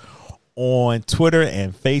World on Twitter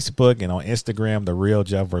and Facebook, and on Instagram, The Real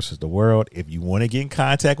Jeff versus the World. If you want to get in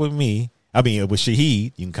contact with me, with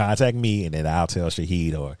Shahid, you can contact me, and then I'll tell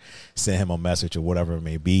Shahid or send him a message or whatever it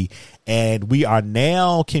may be. And we are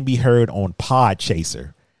now can be heard on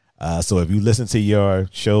Podchaser. So if you listen to your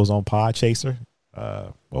shows on Podchaser,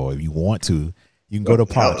 or if you want to, you can go to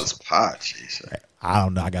Podchaser. I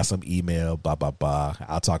don't know. I got some email, blah, blah, blah.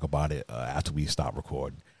 I'll talk about it after we stop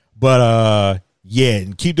recording. But, yeah,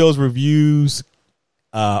 and keep those reviews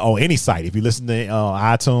on any site. If you listen to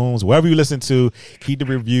iTunes, wherever you listen to, keep the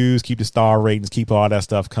reviews, keep the star ratings, keep all that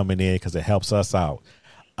stuff coming in because it helps us out.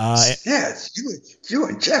 Yes, you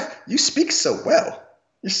and Jeff, you speak so well.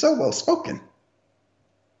 You're so well spoken.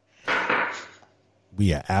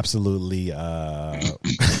 We are absolutely I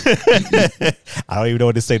don't even know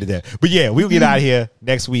what to say to that. But yeah, we'll get out of here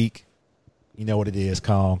next week. You know what it is,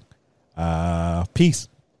 Kong. Peace.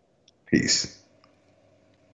 Peace.